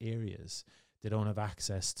safe areas. They don't have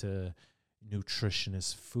access to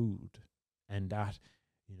nutritious food, and that,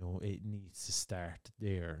 you know, it needs to start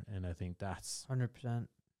there. And I think that's 100%.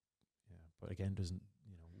 yeah. But again, doesn't,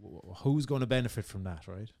 you know, who's going to benefit from that,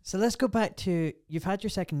 right? So let's go back to, you've had your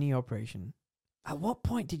second knee operation. At what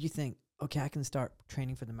point did you think, okay, I can start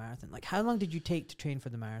training for the marathon? Like, how long did you take to train for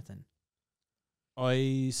the marathon?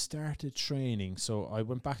 I started training, so I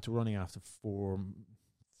went back to running after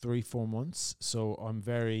 3-4 months. So I'm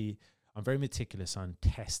very meticulous on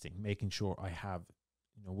testing, making sure I have,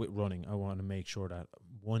 you know, with running, I want to make sure that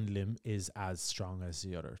one limb is as strong as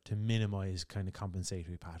the other to minimize kind of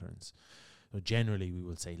compensatory patterns. So generally, we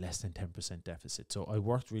will say less than 10% deficit. So I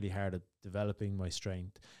worked really hard at developing my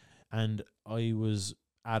strength, and I was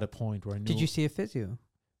at a point where I knew. Did you see a physio?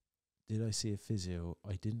 Did I see a physio?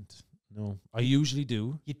 I didn't. No, I usually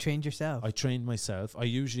do. You trained yourself? I trained myself. I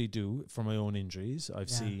usually do for my own injuries. I've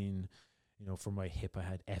Yeah. seen, you know, for my hip, I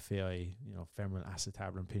had FAI, you know, femoral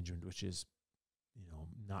acetabular impingement, which is, you know,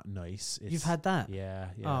 not nice. You've had that?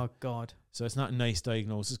 Yeah, yeah. Oh, God. So it's not a nice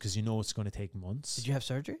diagnosis because you know it's going to take months. Did you have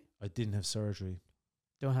surgery? I didn't have surgery.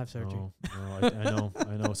 Don't have surgery. No,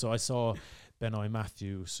 I know. So I saw Benoi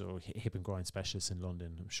Matthew, so hip and groin specialist in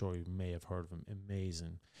London. I'm sure you may have heard of him.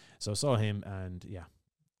 Amazing. So I saw him, and yeah,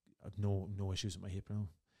 I've no issues with my hip now.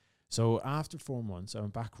 So after 4 months, I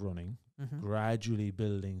went back running, gradually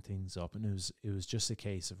building things up, and it was just a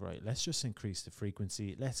case of, right, let's just increase the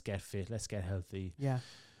frequency, let's get fit, let's get healthy. Yeah.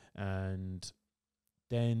 And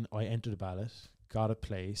then I entered a ballot, got a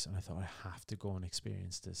place, and I thought, I have to go and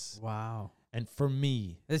experience this. Wow. And for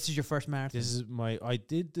me, This is your first marathon? I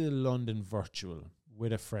did the London virtual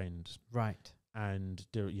with a friend, Right. and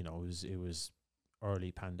there, you know, it was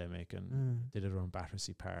early pandemic, and did it around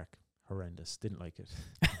Battersea Park. Horrendous. Didn't like it.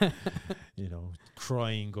 You know,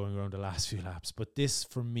 crying going around the last few laps. But this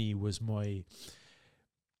for me was my,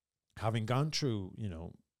 having gone through, you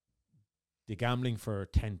know, the gambling for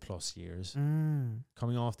 10 plus years,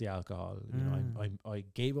 coming off the alcohol, you know, I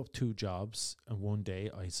gave up 2 jobs, and one day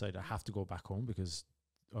I decided I have to go back home because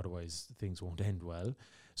otherwise things won't end well.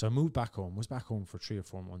 So I moved back home, was back home for 3 or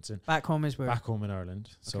 4 months. And back home is where? Back home in Ireland.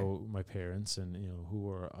 So my parents, and, you know, who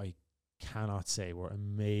were, I cannot say, were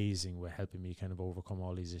amazing with helping me kind of overcome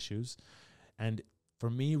all these issues. And for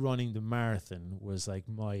me, running the marathon was like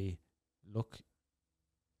my, look,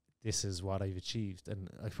 this is what I've achieved. And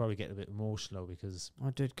I probably get a bit emotional because,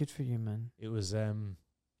 oh, dude, good for you, man. It was yeah.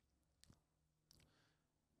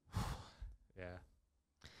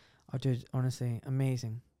 Oh, dude, honestly,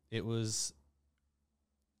 amazing. It was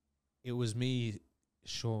me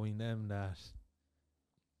showing them that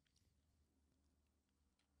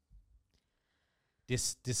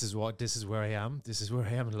this is where I am. This is where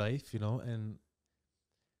I am in life, you know. And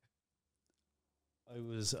I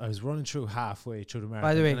was running through halfway through the marathon.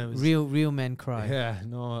 By the way, and I was, real men cry. Yeah,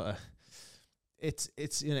 no, it's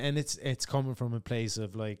you know, and it's coming from a place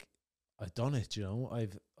of like, I've done it, you know.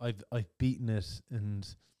 I've beaten it, and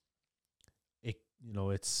it, you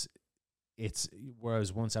know, it's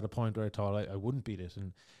whereas once at a point where I thought I wouldn't beat it.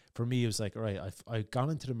 And for me, it was like, all right, I've gone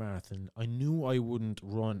into the marathon. I knew I wouldn't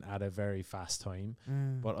run at a very fast time,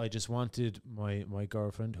 but I just wanted my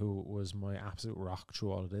girlfriend, who was my absolute rock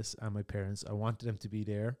through all of this, and my parents, I wanted them to be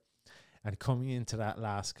there. And coming into that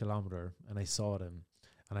last kilometer, and I saw them,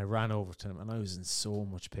 and I ran over to them, and I was in so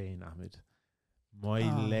much pain, Ahmed. My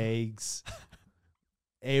legs,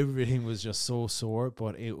 everything was just so sore,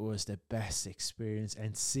 but it was the best experience.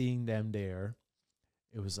 And seeing them there,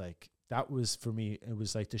 it was like, that was for me, it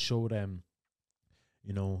was like to show them,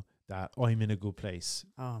 you know, that I'm in a good place.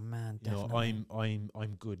 Oh man, definitely. You know,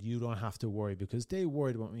 I'm good. You don't have to worry, because they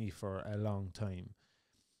worried about me for a long time.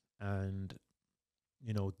 And,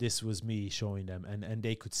 you know, this was me showing them, and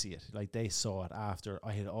they could see it. Like, they saw it after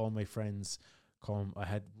I had all my friends come.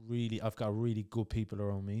 I've got really good people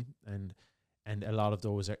around me, and a lot of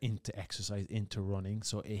those are into exercise, into running.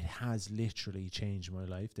 So it has literally changed my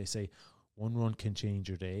life. They say one run can change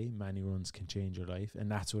your day, many runs can change your life. And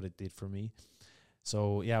that's what it did for me.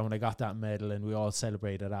 So yeah, when I got that medal and we all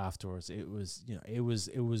celebrated afterwards, it was, you know, it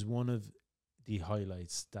was one of the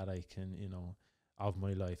highlights that I can, you know, of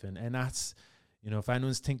my life. And that's, you know, if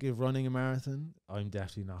anyone's thinking of running a marathon, I'm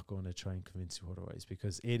definitely not going to try and convince you otherwise,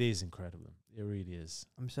 because it is incredible. It really is.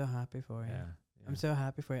 I'm so happy for you. Yeah. I'm so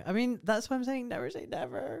happy for you. I mean, that's what I'm saying. Never say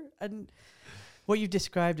never. And what you've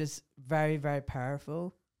described is very, very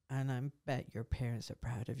powerful. And I bet your parents are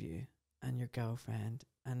proud of you and your girlfriend,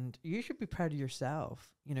 and you should be proud of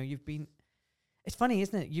yourself. You know, you've been. It's funny,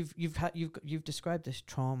 isn't it? You've described this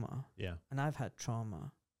trauma. Yeah. And I've had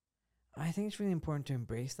trauma. I think it's really important to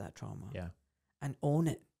embrace that trauma. Yeah. And own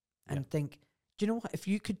it, and think, do you know what? If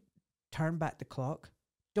you could turn back the clock,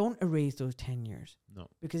 don't erase those 10 years. No.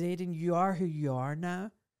 Because Aidan, you are who you are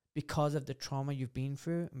now because of the trauma you've been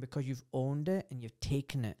through and because you've owned it and you've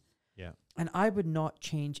taken it. Yeah. And I would not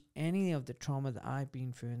change any of the trauma that I've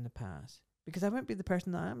been through in the past because I wouldn't be the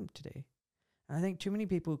person that I am today. And I think too many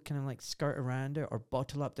people kind of like skirt around it or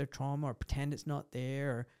bottle up their trauma or pretend it's not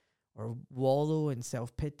there or wallow in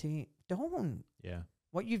self-pity. Don't. Yeah.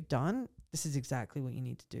 What you've done, this is exactly what you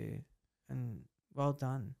need to do. And well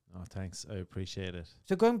done. Oh, thanks. I appreciate it.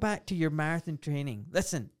 So going back to your marathon training,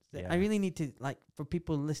 listen, Yeah. I really need to, like, for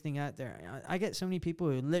people listening out there, I get so many people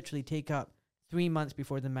who literally take up 3 months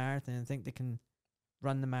before the marathon and think they can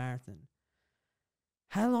run the marathon.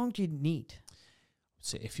 How long do you need?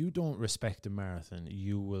 So if you don't respect a marathon,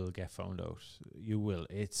 you will get found out. You will.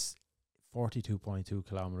 It's 42.2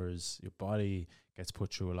 kilometers. Your body gets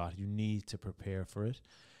put through a lot. You need to prepare for it.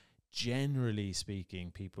 Generally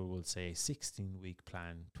speaking, people will say 16-week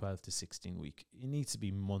plan, 12 to 16 week. It needs to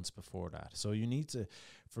be months before that. So you need to,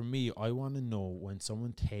 for me, I want to know when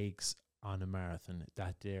someone takes on a marathon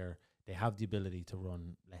that they have the ability to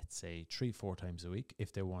run, let's say 3-4 times a week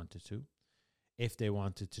if they wanted to. If they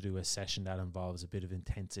wanted to do a session that involves a bit of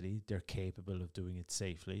intensity, they're capable of doing it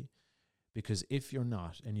safely. Because if you're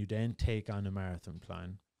not, and you then take on a marathon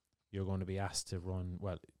plan, you're going to be asked to run,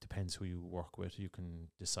 well, it depends who you work with. You can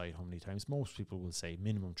decide how many times. Most people will say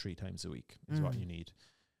minimum 3 times a week is what you need.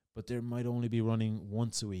 But there might only be running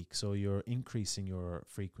once a week. So you're increasing your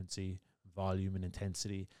frequency, volume, and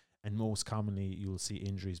intensity. And most commonly, you'll see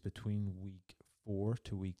injuries between week 4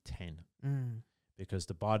 to week 10. Because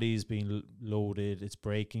the body is being loaded, it's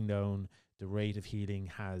breaking down, the rate of healing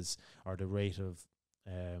has, or the rate of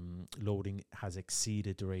loading has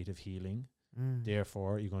exceeded the rate of healing.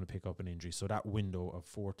 Therefore, you're going to pick up an injury. So that window of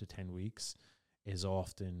 4 to 10 weeks is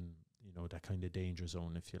often, you know, that kind of danger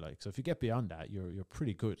zone, if you like. So if you get beyond that, you're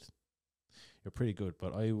pretty good. You're pretty good.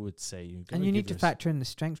 But I would say you need to factor in the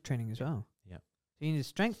strength training as well. Yeah. So you need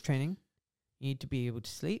strength training. You need to be able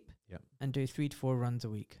to sleep. Yeah. And do 3 to 4 runs a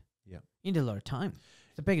week. Yeah. You need a lot of time.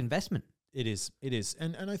 It's a big investment. It is.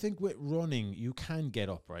 And I think with running, you can get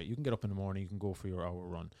up, right? You can get up in the morning, you can go for your hour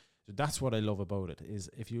run. So that's what I love about it, is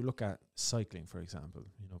if you look at cycling, for example,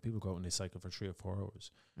 you know, people go out and they cycle for 3 or 4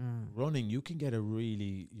 hours. Running, you can get a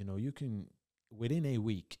really, you know, you can, within a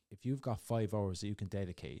week, if you've got 5 hours that you can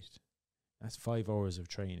dedicate, that's 5 hours of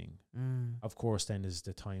training. Of course, then is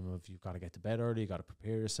the time of, you've got to get to bed early, you got to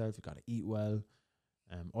prepare yourself, you got to eat well.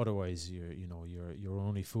 Otherwise, you're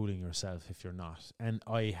only fooling yourself if you're not. And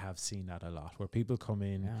I have seen that a lot, where people come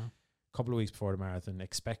in a couple of weeks before the marathon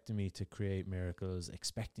expecting me to create miracles,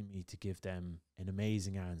 expecting me to give them an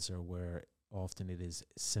amazing answer, where often it is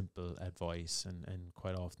simple advice, and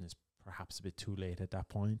quite often it's perhaps a bit too late at that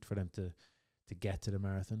point for them to get to the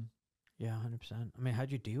marathon. Yeah, 100%. I mean, how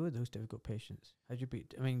do you deal with those difficult patients? I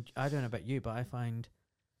mean, I don't know about you, but I find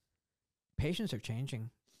patients are changing.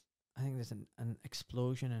 I think there's an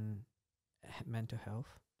explosion in mental health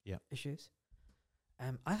issues.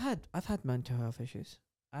 I've had mental health issues.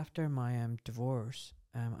 After my divorce,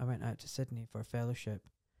 I went out to Sydney for a fellowship,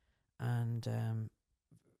 and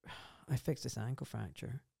I fixed this ankle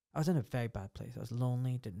fracture. I was in a very bad place. I was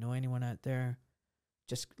lonely, didn't know anyone out there,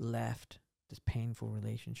 just left this painful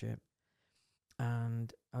relationship,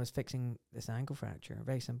 and I was fixing this ankle fracture, a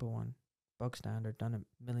very simple one, bog standard, done it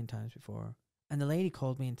a million times before. And the lady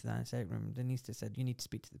called me into the anesthetic room. The anaesthetist said, "You need to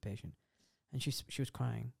speak to the patient." And she was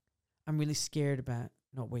crying. "I'm really scared about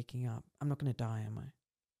not waking up. I'm not going to die, am I?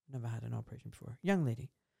 Never had an operation before." Young lady.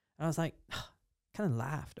 And I was like, kind of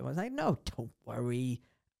laughed. I was like, "No, don't worry.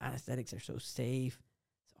 Anesthetics are so safe.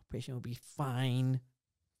 This operation will be fine.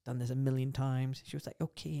 Done this a million times." She was like,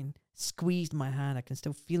 "Okay," and squeezed my hand. I can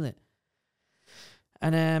still feel it.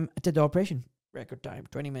 And I did the operation. Record time,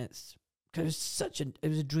 20 minutes. Because it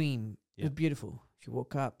was a dream. It was beautiful. She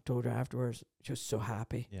woke up, told her afterwards. She was so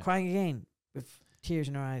happy. Crying again with tears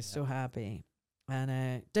in her eyes, so happy.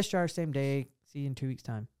 And discharged same day. See you in 2 weeks'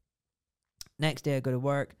 time. Next day I go to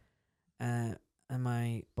work, and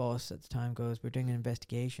my boss at the time goes, "We're doing an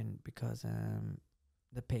investigation because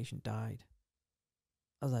the patient died."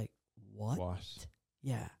 I was like, What?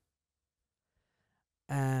 Yeah.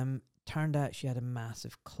 Turned out she had a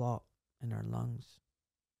massive clot in her lungs.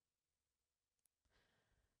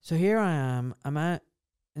 So here I am. I'm out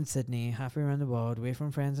in Sydney, halfway around the world, away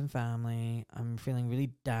from friends and family. I'm feeling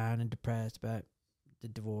really down and depressed about the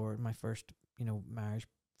divorce, my first, marriage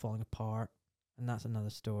falling apart, and that's another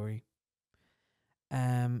story.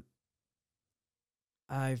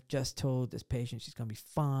 I've just told this patient she's going to be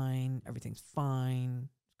fine. Everything's fine.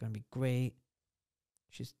 It's going to be great.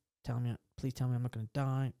 She's telling me, please tell me I'm not going to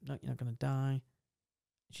die. No, you're not going to die.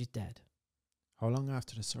 She's dead. How long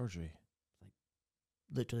after the surgery? Like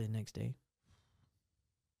literally the next day.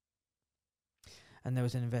 And there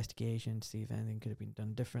was an investigation to see if anything could have been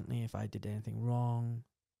done differently, if I did anything wrong.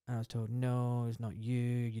 And I was told, no, it's not you.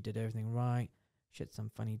 You did everything right. She had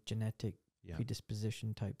some funny genetic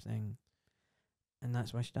predisposition type thing. And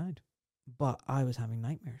that's why she died. But I was having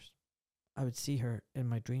nightmares. I would see her in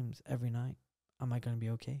my dreams every night. Am I going to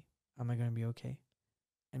be okay? Am I going to be okay?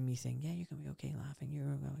 And me saying, yeah, you're going to be okay, laughing. You're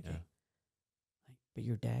going to be okay. Yeah. But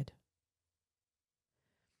you're dead.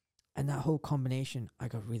 And that whole combination, I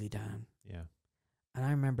got really down. Yeah. And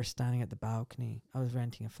I remember standing at the balcony. I was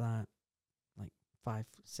renting a flat, 5-6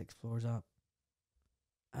 floors up.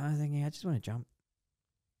 And I was thinking, I just want to jump.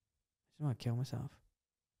 I just want to kill myself.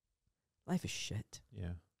 Life is shit.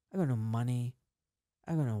 Yeah. I got no money.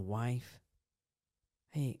 I got no wife.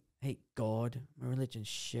 I hate God. My religion's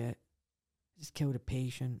shit. I just killed a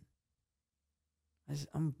patient.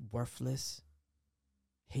 I'm worthless.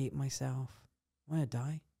 Hate myself. I want to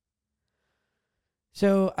die.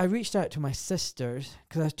 So I reached out to my sisters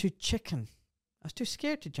because I was too chicken. I was too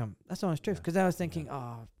scared to jump. That's the honest truth. Because I was thinking,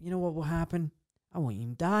 you know what will happen? I won't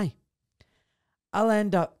even die. I'll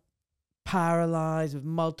end up paralyzed with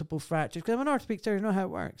multiple fractures. Because I'm an orthopedic surgeon, I know how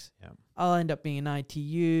it works. Yeah. I'll end up being in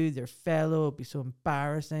ITU, their fellow. It'll be so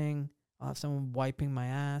embarrassing. I'll have someone wiping my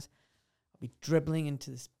ass. I'll be dribbling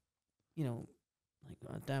into this,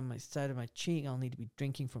 down my side of my cheek. I'll need to be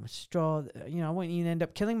drinking from a straw. I won't even end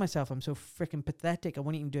up killing myself. I'm so freaking pathetic. I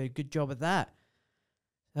won't even do a good job of that.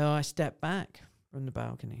 So I stepped back from the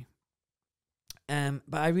balcony. But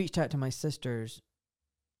I reached out to my sisters.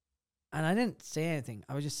 And I didn't say anything.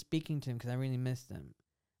 I was just speaking to them because I really missed them.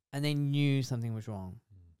 And they knew something was wrong.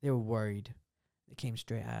 They were worried. They came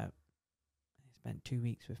straight out. They spent 2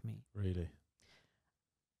 weeks with me. Really?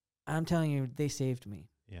 I'm telling you, they saved me.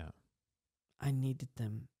 Yeah. I needed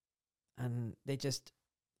them. And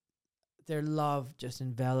their love just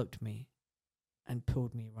enveloped me and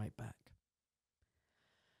pulled me right back.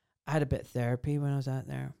 I had a bit of therapy when I was out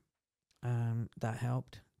there. That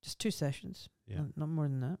helped. Just 2 sessions. Yeah. Not more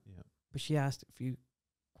than that. Yeah. But she asked a few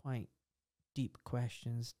quite deep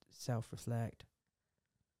questions, self-reflect.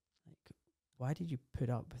 Like, why did you put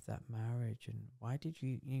up with that marriage? And why did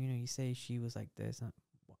you say she was like this? And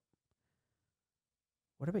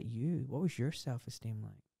what about you? What was your self-esteem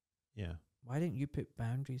like? Yeah. Why didn't you put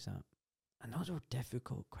boundaries up? And those are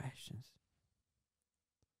difficult questions.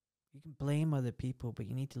 You can blame other people, but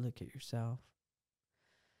you need to look at yourself.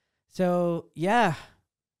 So, yeah,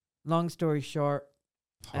 long story short.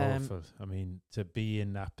 Powerful. I mean, to be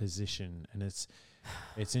in that position, and it's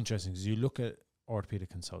interesting because you look at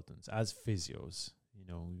orthopedic consultants as physios.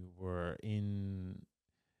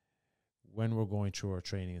 When we're going through our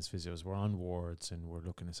training as physios, we're on wards and we're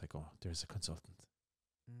looking. It's like, oh, there's a consultant.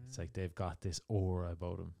 It's like they've got this aura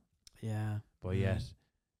about them. Yeah, but yet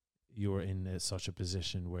you were in such a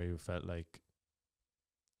position where you felt like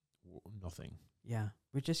nothing. Yeah,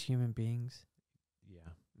 we're just human beings.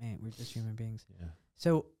 Yeah, mate, we're just human beings. Yeah.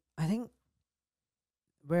 So I think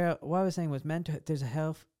what I was saying was there's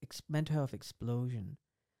a mental health explosion.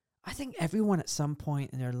 I think everyone at some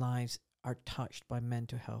point in their lives are touched by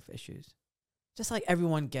mental health issues. Just like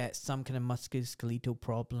everyone gets some kind of musculoskeletal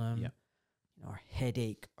problem, or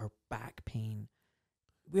headache or back pain.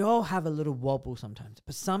 We all have a little wobble sometimes,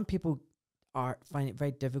 but some people find it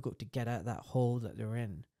very difficult to get out of that hole that they're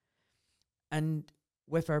in. And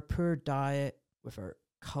with our poor diet, with our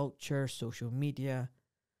culture, social media,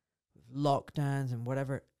 with lockdowns and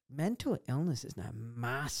whatever, mental illness is now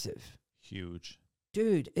massive. Huge.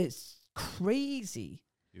 Dude, it's crazy.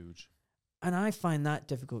 Huge. And I find that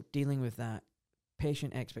difficult, dealing with that.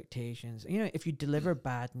 Patient expectations. If you deliver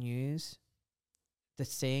bad news, the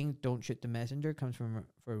saying, don't shoot the messenger, comes for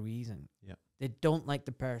a reason. Yeah. They don't like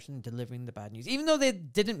the person delivering the bad news. Even though they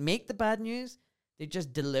didn't make the bad news, they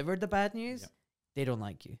just delivered the bad news. Yeah. They don't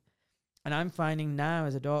like you. And I'm finding now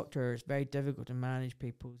as a doctor, it's very difficult to manage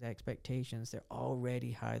people's expectations. They're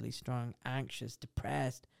already highly strung, anxious,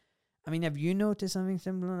 depressed. I mean, have you noticed something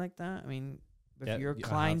similar like that? I mean, with your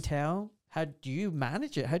clientele, how do you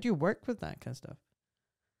manage it? How do you work with that kind of stuff?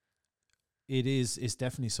 It's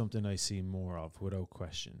definitely something I see more of, without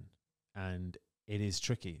question. And it is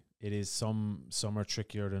tricky. It is some are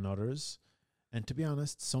trickier than others. And to be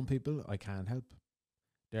honest, some people I can't help.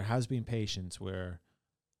 There has been patients where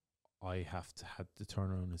I have to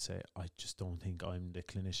turn around and say, I just don't think I'm the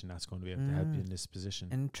clinician that's going to be able to help you in this position.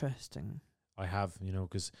 Interesting. I have,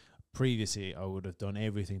 because previously I would have done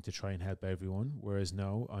everything to try and help everyone, whereas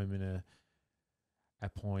now I'm in a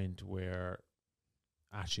point where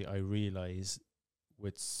actually I realize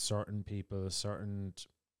with certain people,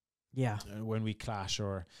 when we clash,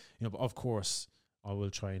 or but of course I will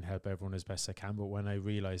try and help everyone as best I can, but when I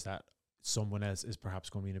realize that someone else is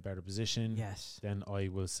perhaps going to be in a better position, then I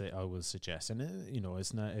will suggest, and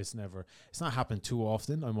it's not happened too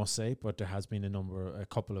often, I must say, but there has been a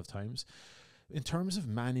couple of times. In terms of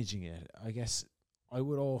managing it, I guess I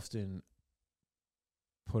would often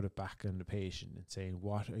put it back on the patient and saying,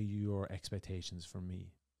 what are your expectations from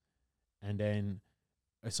me? And then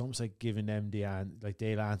it's almost like giving them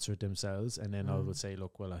they'll answer it themselves, and then I would say,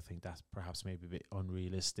 look, well, I think that's perhaps maybe a bit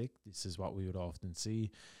unrealistic. This is what we would often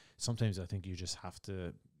see. Sometimes I think you just have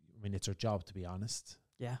to, it's our job to be honest.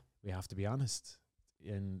 Yeah. We have to be honest.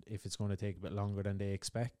 And if it's going to take a bit longer than they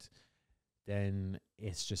expect, then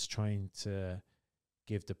it's just trying to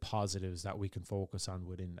give the positives that we can focus on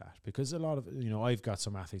within that. Because a lot of, I've got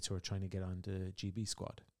some athletes who are trying to get on the GB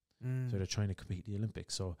squad. So they're trying to compete in the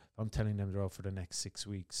Olympics. So if I'm telling them they're out for the next 6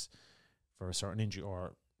 weeks for a certain injury,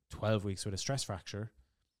 or 12 weeks with a stress fracture,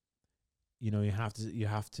 you have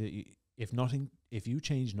to, if you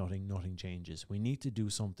change nothing changes. We need to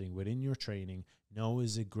do something within your training. Now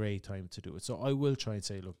is a great time to do it. So I will try and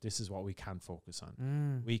say, look, this is what we can focus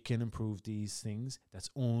on. We can improve these things.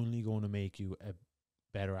 That's only going to make you a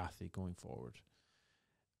better athlete going forward.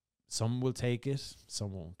 Some will take it,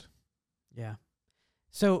 some won't. Yeah.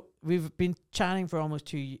 So we've been chatting for almost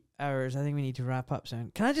 2 hours. I think we need to wrap up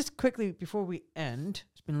soon. Can I just quickly, before we end,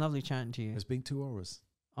 it's been lovely chatting to you. It's been 2 hours.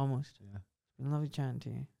 Almost. Yeah. It's been lovely chatting to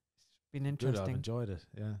you. It's been interesting. Good, I've enjoyed it.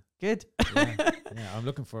 Yeah. Good. Yeah. I'm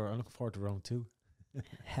looking forward to round 2.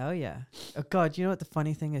 Hell yeah. Oh God, you know what the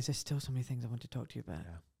funny thing is? There's still so many things I want to talk to you about.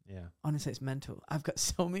 Yeah. Honestly, it's mental. I've got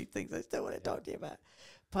so many things I still want to talk to you about.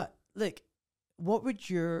 But look, what would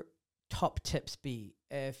your top tips be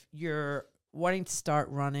if you're wanting to start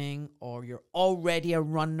running, or you're already a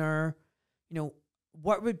runner?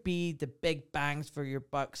 What would be the big bangs for your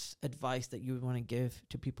bucks advice that you would want to give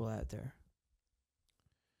to people out there?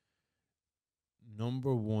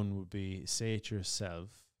 Number 1 would be, say it to yourself,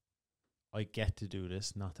 I get to do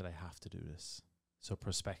this, not that I have to do this. So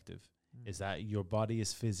perspective is that your body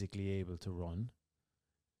is physically able to run.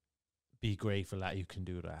 Be grateful that you can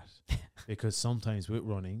do that. Because sometimes with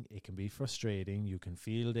running, it can be frustrating. You can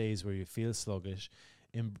feel days where you feel sluggish.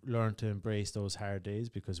 Learn to embrace those hard days,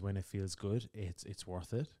 because when it feels good, it's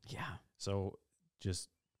worth it. Yeah. So just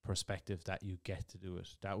perspective that you get to do it.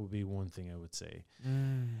 That would be one thing I would say.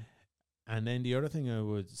 And then the other thing I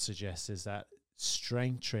would suggest is that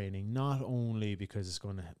strength training, not only because it's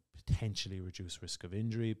going to potentially reduce risk of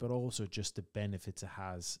injury, but also just the benefits it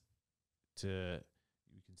has to,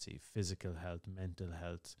 you can see, physical health, mental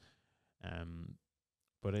health,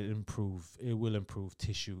 but it will improve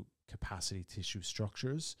tissue capacity, tissue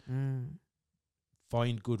structures.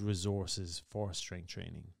 Find good resources for strength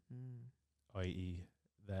training, i.e.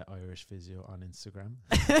 the Irish Physio on Instagram.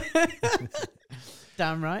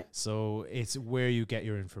 Damn right. So it's where you get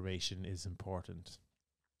your information is important,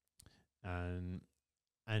 and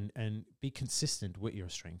be consistent with your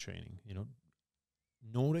strength training.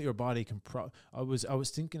 Know that your body can. I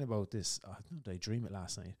was thinking about this. Did I dream it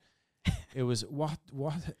last night? It was what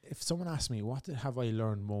if someone asked me have I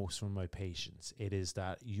learned most from my patients? It is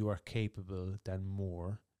that you are capable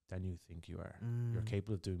more than you think you are. You're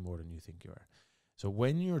capable of doing more than you think you are. So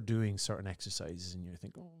when you're doing certain exercises and you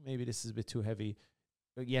think, oh, maybe this is a bit too heavy,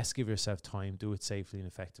 yes, give yourself time, do it safely and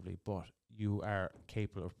effectively, but you are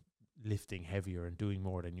capable of lifting heavier and doing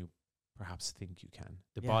more than you perhaps think you can.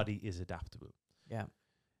 The body is adaptable. Yeah.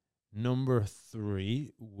 Number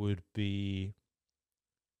 3 would be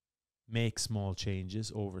make small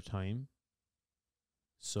changes over time.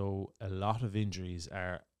 So a lot of injuries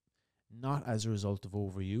are not as a result of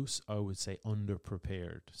overuse, I would say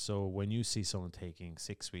underprepared. So when you see someone taking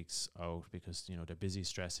 6 weeks out because, they're busy,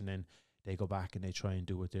 stressed, and then they go back and they try and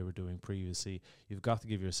do what they were doing previously, you've got to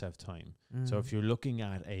give yourself time. So if you're looking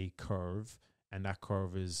at a curve and that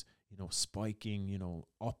curve is, spiking,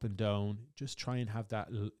 up and down, just try and have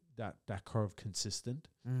that curve consistent.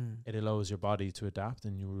 It allows your body to adapt,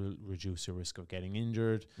 and you will reduce your risk of getting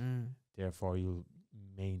injured. Therefore, you'll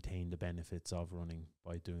maintain the benefits of running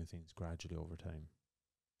by doing things gradually over time.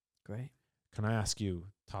 Great. Can I ask you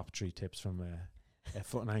top 3 tips from a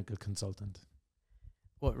foot and ankle consultant?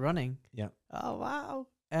 What, running? Yeah. Oh, wow.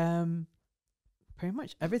 Pretty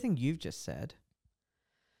much everything you've just said.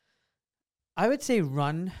 I would say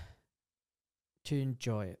run to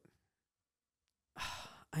enjoy it.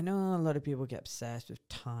 I know a lot of people get obsessed with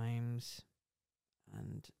times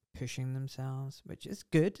and pushing themselves, which is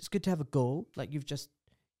good. It's good to have a goal. Like you've just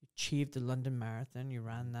achieved the London Marathon. You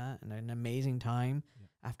ran that in an amazing time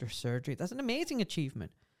after surgery. That's an amazing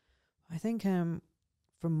achievement. I think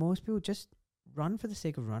for most people, just run for the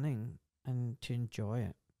sake of running and to enjoy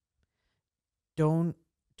it. Don't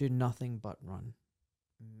do nothing but run.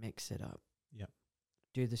 Mix it up. Yeah.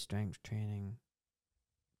 Do the strength training.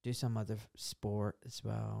 Do some other sport as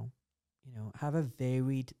well. You know, have a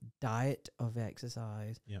varied diet of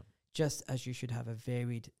exercise. Yeah. Just as you should have a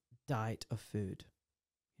varied diet of food.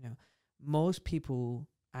 You know, most people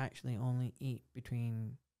actually only eat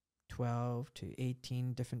between 12 to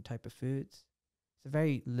 18 different type of foods. It's a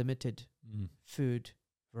very limited food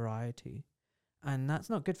variety. And that's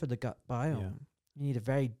not good for the gut biome. Yeah. You need a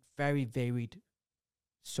very, very varied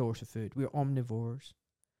source of food. We're omnivores.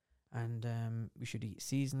 And we should eat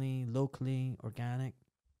seasonally, locally, organic.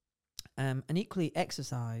 And equally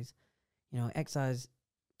exercise. You know, exercise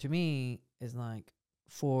to me is like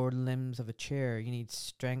 4 limbs of a chair. You need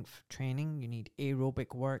strength training, you need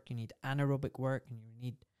aerobic work, you need anaerobic work, and you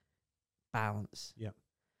need balance. Yeah.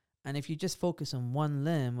 And if you just focus on one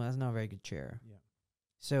limb, well, that's not a very good chair. Yeah.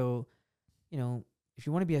 So, you know, if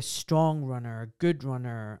you want to be a strong runner, a good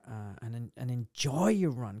runner, and enjoy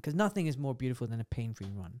your run, because nothing is more beautiful than a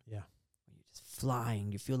pain-free run. Yeah. You're just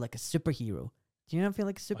flying. You feel like a superhero. Do you not feel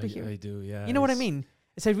like a superhero? I do, yeah. You know what I mean?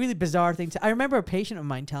 It's a really bizarre thing. I remember a patient of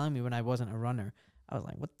mine telling me when I wasn't a runner, I was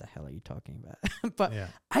like, what the hell are you talking about? But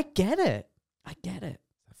I get it. I get it.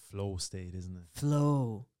 It's a flow state, isn't it?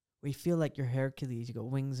 Flow. Where you feel like you're Hercules. You got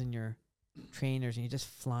wings in your trainers and you're just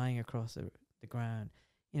flying across the ground.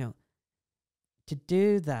 You know, to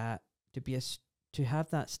do that, to have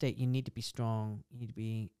that state, you need to be strong. You need to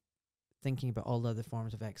be thinking about all the other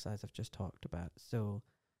forms of exercise I've just talked about. So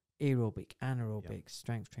aerobic, anaerobic,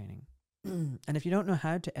 strength training. And if you don't know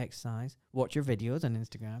how to exercise, watch your videos on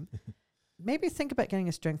Instagram. Maybe think about getting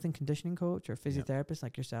a strength and conditioning coach or physiotherapist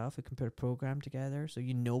like yourself who can put a program together so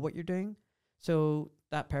you know what you're doing. So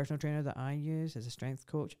that personal trainer that I use is a strength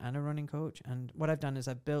coach and a running coach. And what I've done is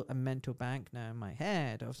I've built a mental bank now in my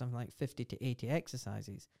head of something like 50 to 80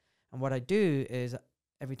 exercises. And what I do is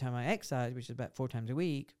every time I exercise, which is about 4 times a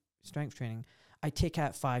week, strength training, I take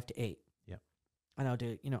out 5 to 8. Yeah. And I'll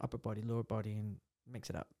do, upper body, lower body, and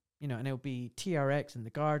mix it up. And it'll be TRX in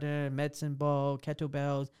the garden, medicine ball,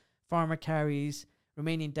 kettlebells, farmer carries,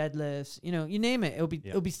 Romanian deadlifts, you name it.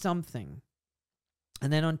 It'll be something.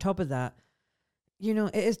 And then on top of that,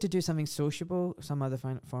 it is to do something sociable, some other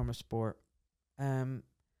form of sport. And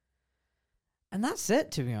that's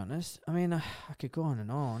it, to be honest. I mean, I could go on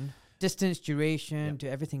and on. Distance, duration, do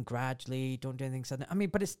everything gradually, don't do anything sudden. I mean,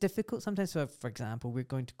 but it's difficult sometimes. So, for example, we're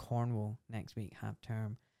going to Cornwall next week, half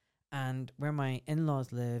term. And where my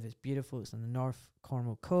in-laws live is beautiful. It's on the North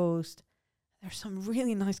Cornwall coast. There's some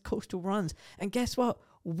really nice coastal runs. And guess what?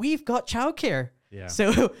 We've got childcare. Yeah.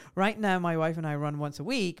 So right now, my wife and I run once a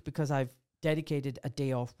week because I've dedicated a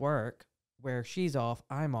day off work where she's off,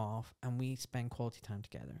 I'm off, and we spend quality time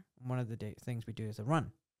together. And one of the things we do is a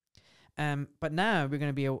run. But now we're going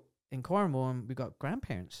to be in Cornwall and we've got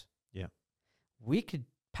grandparents. Yeah. We could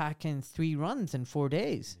pack in 3 runs in 4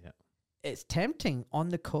 days. Yeah. It's tempting on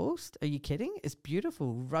the coast. Are you kidding? It's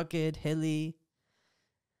beautiful, rugged, hilly.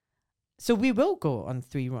 So we will go on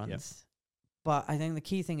 3 runs. Yep. But I think the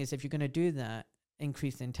key thing is if you're going to do that,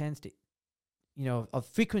 increase the intensity, of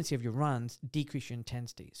frequency of your runs, decrease your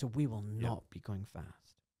intensity. So we will not be going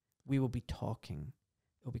fast. We will be talking.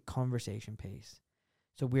 It'll be conversation pace.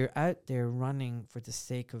 So we're out there running for the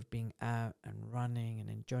sake of being out and running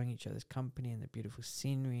and enjoying each other's company and the beautiful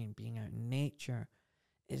scenery and being out in nature.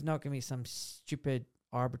 It's not going to be some stupid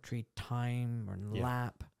arbitrary time or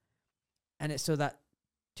lap. And it's so that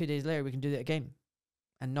 2 days later we can do that again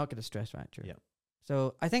and not get a stress fracture. Yeah.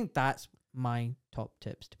 So I think that's my top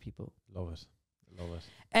tips to people. Love it.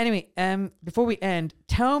 Anyway, before we end,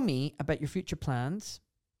 tell me about your future plans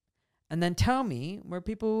and then tell me where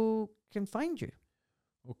people can find you.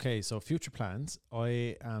 Okay, so future plans.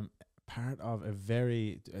 I am part of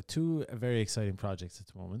two very exciting projects at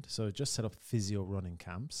the moment. So I just set up physio running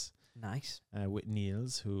camps. Nice. With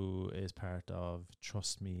Niels, who is part of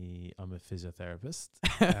Trust Me, I'm a Physiotherapist.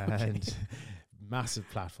 Okay. And massive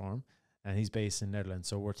platform. And he's based in Netherlands.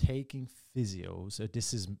 So we're taking physios.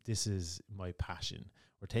 This is my passion.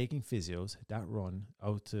 We're taking physios that run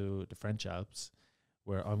out to the French Alps,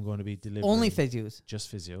 where I'm going to be delivering only physios.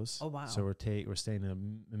 Just physios. Oh wow! So we're staying in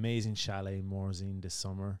an amazing chalet in Morzine this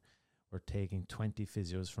summer. We're taking 20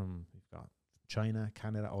 physios we've got China,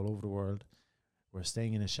 Canada, all over the world. We're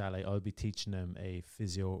staying in a chalet. I'll be teaching them a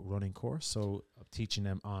physio running course. So I'm teaching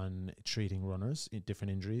them on treating runners in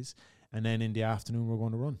different injuries. And then in the afternoon, we're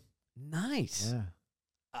going to run. Nice. Yeah.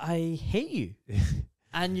 I hate you.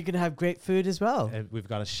 And you're going to have great food as well. We've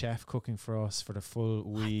got a chef cooking for us for the full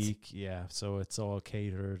week. Yeah. So it's all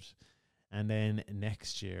catered. And then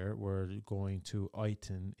next year, we're going to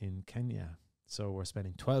Aidan in Kenya. So we're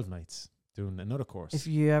spending 12 nights doing another course. If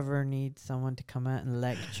you ever need someone to come out and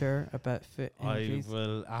lecture about foot injuries, I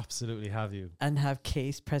will absolutely have you. and have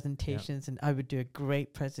case presentations, and I would do a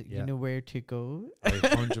great present. Yeah. You know where to go.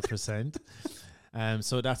 100%.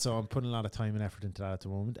 So that's all. I'm putting a lot of time and effort into that at the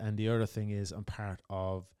moment. And the other thing is I'm part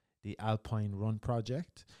of the Alpine Run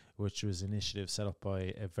Project, which was an initiative set up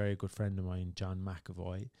by a very good friend of mine, John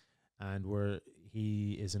McAvoy. And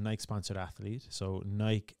he is a Nike sponsored athlete. So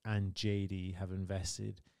Nike and JD have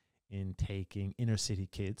invested in taking inner city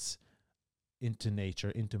kids into nature,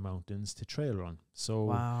 into mountains to trail run. So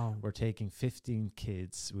Wow. we're taking 15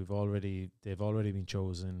 kids. They've already been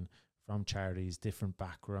chosen from charities, different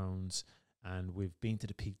backgrounds, and we've been to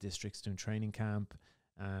the Peak Districts doing training camp,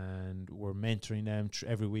 and we're mentoring them.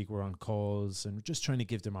 Every week we're on calls and we're just trying to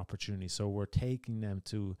give them opportunities. So we're taking them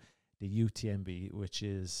to the UTMB, which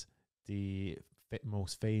is the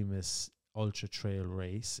most famous ultra trail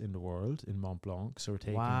race in the world in Mont Blanc. So we're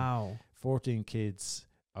taking 14 kids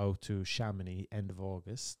out to Chamonix end of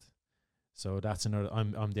August. So that's another.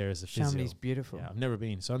 I'm there as a physio. Chamonix is beautiful. Yeah, I've never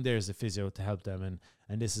been, so I'm there as a physio to help them,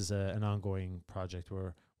 and this is an ongoing project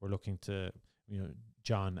where we're looking to,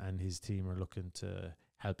 John and his team are looking to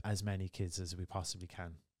help as many kids as we possibly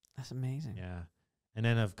can. That's amazing. Yeah, and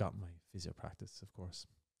then I've got my physio practice, of course.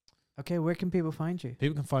 Okay, where can people find you?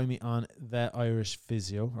 People can find me on The Irish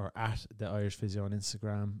Physio or at The Irish Physio on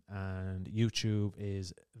Instagram, and YouTube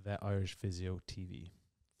is The Irish Physio TV.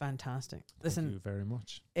 Fantastic. Listen, Listen, thank you very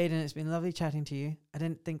much. Aidan, it's been lovely chatting to you. I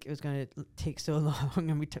didn't think it was going to take so long,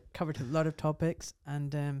 and we covered a lot of topics.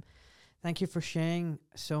 And thank you for sharing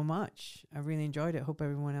so much. I really enjoyed it. Hope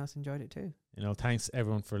everyone else enjoyed it too. Thanks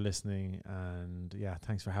everyone for listening, and yeah,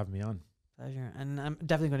 thanks for having me on. Pleasure. And I'm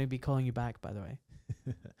definitely going to be calling you back, by the way.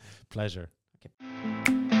 Pleasure.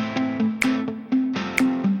 Okay.